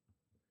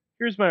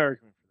for that.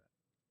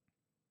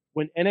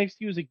 When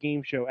NXT was a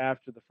game show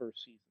after the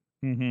first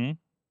season,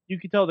 you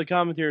could tell the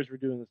commentators were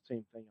doing the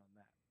same thing on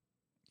that.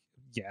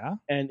 Yeah.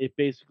 And it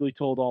basically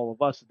told all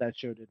of us that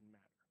show didn't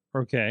matter.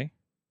 Okay.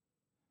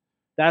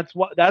 That's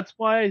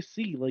why I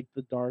see like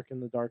the Dark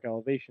and the Dark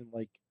Elevation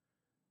like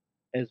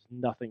as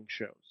nothing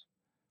shows.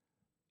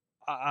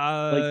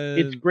 Like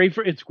it's great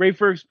for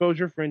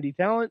exposure for indie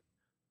talent.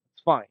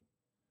 It's fine.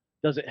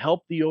 Does it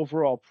help the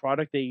overall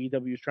product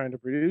AEW is trying to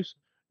produce?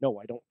 No,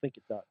 I don't think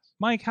it does.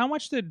 Mike, how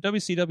much did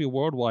WCW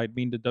Worldwide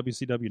mean to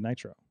WCW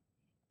Nitro?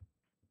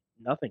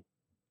 Nothing.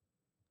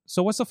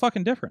 So what's the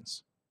fucking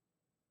difference?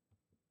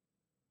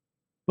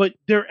 But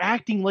they're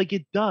acting like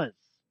it does.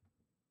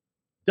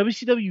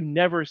 WCW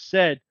never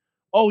said,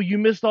 "Oh, you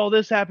missed all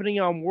this happening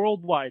on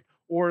Worldwide,"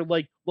 or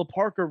like La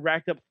Parker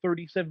racked up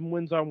 37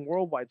 wins on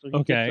Worldwide, so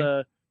he gets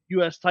a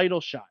U.S. title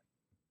shot.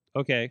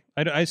 Okay,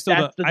 I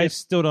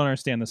still don't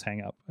understand this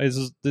hang up. I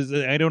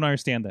don't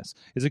understand this.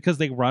 Is it because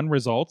they run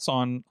results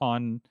on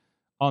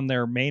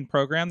their main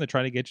program to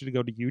try to get you to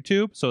go to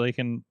YouTube so they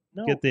can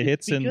get the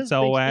hits and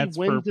sell ads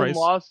for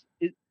price?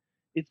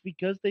 It's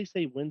because they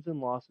say wins and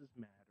losses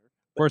matter.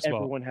 First of all,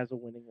 everyone has a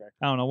winning record.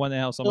 I don't know when the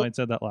hell somebody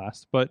said that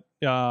last, but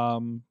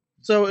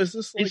so is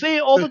this like they say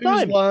it all the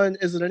time? Whose line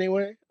is it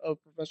anyway of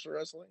professional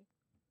wrestling?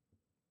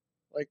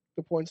 Like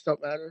the points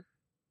don't matter.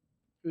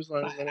 Whose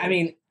line is it anyway? I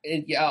mean,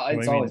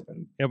 it's always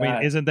been. I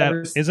mean, isn't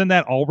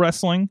that all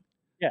wrestling?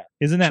 Yeah,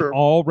 isn't that True.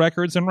 all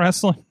records in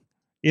wrestling?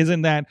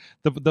 Isn't that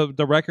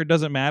the record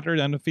doesn't matter?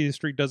 The undefeated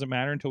streak doesn't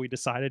matter until we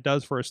decide it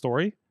does for a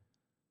story.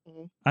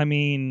 Mm-hmm. I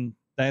mean,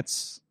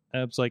 it's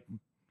like.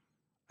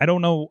 I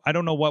don't know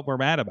what we're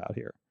mad about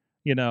here.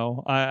 You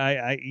know,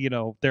 I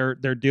they're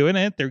doing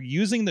it. They're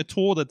using the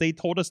tool that they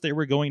told us they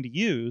were going to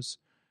use.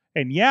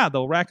 And yeah,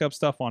 they'll rack up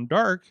stuff on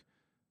Dark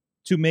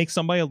to make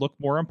somebody look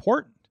more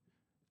important.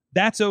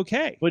 That's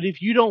okay. But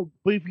if you don't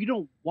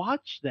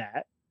watch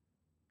that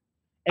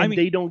and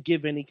they don't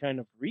give any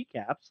kind of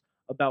recaps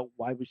about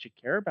why we should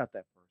care about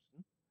that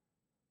person,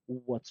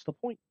 what's the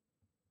point?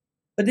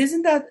 But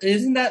isn't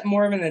that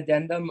more of an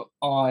addendum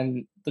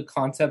on the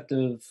concept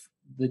of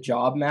the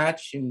job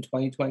match in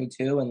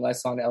 2022 and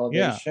less on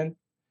Elevation? Yeah.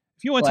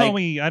 If you want to tell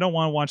me I don't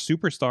want to watch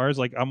Superstars,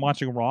 like I'm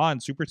watching Raw and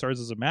Superstars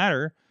doesn't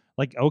matter,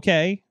 like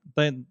okay,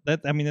 then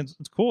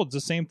it's cool. It's the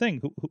same thing.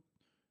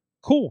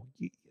 Cool.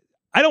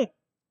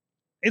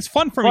 It's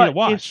fun for me to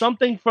watch. If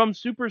something from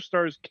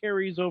Superstars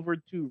carries over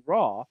to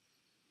Raw,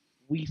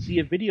 we see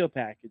a video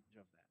package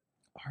of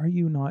that. Are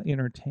you not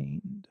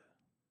entertained?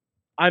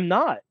 I'm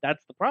not.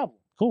 That's the problem.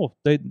 Cool.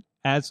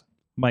 As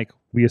Mike,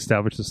 we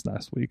established this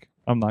last week.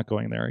 I'm not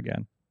going there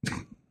again.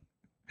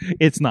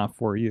 It's not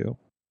for you.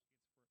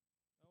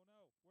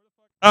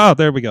 Oh,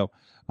 there we go.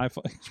 And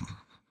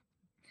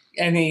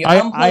he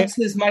unplugs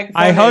his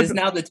microphone. It is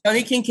now the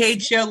Tony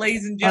Kincaid Show,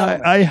 ladies and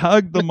gentlemen. I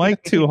hugged the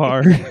mic too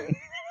hard.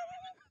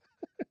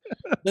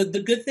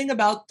 The good thing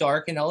about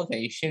Dark and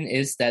Elevation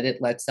is that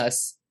it lets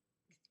us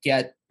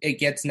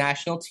gets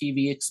national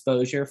TV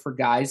exposure for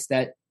guys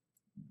that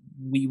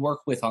we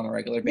work with on a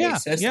regular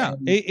basis. Yeah,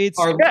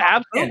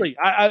 absolutely.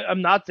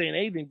 I'm not saying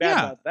anything bad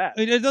about that.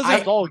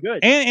 That's all good.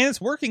 And it's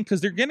working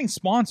because they're getting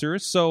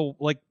sponsors. So,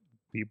 like,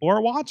 people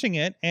are watching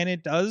it. And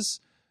it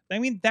does. I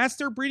mean, that's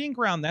their breeding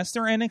ground. That's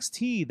their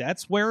NXT.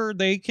 That's where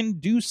they can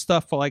do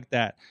stuff like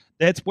that.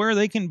 That's where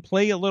they can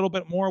play a little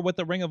bit more with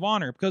the Ring of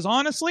Honor. Because,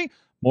 honestly,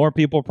 more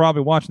people are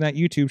probably watching that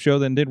YouTube show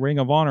than did Ring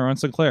of Honor on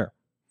Sinclair.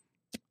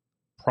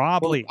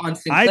 Probably. Well, on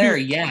Sinclair,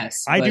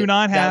 yes. I do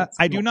not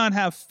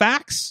have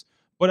facts,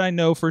 but I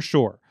know for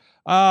sure.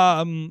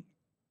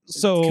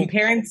 So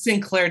comparing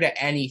Sinclair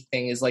to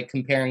anything is like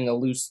comparing a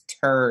loose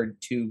turd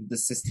to the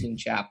Sistine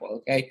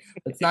Chapel. Okay,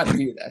 let's not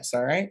do this.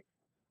 All right.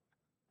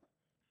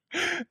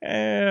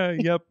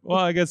 Yep. Well,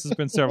 I guess it's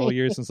been several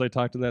years since I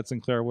talked to that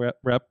Sinclair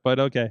rep, but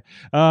okay.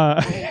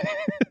 I'll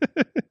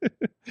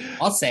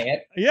say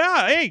it.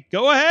 Yeah. Hey,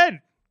 go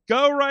ahead.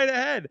 Go right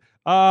ahead.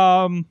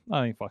 I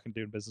ain't fucking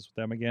doing business with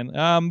them again.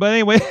 But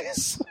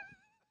anyways.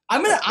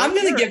 I'm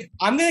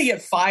gonna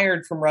get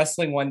fired from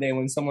wrestling one day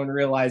when someone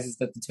realizes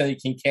that the Tony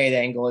Kincaid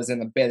angle is in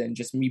the bit and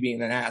just me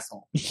being an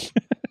asshole.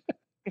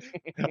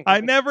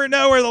 I never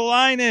know where the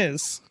line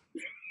is.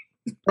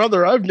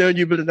 Brother, I've known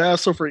you've been an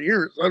asshole for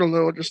years. I don't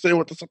understand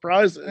what the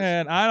surprise is.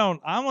 And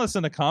I'm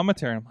listening to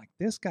commentary. I'm like,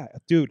 this guy,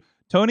 dude,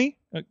 Tony,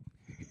 I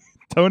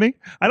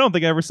don't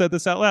think I ever said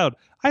this out loud.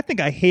 I think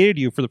I hated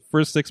you for the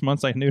first 6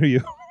 months I knew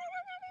you.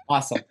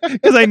 Awesome.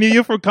 Because I knew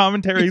you from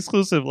commentary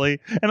exclusively.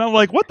 And I'm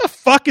like, what the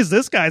fuck is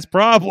this guy's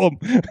problem?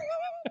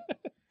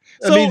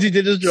 That means he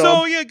did his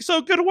job.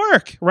 So good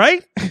work,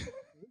 right?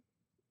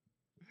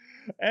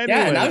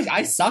 Anyways. Yeah,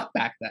 I sucked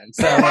back then.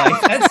 So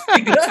that's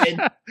good.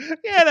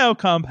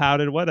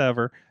 Compounded,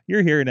 whatever.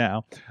 You're here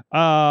now.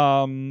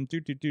 Show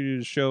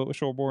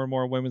more and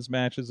more women's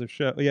matches of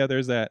show. Yeah,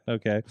 there's that.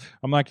 Okay.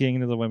 I'm not getting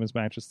into the women's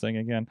matches thing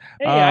again.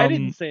 Hey, I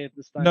didn't say it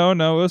this time.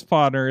 No, it was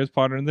Podner. It was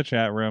Podner in the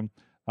chat room.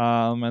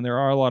 And there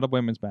are a lot of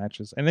women's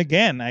matches. And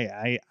again,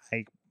 I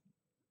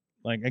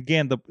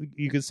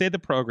you could say the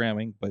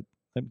programming, but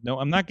no,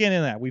 I'm not getting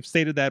into that. We've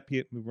stated that.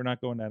 We're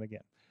not going that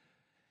again.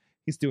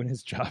 He's doing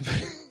his job.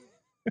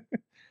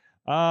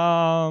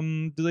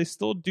 Do they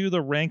still do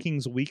the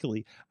rankings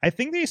weekly? I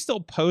think they still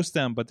post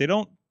them, but they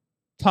don't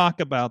talk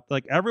about,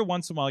 like, every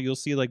once in a while you'll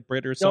see like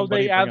Britt or No,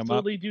 somebody they bring them up.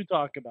 absolutely do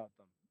talk about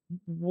them.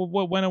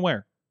 When and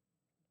where?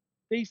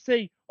 They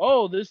say,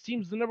 "Oh, this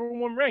team's the number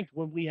one ranked,"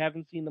 when we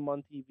haven't seen them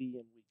on TV in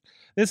weeks.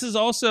 This is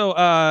also,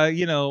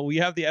 we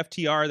have the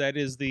FTR, that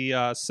is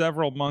the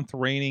several month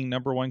reigning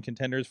number one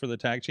contenders for the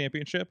tag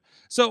championship.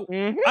 So,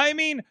 I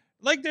mean,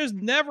 like, there's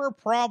never a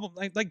problem.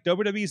 Like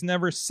WWE's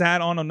never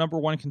sat on a number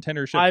one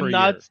contendership. I'm for a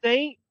not year.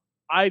 saying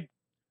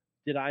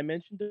did I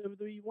mention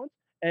WWE once?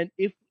 And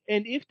if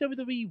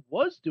WWE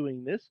was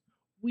doing this,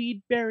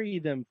 we'd bury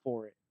them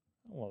for it.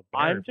 Well,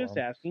 I'm just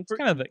asking for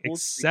it's kind of equal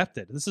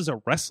accepted. This is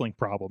a wrestling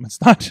problem.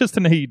 It's not just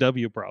an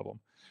AEW problem.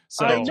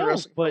 So I know,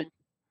 but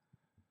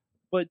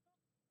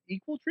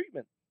equal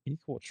treatment.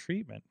 equal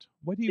treatment.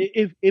 What do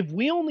you? If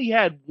we only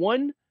had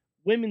one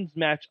women's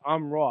match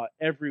on Raw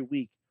every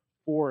week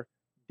for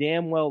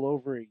damn well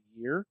over a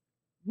year,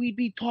 we'd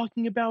be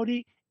talking about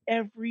it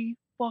every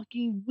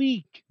fucking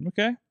week.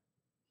 Okay.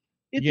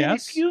 It's Yes.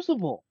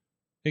 inexcusable.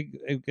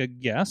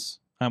 Yes,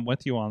 I'm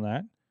with you on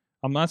that.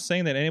 I'm not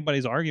saying that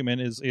anybody's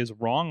argument is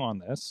wrong on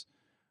this,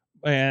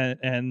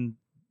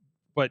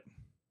 but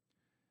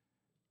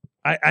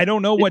I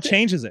don't know what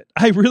changes it.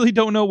 I really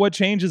don't know what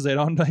changes it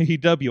on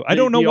AEW. I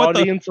don't know what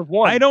the audience of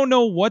one. I don't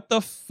know what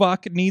the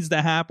fuck needs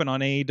to happen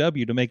on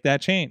AEW to make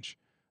that change.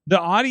 The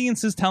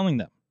audience is telling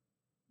them.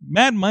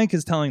 Mad Mike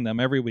is telling them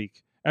every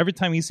week. Every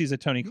time he sees a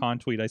Tony Khan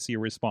tweet, I see a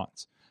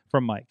response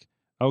from Mike.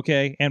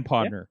 Okay, and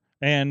Podner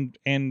and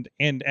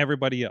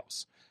everybody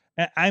else.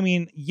 I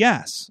mean,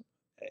 yes,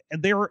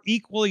 they were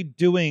equally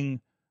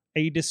doing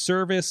a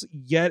disservice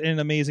yet an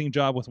amazing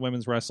job with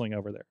women's wrestling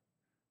over there.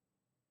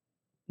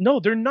 No,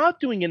 they're not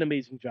doing an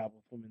amazing job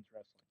with women's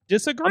wrestling.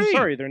 Disagree. I'm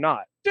sorry, they're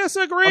not.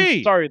 Disagree.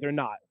 I'm sorry, they're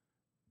not.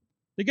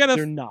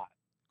 They're not.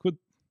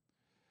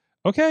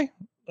 Okay.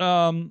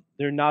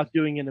 They're not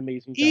doing an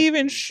amazing job.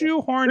 Even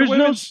shoehorn. There's no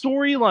women's...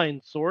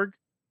 storyline, Sorg.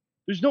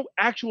 There's no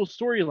actual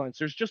storylines.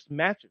 There's just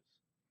matches.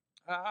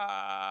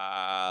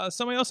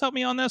 Somebody else help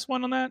me on this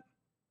one on that.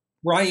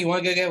 Ronnie, you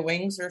want to go get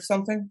wings or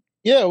something?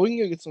 Yeah, we can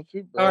go get some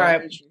food, bro. All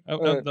right.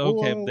 Okay,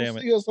 We'll damn see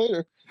it. you guys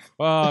later.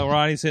 Oh,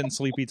 Ronnie's hitting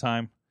sleepy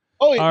time.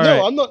 Oh, All no,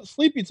 right. I'm not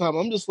sleepy time.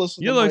 I'm just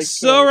listening. You to look Mike,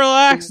 so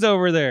relaxed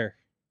over there.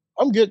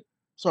 I'm good.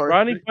 Sorry.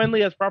 Ronnie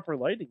finally has proper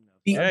lighting now.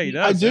 Yeah, he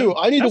does. I do.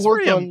 I need That's to work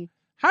pretty on.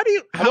 How do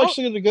you? I'm How,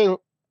 actually going to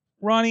go.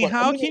 Ronnie? What,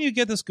 How I'm can gonna- you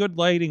get this good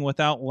lighting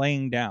without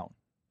laying down?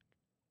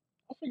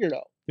 I'll figure it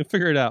out. You'll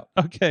figure it out.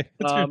 Okay.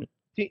 That's good.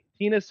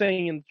 Tina's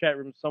saying in the chat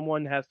room,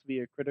 someone has to be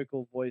a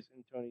critical voice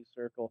in Tony's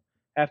circle,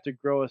 have to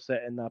grow a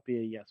set and not be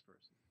a yes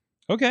person.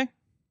 Okay.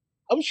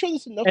 I'm sure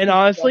there's enough. And people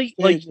honestly,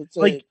 backstage that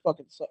say like- it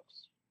fucking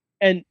sucks.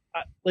 And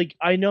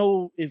I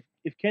know if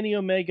Kenny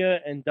Omega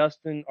and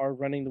Dustin are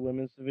running the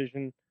women's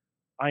division,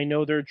 I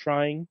know they're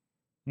trying.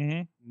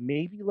 Mm-hmm.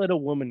 Maybe let a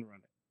woman run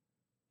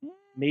it.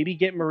 Maybe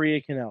get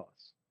Maria Kanellis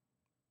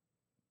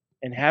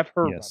and have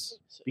her run Yes.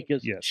 it,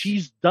 because Yes.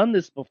 she's done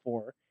this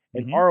before,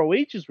 and Mhm.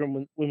 ROH's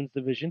women's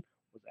division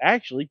was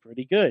actually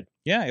pretty good.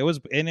 Yeah, it was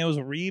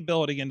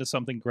rebuilding into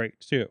something great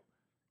too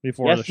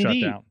before Yes, the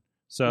indeed. shutdown.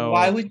 So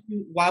Why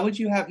would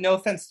you have, no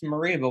offense to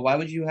Maria, but why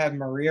would you have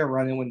Maria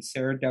running when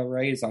Sarah Del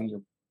Rey is on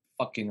your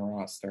fucking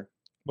roster?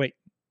 wait,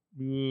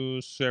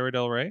 Sarah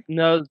Del Rey,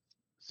 No,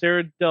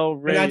 Sarah Del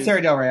Rey. Not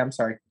Sarah Del Rey, I'm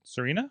sorry.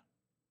 Serena.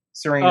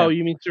 Serena. Oh,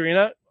 you mean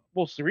Serena?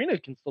 Well, Serena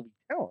can still be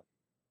talent.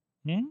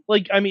 Hmm?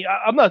 Like, I mean,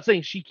 I'm not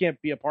saying she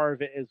can't be a part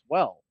of it as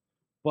well,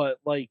 but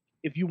like,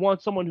 if you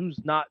want someone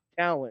who's not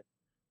talent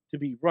to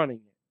be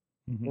running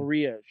it, Mhm.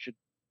 Maria should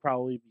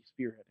probably be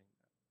spearheading.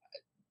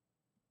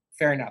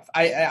 Fair enough.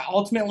 I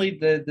ultimately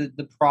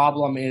the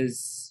problem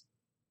is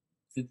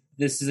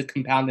this is a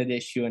compounded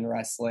issue in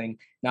wrestling,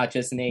 not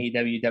just an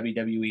AEW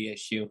WWE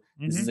issue.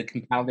 This is a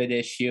compounded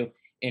issue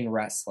in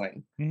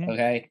wrestling. Mhm.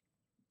 Okay,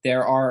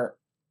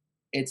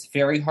 it's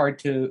very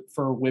hard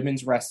for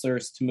women's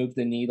wrestlers to move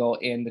the needle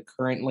in the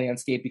current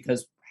landscape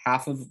because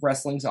half of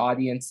wrestling's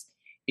audience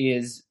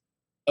is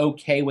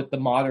okay with the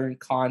modern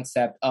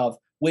concept of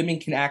women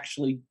can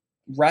actually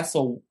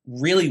wrestle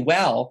really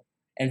well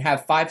and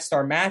have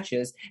 5-star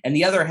matches, and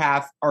the other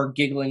half are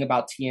giggling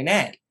about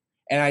TNA.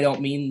 And I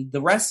don't mean the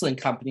wrestling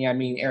company, I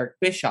mean Eric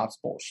Bischoff's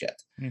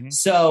bullshit. Mhm.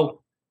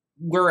 So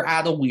we're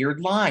at a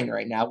weird line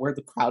right now where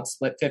the crowd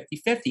split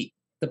 50-50.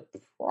 The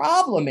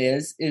problem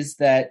is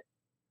that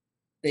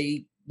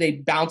they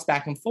bounce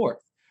back and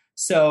forth.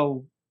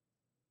 So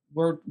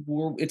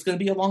it's going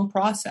to be a long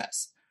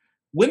process.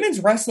 Women's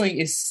wrestling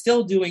is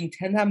still doing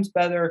 10 times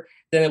better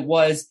than it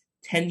was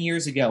 10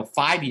 years ago,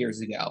 5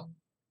 years ago.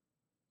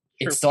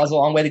 Sure. It still has a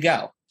long way to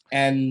go.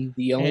 And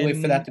the only way for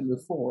And- that to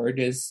move forward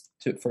is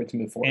for it to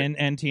move forward.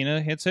 And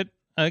Tina hits it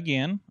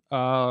again.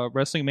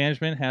 Wrestling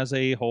management has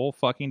a whole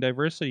fucking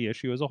diversity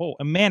issue as a whole.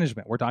 And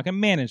management, we're talking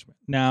management.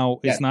 Now,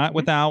 it's Yeah. not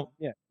without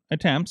Yeah.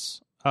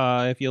 attempts.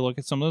 If you look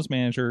at some of those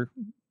manager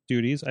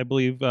duties, I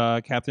believe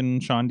Captain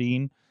Sean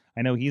Dean,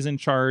 I know he's in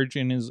charge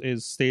and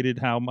is stated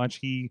how much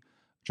he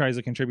tries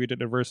to contribute to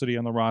diversity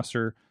on the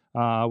roster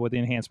with the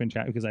enhancement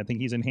chat, because I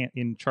think he's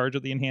in charge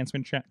of the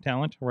enhancement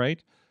talent,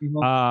 right?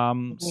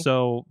 Mhm.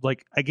 So,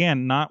 like,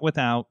 again, not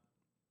without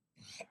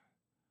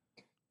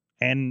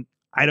And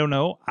I don't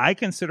know. I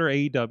consider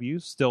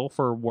AEW still,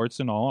 for warts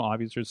and all,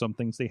 obviously there's some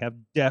things they have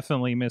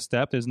definitely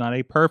misstepped. It's not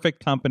a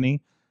perfect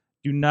company.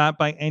 Do not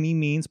by any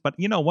means. But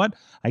you know what?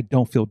 I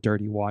don't feel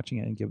dirty watching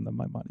it and giving them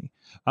my money.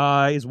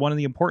 Is one of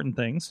the important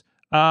things.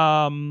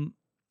 But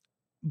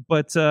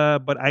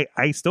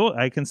I still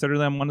consider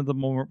them one of the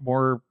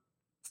more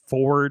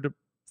forward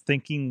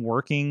thinking,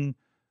 working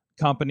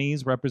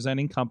companies,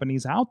 representing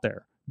companies out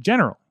there.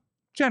 General.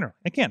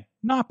 Again,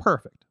 not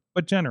perfect,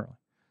 but generally.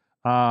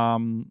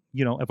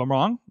 You know, if I'm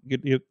wrong,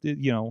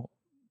 you know,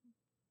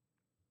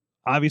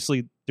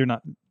 obviously they're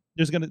not.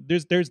 There's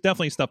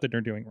definitely stuff that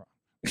they're doing wrong.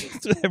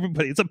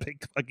 Everybody, it's a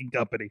big fucking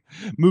company,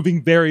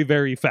 moving very,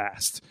 very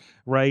fast,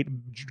 right?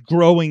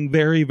 Growing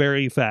very,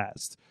 very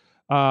fast.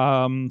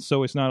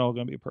 So it's not all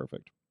going to be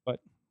perfect, but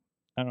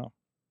I don't know.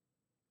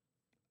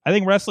 I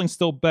think wrestling's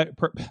still better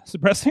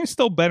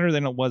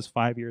than it was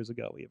 5 years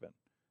ago, even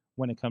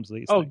when it comes to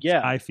these things.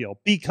 Yeah, I feel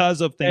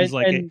because of things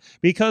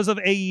because of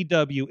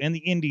AEW and the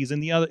Indies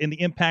and the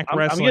Impact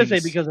Wrestling. I'm gonna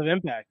say because of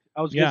Impact.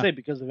 I was gonna say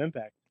because of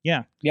Impact.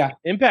 Yeah.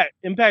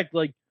 Impact.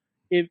 Like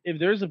if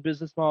there's a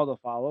business model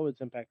to follow,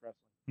 it's Impact Wrestling.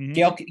 Mm-hmm.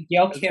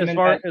 Gail Kim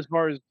as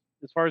far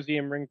as the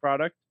in-ring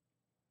product.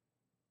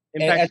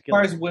 As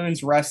far as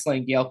women's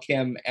wrestling, Gail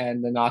Kim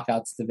and the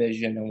Knockouts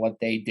division and what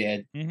they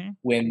did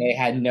when they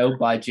had no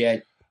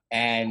budget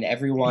and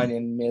everyone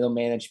in middle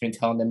management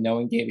telling them no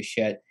one gave a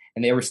shit,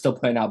 and they were still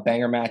putting out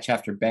banger match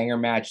after banger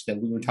match that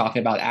we were talking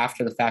about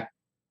after the fact,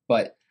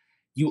 but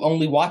you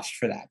only watched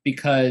for that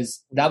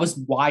because that was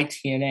why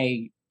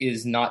TNA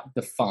is not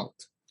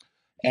defunct.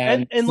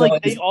 And so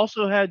like they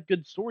also had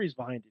good stories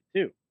behind it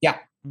too. Yeah.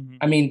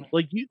 I mean,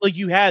 like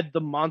you had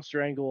the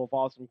monster angle of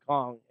Awesome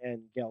Kong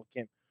and Gail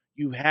Kim.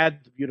 You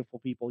had the beautiful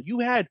people. You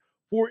had,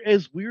 for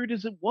as weird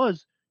as it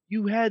was,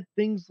 you had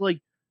things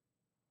like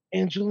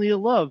Angelina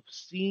Love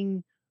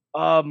seeing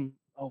what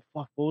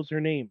was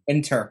her name?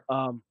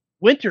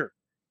 Winter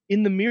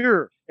in the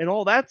mirror and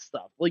all that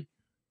stuff. Like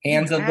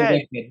Hands of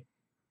the Wicked.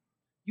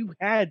 You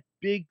had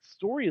big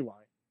storylines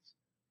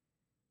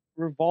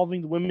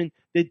revolving the women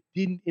that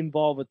didn't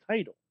involve a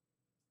title.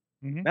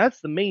 That's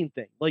the main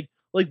thing. Like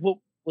what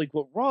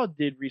Raw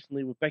did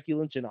recently with Becky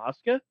Lynch and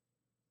Asuka.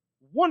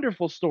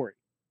 Wonderful story.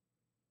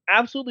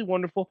 Absolutely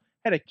wonderful.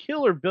 Had a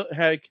killer blow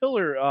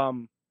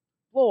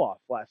off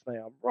last night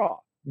on Raw.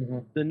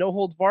 The no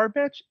holds barred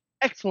match,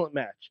 excellent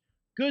match.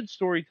 Good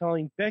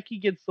storytelling. Becky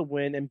gets the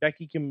win and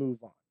Becky can move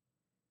on.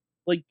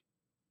 Like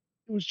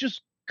it was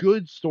just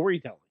good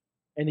storytelling,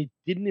 and it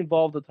didn't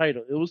involve the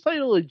title. It was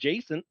title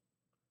adjacent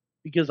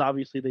because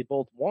obviously they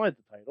both wanted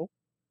the title,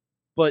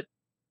 but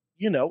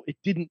you know it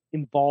didn't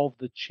involve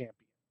the champion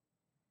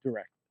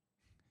directly.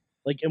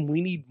 Like, and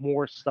we need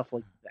more stuff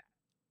like that.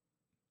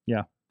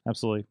 Yeah.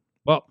 Absolutely.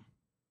 Well,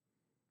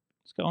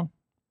 it's going.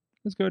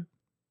 It's good.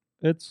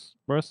 It's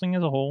wrestling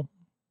as a whole.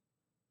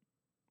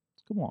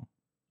 Let's go on.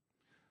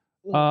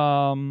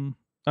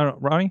 I don't know,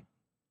 Ronnie?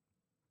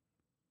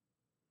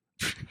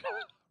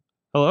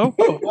 Hello?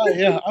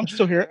 Yeah, I'm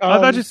still here. I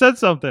thought you said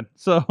something.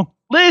 So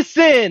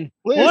listen.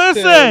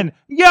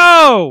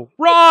 Yo,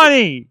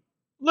 Ronnie,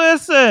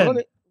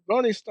 listen.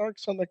 Ronnie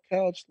Stark's on the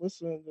couch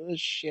listening to this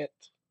shit.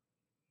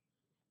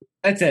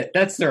 That's it.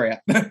 That's the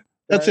wrap.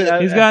 That's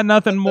it. He's got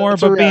nothing more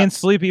but being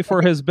sleepy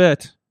for his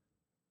bit.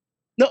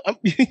 No,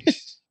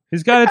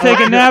 he's got to take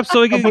a nap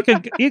so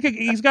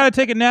he's got to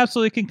take a nap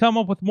so he can come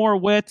up with more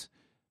wit.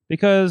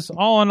 Because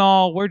all in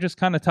all, we're just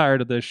kind of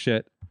tired of this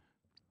shit.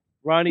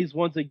 Ronnie's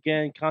once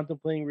again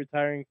contemplating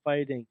retiring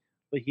fighting,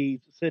 but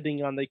he's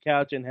sitting on the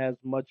couch and has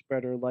much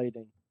better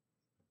lighting.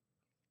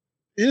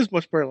 It is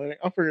much better lighting.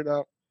 I'll figure it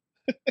out.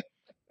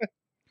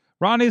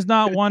 Ronnie's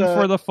not one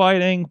for the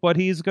fighting, but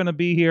he's going to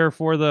be here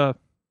for the.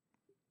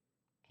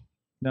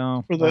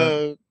 No. For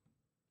the.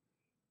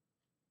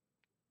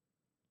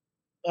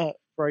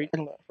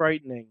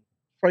 Frightening.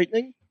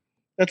 Frightening?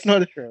 That's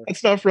not true.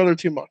 That's not for another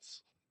 2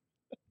 months.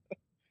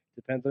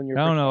 Depends on your.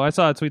 I don't know. I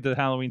saw a tweet that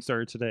Halloween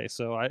started today,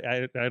 so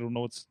I don't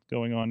know what's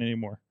going on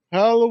anymore.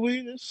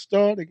 Halloween is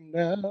starting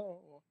now.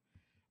 All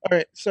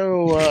right,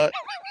 so.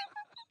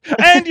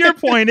 And your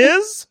point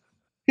is?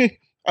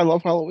 I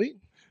love Halloween.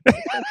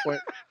 That's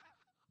what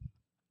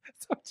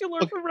you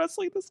learned from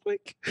wrestling this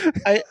week.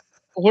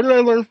 What did I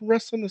learn from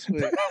wrestling this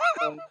week?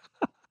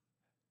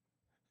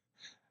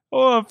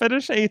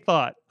 Finish a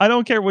thought. I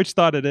don't care which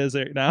thought it is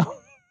right now.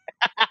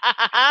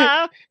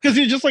 Because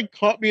you just like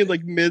caught me in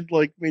like mid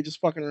like me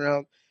just fucking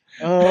around.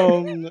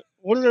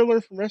 What did I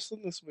learn from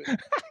wrestling this week?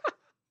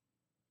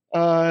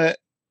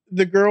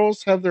 The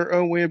girls have their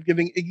own way of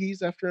giving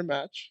Iggy's after a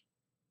match.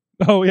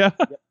 Oh yeah.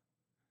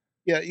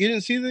 Yeah, you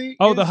didn't see the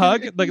the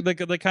hug,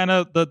 the kind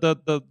of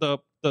the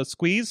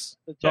squeeze,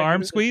 the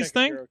arm squeeze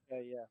thing.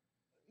 Okay, yeah.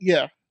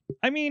 Yeah.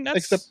 I mean,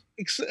 that's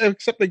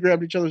except they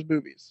grabbed each other's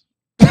boobies.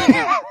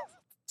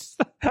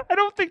 I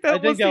don't think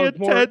that was the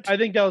intent. I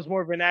think that was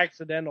more of an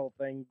accidental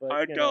thing. But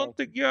I think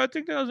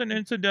that was an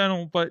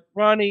incidental. But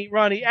Ronnie,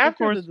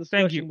 after the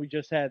discussion we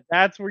just had,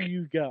 that's where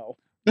you go.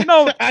 You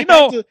know, I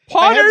had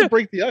Ponder to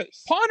break the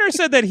ice. Ponder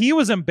said that he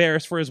was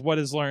embarrassed for what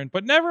is learned,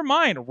 but never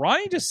mind.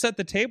 Ronnie just set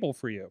the table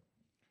for you.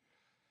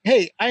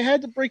 Hey, I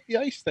had to break the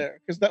ice there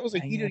because that was a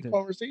I had heated to-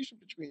 conversation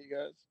between you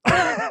guys.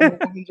 On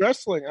women's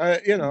wrestling, I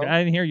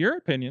didn't hear your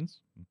opinions.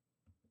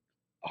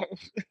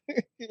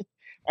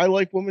 I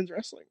like women's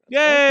wrestling.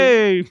 That's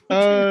Yay!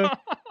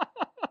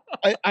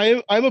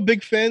 I'm a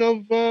big fan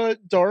of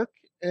Dark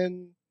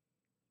and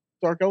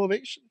Dark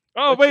Elevation.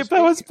 Oh, That's wait, just that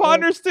me. was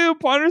Ponder's too.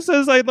 Ponder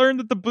says, I learned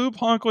that the boob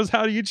honk was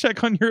how do you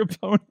check on your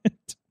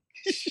opponent.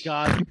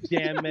 God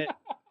damn it!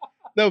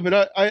 No,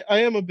 but I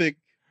am a big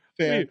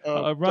fan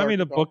of Run me Dark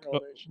the and Dark book.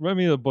 Elevation. Run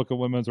me the book of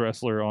women's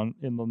wrestler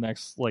in the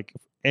next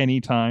any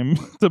time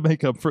to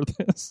make up for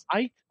this.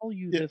 I tell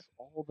you Yeah. this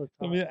all the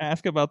Let time. me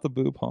ask about the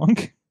boob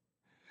honk.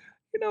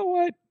 You know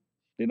what?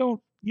 They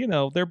don't.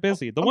 They're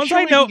busy. The I'm ones sure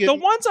I we know, can the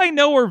get- ones I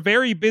know are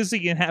very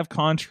busy and have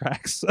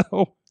contracts.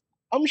 So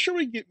I'm sure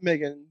we get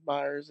Megan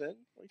Myers in.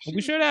 Like,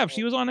 we should have.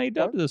 She was on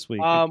AW this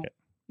week.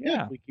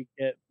 Yeah. we could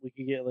get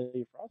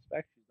Lady Frost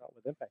back. She's not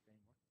with Impact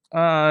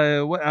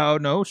anymore. Oh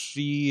no,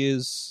 she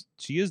is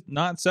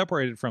not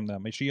separated from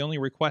them. She only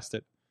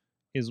requested.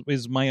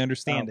 Is my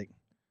understanding.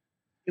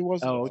 It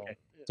wasn't. Oh, at all. okay.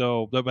 Yeah.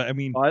 So, but I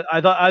mean, Oh,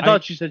 I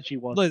thought she said she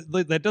was.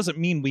 that doesn't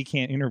mean we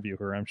can't interview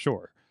her. I'm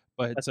sure,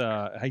 but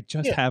I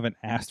just Yeah. haven't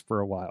asked for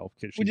a while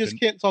because We just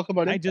can't talk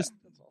about it. I just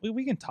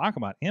we can talk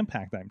about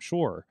Impact. I'm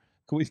sure.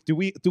 Do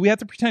we have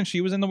to pretend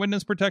she was in the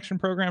witness protection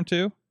program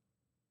too?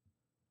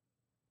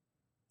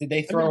 Did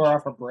they throw her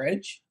off a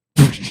bridge?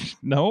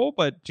 No,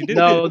 but she did.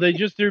 No, they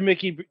just threw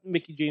Mickey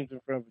James in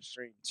front of a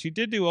screen. She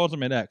did do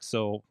Ultimate X,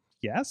 so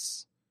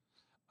yes.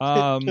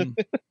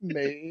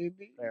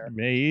 Maybe.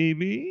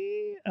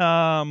 Maybe.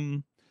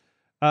 Tina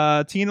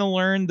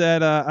learned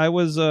that I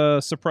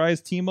was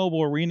surprised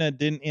T-Mobile Arena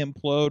didn't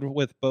implode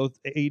with both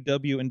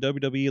AEW and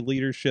WWE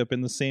leadership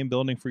in the same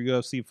building for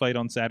UFC fight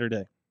on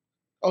Saturday.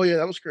 Oh yeah,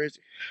 that was crazy.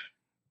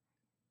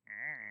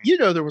 You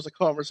know, there was a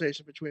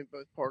conversation between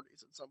both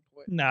parties at some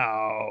point.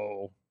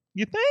 No,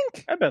 you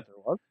think? I bet there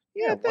was.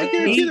 Yeah, I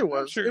guarantee there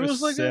was. Sure it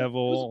was like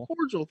civil. a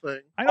cordial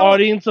thing. I don't.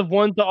 Audience of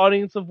one to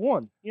audience of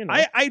one. You know.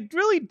 I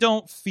really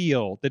don't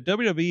feel that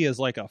WWE is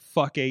like a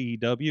fuck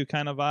AEW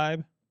kind of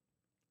vibe.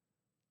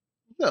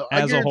 No, I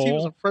As a guarantee it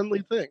was whole? a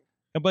friendly thing.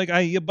 But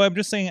I'm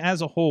just saying,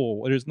 as a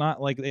whole, there's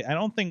not like I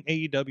don't think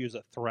AEW is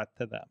a threat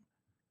to them.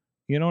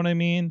 You know what I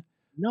mean?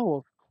 No,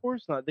 of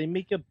course not. They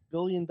make $1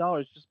 billion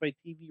just by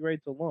TV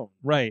rights alone.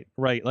 Right.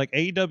 Like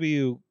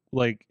AEW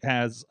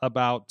has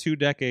about 2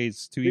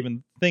 decades to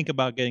even think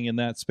about getting in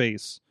that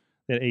space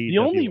that AEW The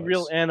only was.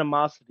 real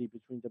animosity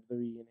between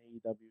WWE and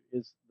AEW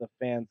is the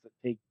fans that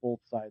take both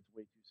sides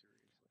way too seriously.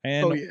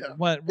 And Oh, yeah.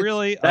 what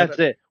really? That's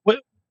it.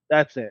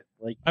 That's it.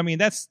 Like, I mean,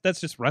 that's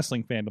just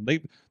wrestling fandom.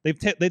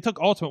 They took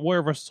Ultimate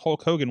Warrior versus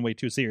Hulk Hogan way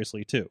too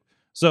seriously too.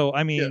 So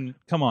I mean,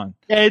 come on.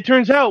 yeah, it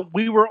turns out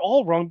we were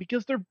all wrong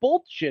because they're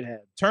both shitheads.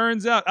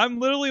 Turns out I'm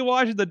literally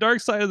watching the Dark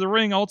Side of the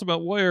Ring Ultimate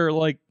Warrior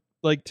like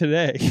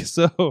today.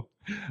 So,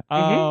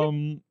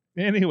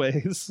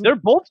 anyways, They're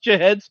both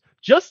shitheads,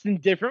 just in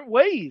different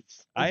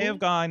ways. I've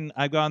gone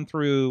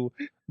through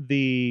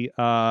the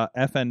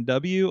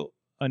FNW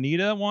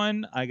Anita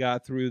one. I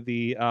got through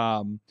the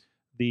Far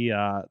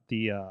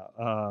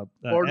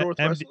North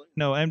Wrestling?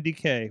 No,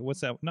 MDK.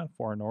 What's that? Not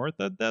Far North.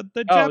 The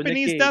Nick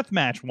Japanese Gage. death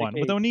match one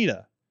with Gage.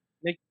 Onita.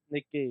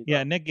 Nick Gage.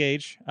 Yeah, Nick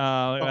Gage.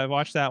 I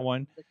watched that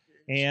one,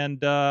 and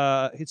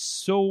it's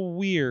so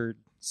weird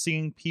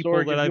seeing people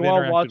Sorg, that if I've you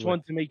want interacted to watch with.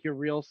 one to make you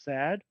real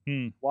sad,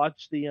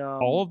 watch the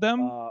All of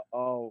them?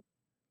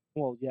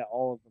 well, yeah,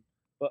 all of them.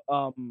 But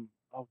oh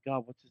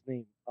god, what's his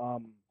name?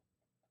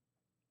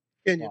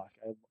 Kenyon.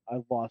 Fuck, I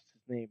lost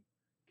his name.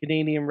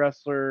 Canadian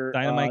wrestler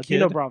Dynamite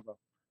Dino Kid? Bravo.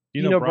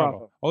 Dino Bravo.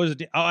 Bravo. Oh, is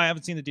it? I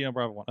haven't seen the Dino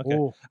Bravo one. Okay,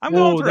 Oh, I'm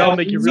going through. that'll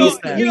make you real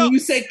sad. When you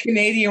said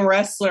Canadian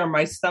wrestler,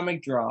 my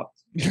stomach dropped.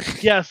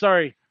 Yeah,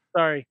 sorry.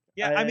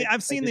 Yeah, I mean,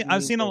 I've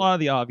seen a lot of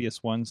the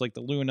obvious ones, like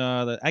the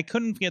Luna. I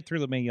couldn't get through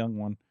the Mae Young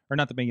one, or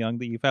not the Mae Young,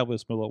 the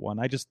Fabulous Moolah one.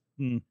 I just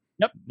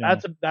Yep, no.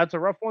 that's a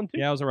rough one too.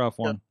 Yeah, it was a rough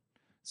one.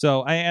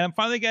 So I'm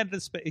finally getting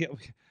to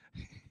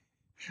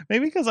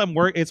maybe because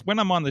it's when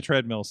I'm on the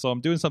treadmill, so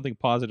I'm doing something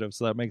positive,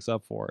 so that makes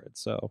up for it.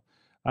 So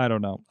I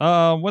don't know.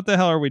 What the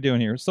hell are we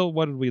doing here? So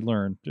what did we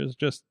learn?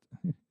 Just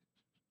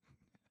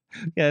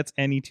yeah, it's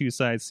any two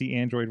sides. See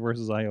Android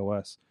versus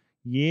iOS.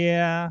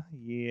 Yeah.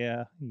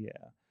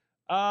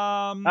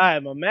 I'm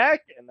a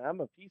Mac and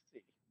I'm a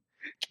PC.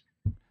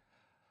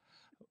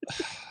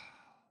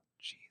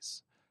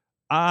 Jeez.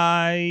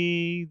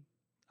 I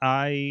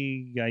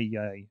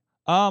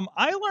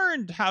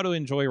learned how to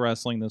enjoy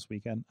wrestling this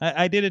weekend.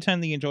 I did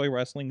attend the Enjoy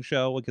Wrestling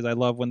show because I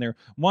love when they're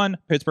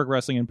Pittsburgh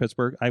wrestling in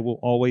Pittsburgh. I will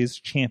always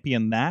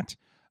champion that.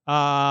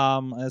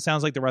 It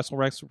sounds like the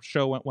WrestleRex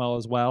show went well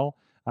as well.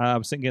 I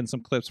was getting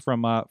some clips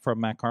from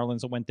Matt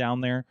Carlins that went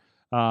down there,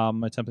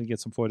 attempting to get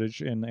some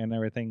footage and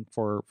everything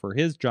for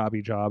his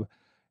jobby job.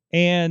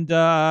 And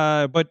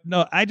but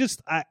no, I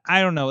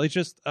don't know. It's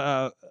just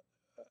I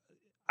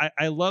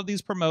love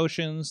these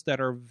promotions that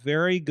are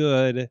very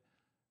good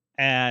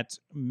at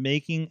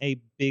making a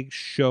big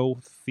show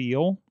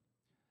feel.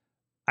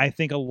 I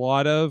think a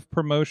lot of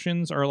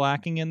promotions are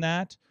lacking in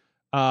that.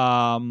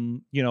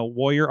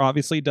 Warrior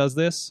obviously does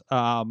this.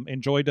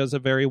 Enjoy does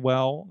it very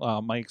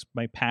well. My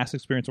past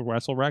experience with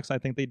WrestleRex, I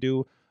think they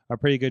do a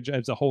pretty good job.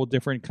 It's a whole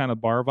different kind of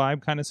bar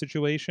vibe kind of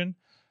situation.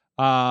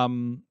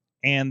 And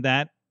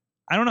that,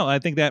 I don't know, I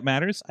think that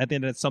matters. I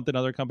think that's something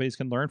other companies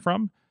can learn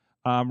from,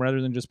 rather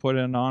than just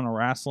putting on a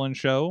wrestling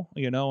show,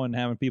 and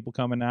having people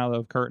coming out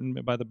of the curtain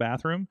by the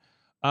bathroom.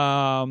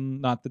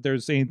 Not that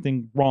there's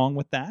anything wrong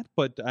with that,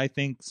 but I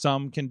think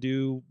some can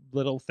do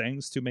little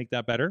things to make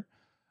that better.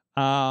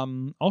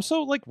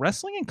 Also, like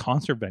wrestling in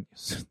concert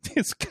venues,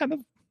 it's kind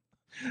of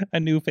a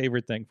new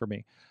favorite thing for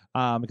me.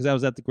 Because I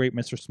was at the Great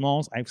Mr.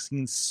 Smalls. I've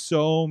seen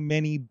so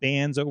many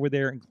bands over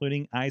there,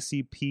 including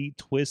ICP,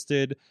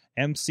 Twisted,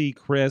 MC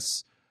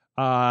Chris,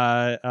 POD.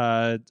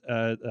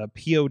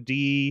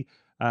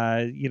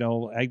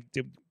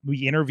 We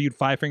interviewed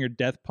Five Finger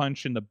Death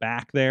Punch in the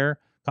back there.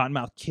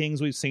 Cottonmouth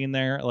Kings we've seen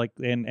there,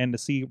 and to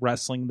see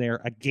wrestling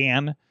there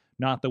again,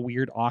 not the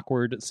weird,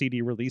 awkward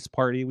CD release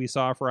party we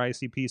saw for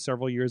ICP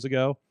several years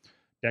ago,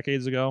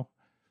 decades ago,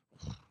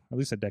 at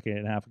least a decade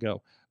and a half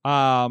ago.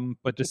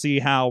 But to see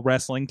how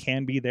wrestling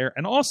can be there,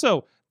 and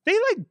also they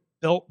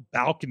built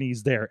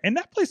balconies there, and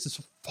that place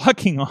is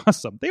fucking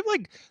awesome.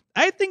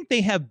 I think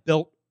they have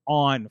built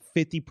on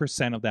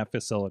 50% of that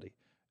facility.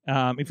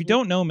 If you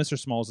don't know Mr.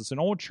 Smalls, it's an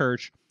old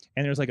church,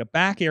 and there's a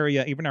back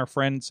area. Even our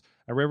friends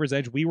at River's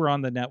Edge, we were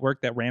on the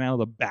network that ran out of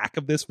the back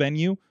of this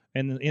venue,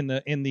 and in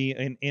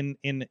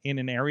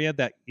an area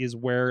that is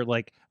where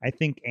I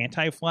think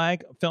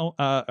Anti-Flag film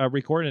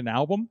recorded an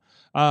album.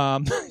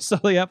 So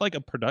they have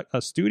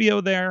a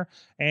studio there,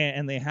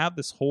 and they have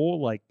this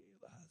whole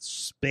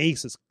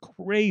space is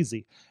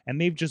crazy, and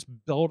they've just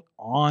built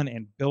on,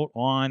 and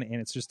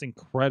it's just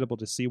incredible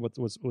to see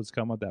what's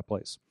come of that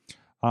place.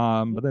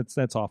 But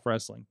that's off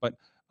wrestling. But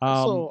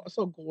I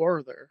saw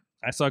Gore there.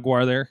 I saw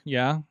Guar there.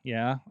 Yeah.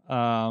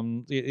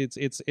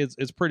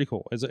 It's pretty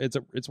cool.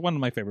 It's one of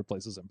my favorite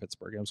places in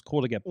Pittsburgh. It was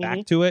cool to get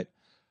back to it.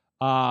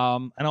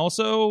 And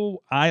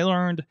also I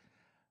learned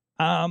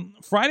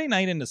Friday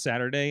night into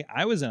Saturday,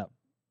 I was in a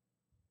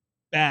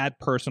bad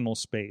personal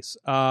space.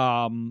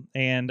 And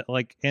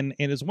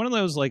it's one of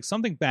those,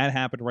 something bad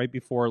happened right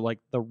before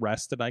the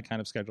rest that I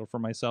kind of scheduled for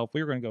myself.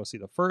 We were going to go see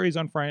the Furries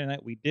on Friday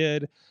night. We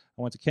did.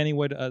 I went to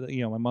Kennywood.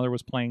 My mother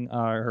was playing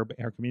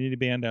her community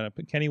band down at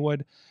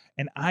Kennywood,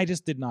 and I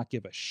just did not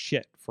give a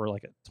shit for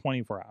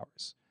 24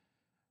 hours.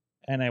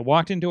 And I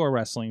walked into a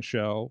wrestling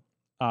show.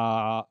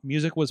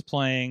 Music was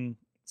playing,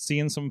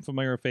 seeing some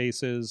familiar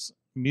faces.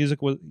 The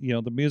music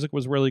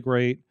was really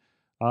great.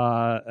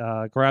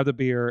 Grabbed a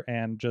beer,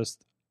 and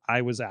just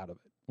I was out of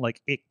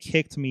it. It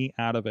kicked me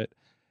out of it.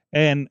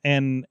 And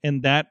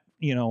that,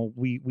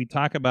 we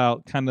talk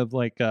about kind of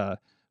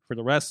for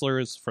the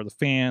wrestlers, for the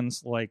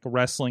fans,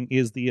 wrestling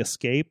is the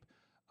escape.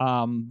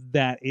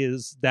 That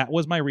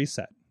was my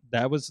reset.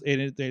 That was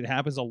it. It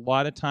happens a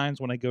lot of times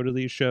when I go to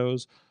these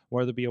shows,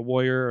 whether it be a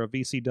Warrior or a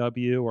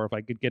VCW, or if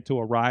I could get to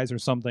a Rise or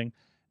something.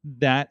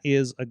 That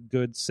is a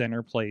good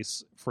center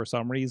place for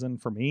some reason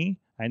for me.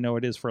 I know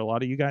it is for a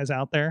lot of you guys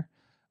out there.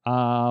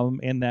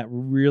 And that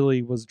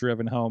really was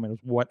driven home, and was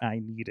what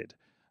I needed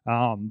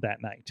that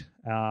night.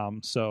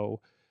 So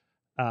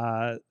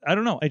I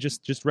don't know. I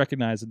just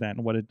recognized that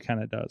and what it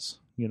kind of does,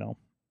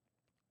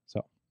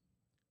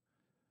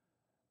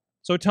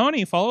 So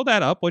Tony, follow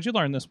that up. What'd you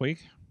learn this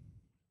week?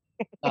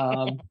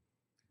 I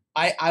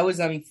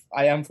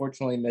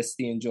unfortunately missed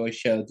the Enjoy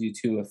show due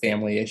to a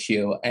family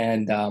issue,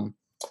 and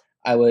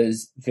I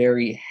was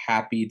very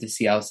happy to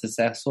see how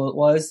successful it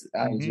was.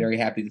 I was very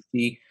happy to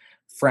see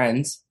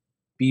Friends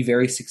be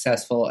very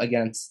successful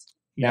against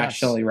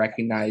nationally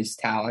recognized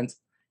talent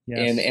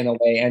in a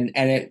way. And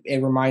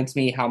it reminds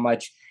me how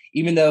much,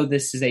 even though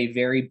this is a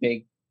very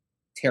big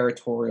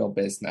territorial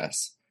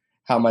business,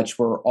 how much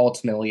we're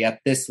ultimately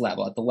at this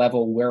level, at the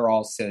level we're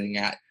all sitting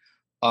at,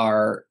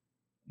 are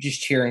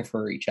just cheering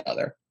for each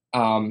other.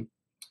 And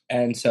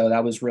so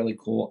that was really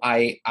cool.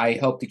 I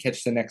hope to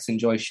catch the next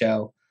Enjoy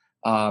show.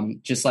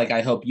 Just like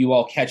I hope you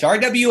all catch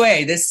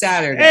RWA this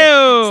Saturday,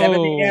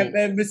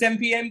 7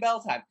 p.m.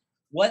 bell time.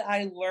 What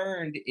I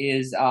learned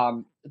is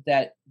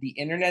that the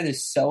internet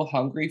is so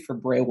hungry for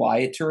Bray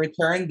Wyatt to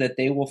return that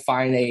they will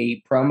find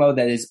a promo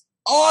that is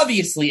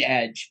obviously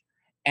Edge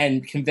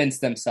and convince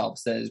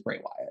themselves that is Bray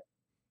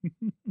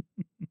Wyatt.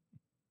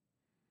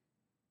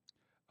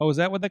 Oh, is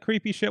that what the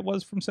creepy shit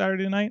was from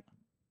Saturday night?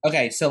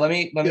 Okay, so let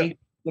me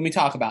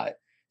talk about it.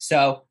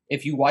 So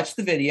if you watch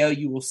the video,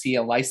 you will see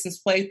a license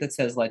plate that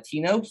says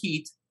Latino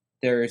Heat.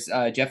 There's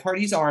Jeff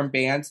Hardy's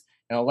armband,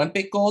 an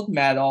Olympic gold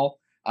medal,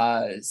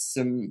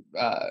 some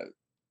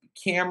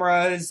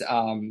cameras,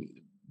 for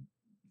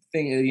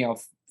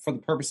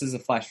the purposes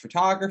of flash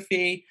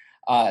photography,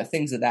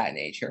 things of that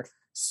nature.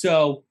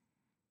 So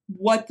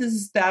what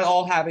does that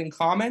all have in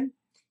common?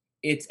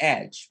 It's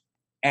Edge,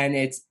 and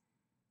it's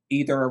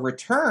either a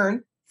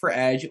return for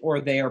Edge, or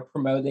they are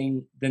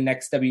promoting the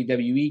next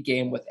WWE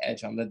game with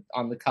Edge on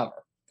the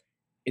cover.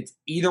 It's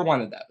either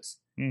one of those.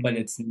 but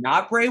it's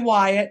not Bray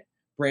Wyatt.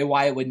 Bray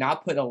Wyatt would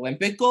not put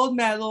Olympic gold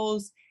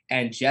medals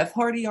and Jeff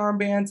Hardy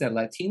armbands and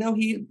Latino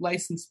Heat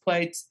license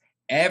plates.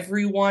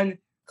 Everyone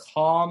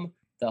calm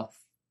the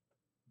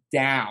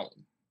down.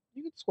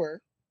 You can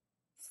swear.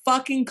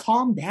 Fucking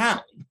calm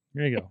down.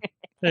 There you go.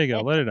 There you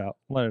go. Let it out.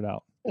 Let it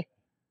out.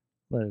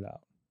 Let it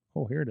out.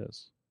 Oh, here it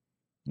is.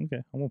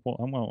 Okay, I'm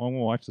gonna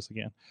watch this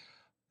again.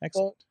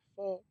 Excellent.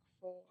 Fuck.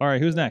 All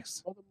right, who's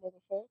next?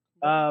 Motherfucker.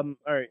 All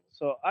right.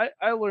 So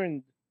I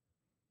learned.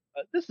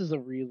 This is a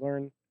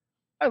relearn.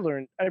 I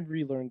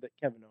relearned that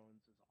Kevin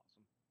Owens is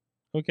awesome.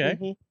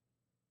 Okay.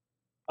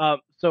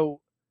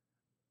 So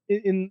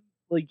in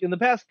the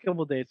past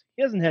couple of days,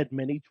 he hasn't had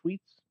many tweets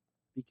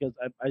because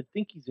I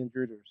think he's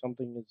injured or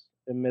something is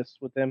amiss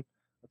with him.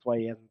 That's why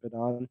he hasn't been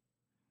on.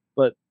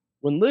 But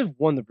when Liv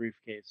won the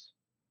briefcase,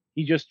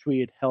 he just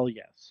tweeted hell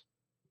yes.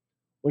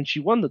 When she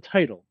won the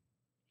title,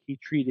 he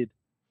tweeted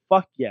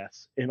fuck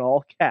yes in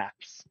all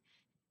caps.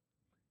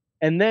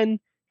 And then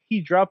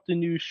he dropped a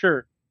new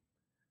shirt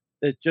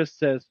that just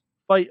says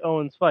fight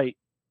Owens fight,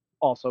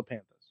 also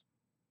Panthers.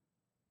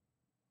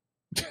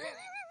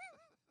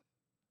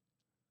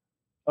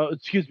 Oh,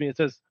 excuse me. It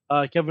says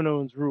Kevin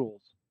Owens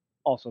rules,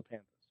 also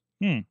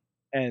Panthers.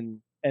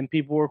 And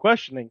people were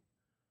questioning,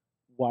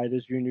 why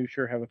does your new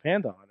shirt have a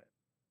panda on it?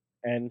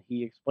 And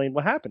he explained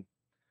what happened.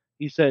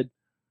 He said,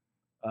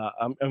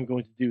 I'm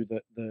going to do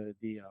the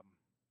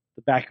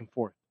back and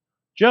forth.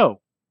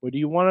 Joe, what do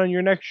you want on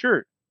your next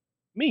shirt?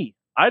 Me,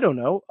 I don't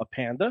know, a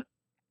panda.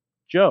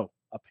 Joe,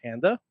 a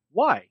panda?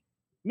 Why?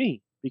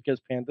 Me, because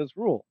pandas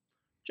rule.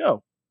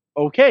 Joe,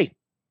 okay.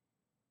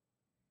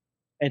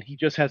 And he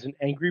just has an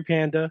angry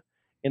panda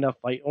in a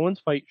Fight Owens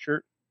fight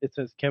shirt. It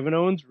says Kevin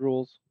Owens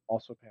rules,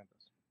 also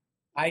pandas.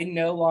 I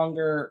no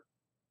longer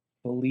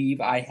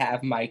believe I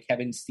have my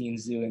Kevin Steen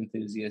Zoo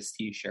Enthusiast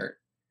t-shirt,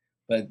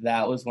 but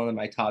that was one of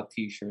my top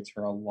t-shirts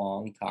for a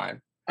long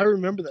time. I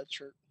remember that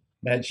shirt.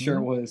 That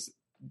shirt was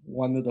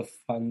one of the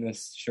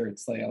funnest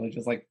shirts. Like I was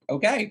just like,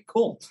 okay,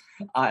 cool.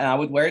 And I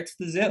would wear it to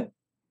the zoo.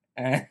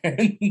 And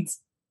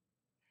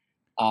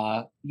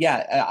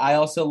I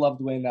also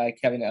loved when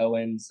Kevin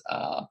Owens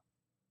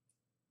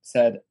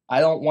said, I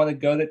don't want to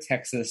go to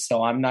Texas,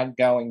 so I'm not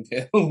going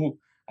to.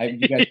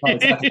 You guys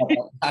probably talked about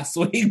that last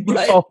week,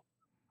 but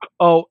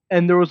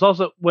and there was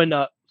also when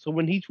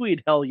he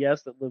tweeted hell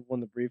yes that Liv won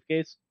the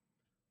briefcase,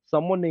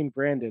 someone named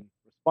Brandon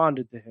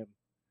responded to him.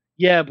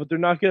 Yeah, but they're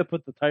not gonna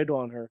put the title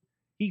on her.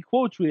 He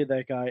quote tweeted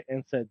that guy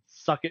and said,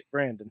 "Suck it,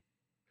 Brandon."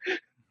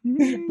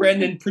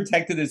 Brandon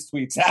protected his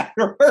tweets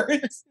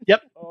afterwards.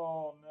 Yep.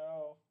 Oh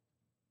no.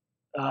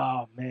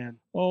 Oh man.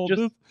 Oh,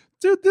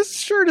 this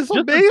shirt is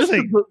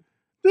amazing.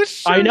 This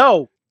shirt, I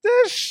know.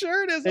 This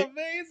shirt is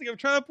amazing. I'm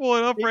trying to pull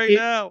it up right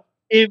now.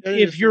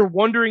 If you're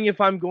wondering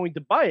if I'm going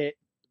to buy it,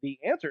 the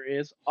answer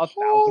is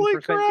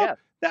 1,000% yes.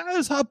 That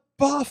is a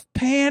buff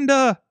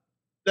panda.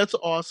 That's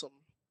awesome.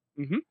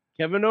 Mm-hmm.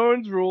 Kevin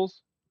Owens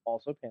rules,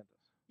 also pandas.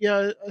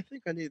 Yeah, I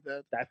think I need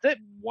that. That's it.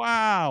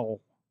 Wow.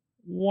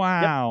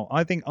 Yep.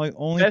 I think the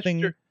only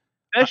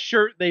best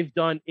shirt they've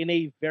done in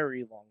a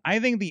very long time. I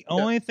think the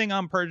only thing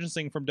I'm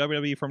purchasing from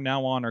WWE from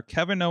now on are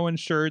Kevin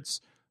Owens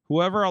shirts,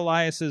 whoever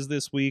Elias is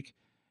this week,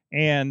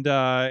 and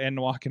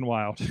Walking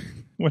Wild.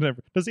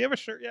 Whatever. Does he have a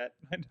shirt yet?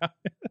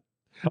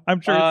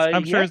 I'm sure.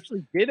 He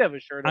actually did have a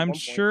shirt. I'm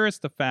sure it's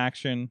the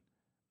faction.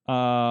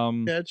 Yeah,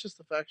 it's just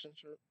the faction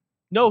shirt.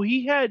 No,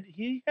 he had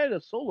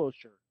a solo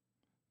shirt.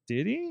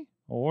 Did he?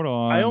 Hold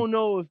on. I don't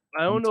know if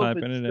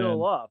it's it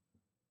still up.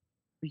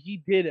 But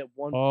he did at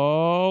one point.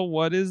 Oh,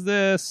 what is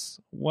this?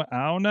 What?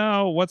 I don't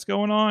know. What's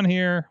going on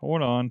here?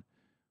 Hold on.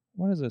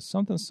 What is this?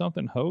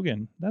 Something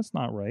Hogan. That's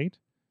not right.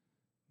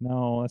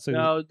 No, that's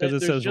because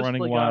it says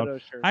Running Wild.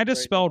 I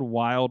just spelled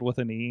wild with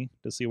an E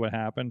to see what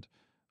happened.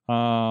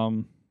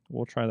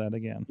 We'll try that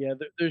again. Yeah,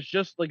 there's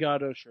just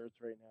Legato shirts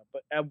right now.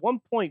 But at one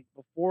point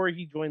before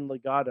he joined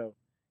Legato,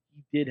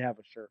 he did have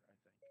a shirt, I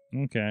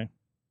think. Okay.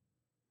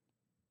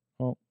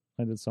 Oh,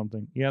 I did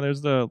something. Yeah, there's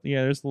the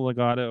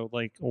Legato,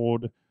 like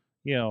old,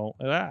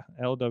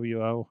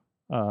 LWO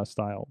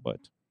style, but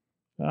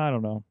I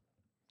don't know.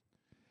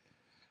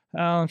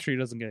 I'm sure he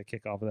doesn't get a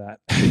kick off of that.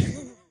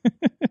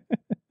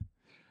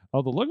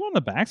 Oh, the logo on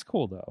the back's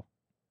cool though.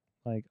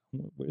 Like,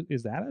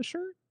 is that a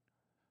shirt?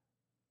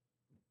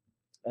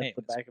 That's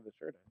the back of the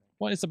shirt, I think.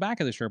 Well, it's the back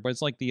of the shirt, but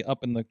it's like the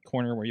up in the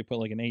corner where you put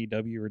like an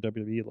AEW or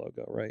WWE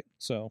logo, right?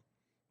 So,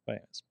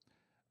 but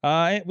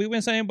anyways. We want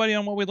to say anybody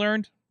on what we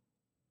learned?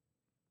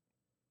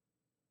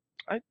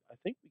 I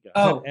think we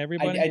got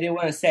everybody. I did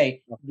want to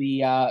say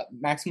the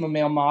Maximum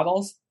Male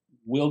models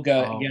will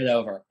get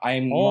over. I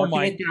am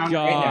marking it down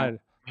right now.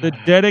 The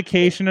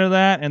dedication of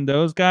that, and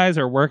those guys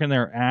are working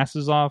their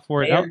asses off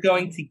for it. They're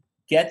going to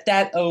get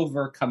that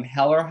over come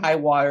hell or high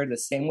water, the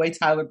same way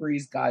Tyler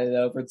Breeze got it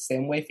over, the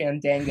same way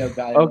Fandango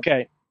got it over.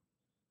 Okay.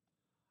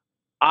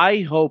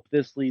 I hope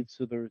this leads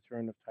to the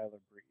return of Tyler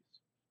Breeze.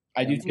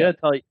 I'm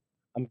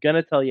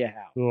gonna tell you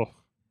how. Ugh.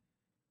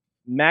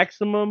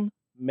 Maximum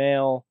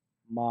Male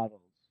models.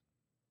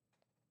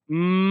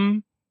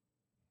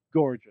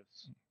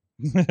 Gorgeous.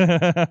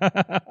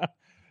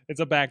 It's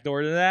a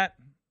backdoor to that.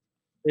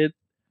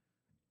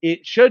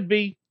 It should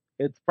be.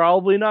 It's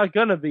probably not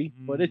gonna be,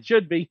 but it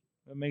should be.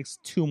 It makes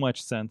too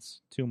much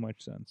sense. Too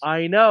much sense.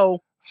 I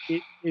know.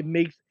 It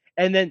makes,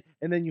 and then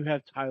you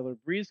have Tyler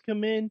Breeze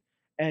come in,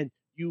 and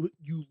you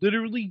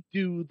literally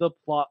do the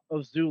plot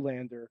of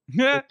Zoolander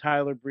with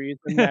Tyler Breeze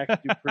and Max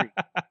Dupree.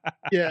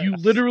 Yeah. You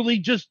literally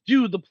just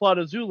do the plot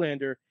of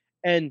Zoolander,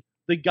 and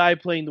the guy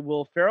playing the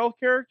Will Ferrell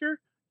character,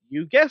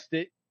 you guessed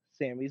it,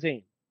 Sami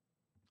Zayn.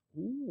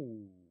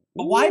 Ooh.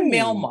 But why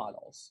male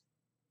models?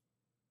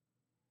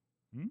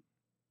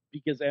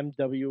 Because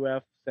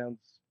MWF sounds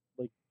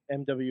like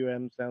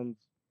MWM sounds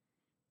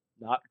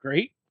not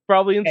great,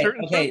 probably in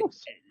certain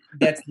circles.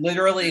 That's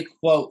literally a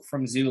quote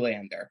from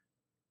Zoolander.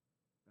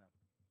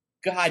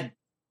 God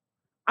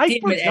I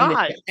damn it,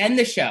 forgot. end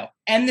the show.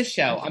 End the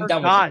show. I'm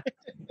done with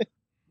it.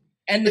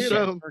 End the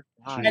show.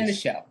 End the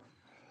show.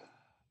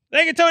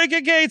 Thank you, Tony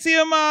Kincaid. See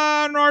him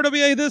on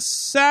RWA this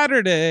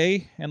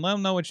Saturday, and let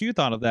him know what you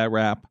thought of that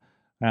rap.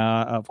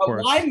 Of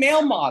course. Why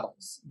male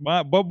models?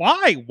 But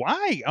why?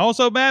 Why?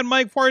 Also, Mad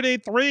Mike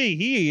 483.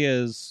 He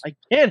is. I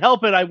can't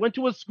help it. I went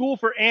to a school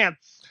for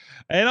ants.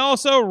 And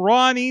also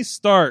Ronnie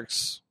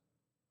Starks.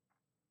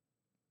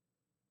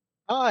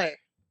 Hi.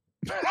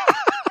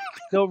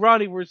 No,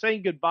 Ronnie, we're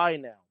saying goodbye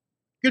now.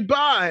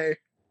 Goodbye.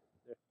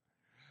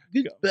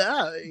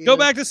 Goodbye. Go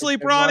back to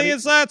sleep, And Ronnie. Ronnie-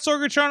 It's at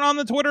Sorgatron on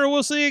the Twitter.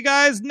 We'll see you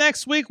guys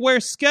next week.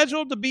 We're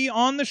scheduled to be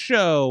on the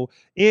show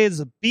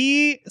is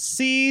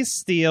BC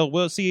Steel.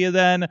 We'll see you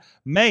then.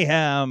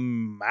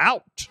 Mayhem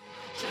out.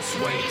 Just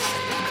wait,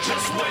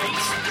 just wait,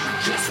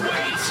 just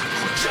wait,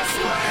 just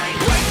wait.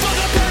 Wait for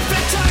the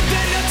perfect time,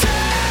 then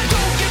attack.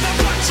 Don't give up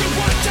what you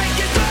want,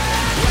 take it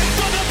back. Wait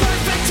for the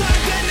perfect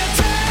time, then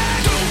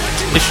attack. Do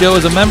what you This show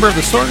is a member of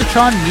the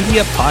Sorgatron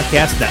Media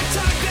Podcast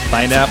Network.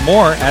 Find out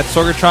more at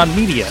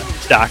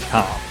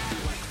sorgatronmedia.com.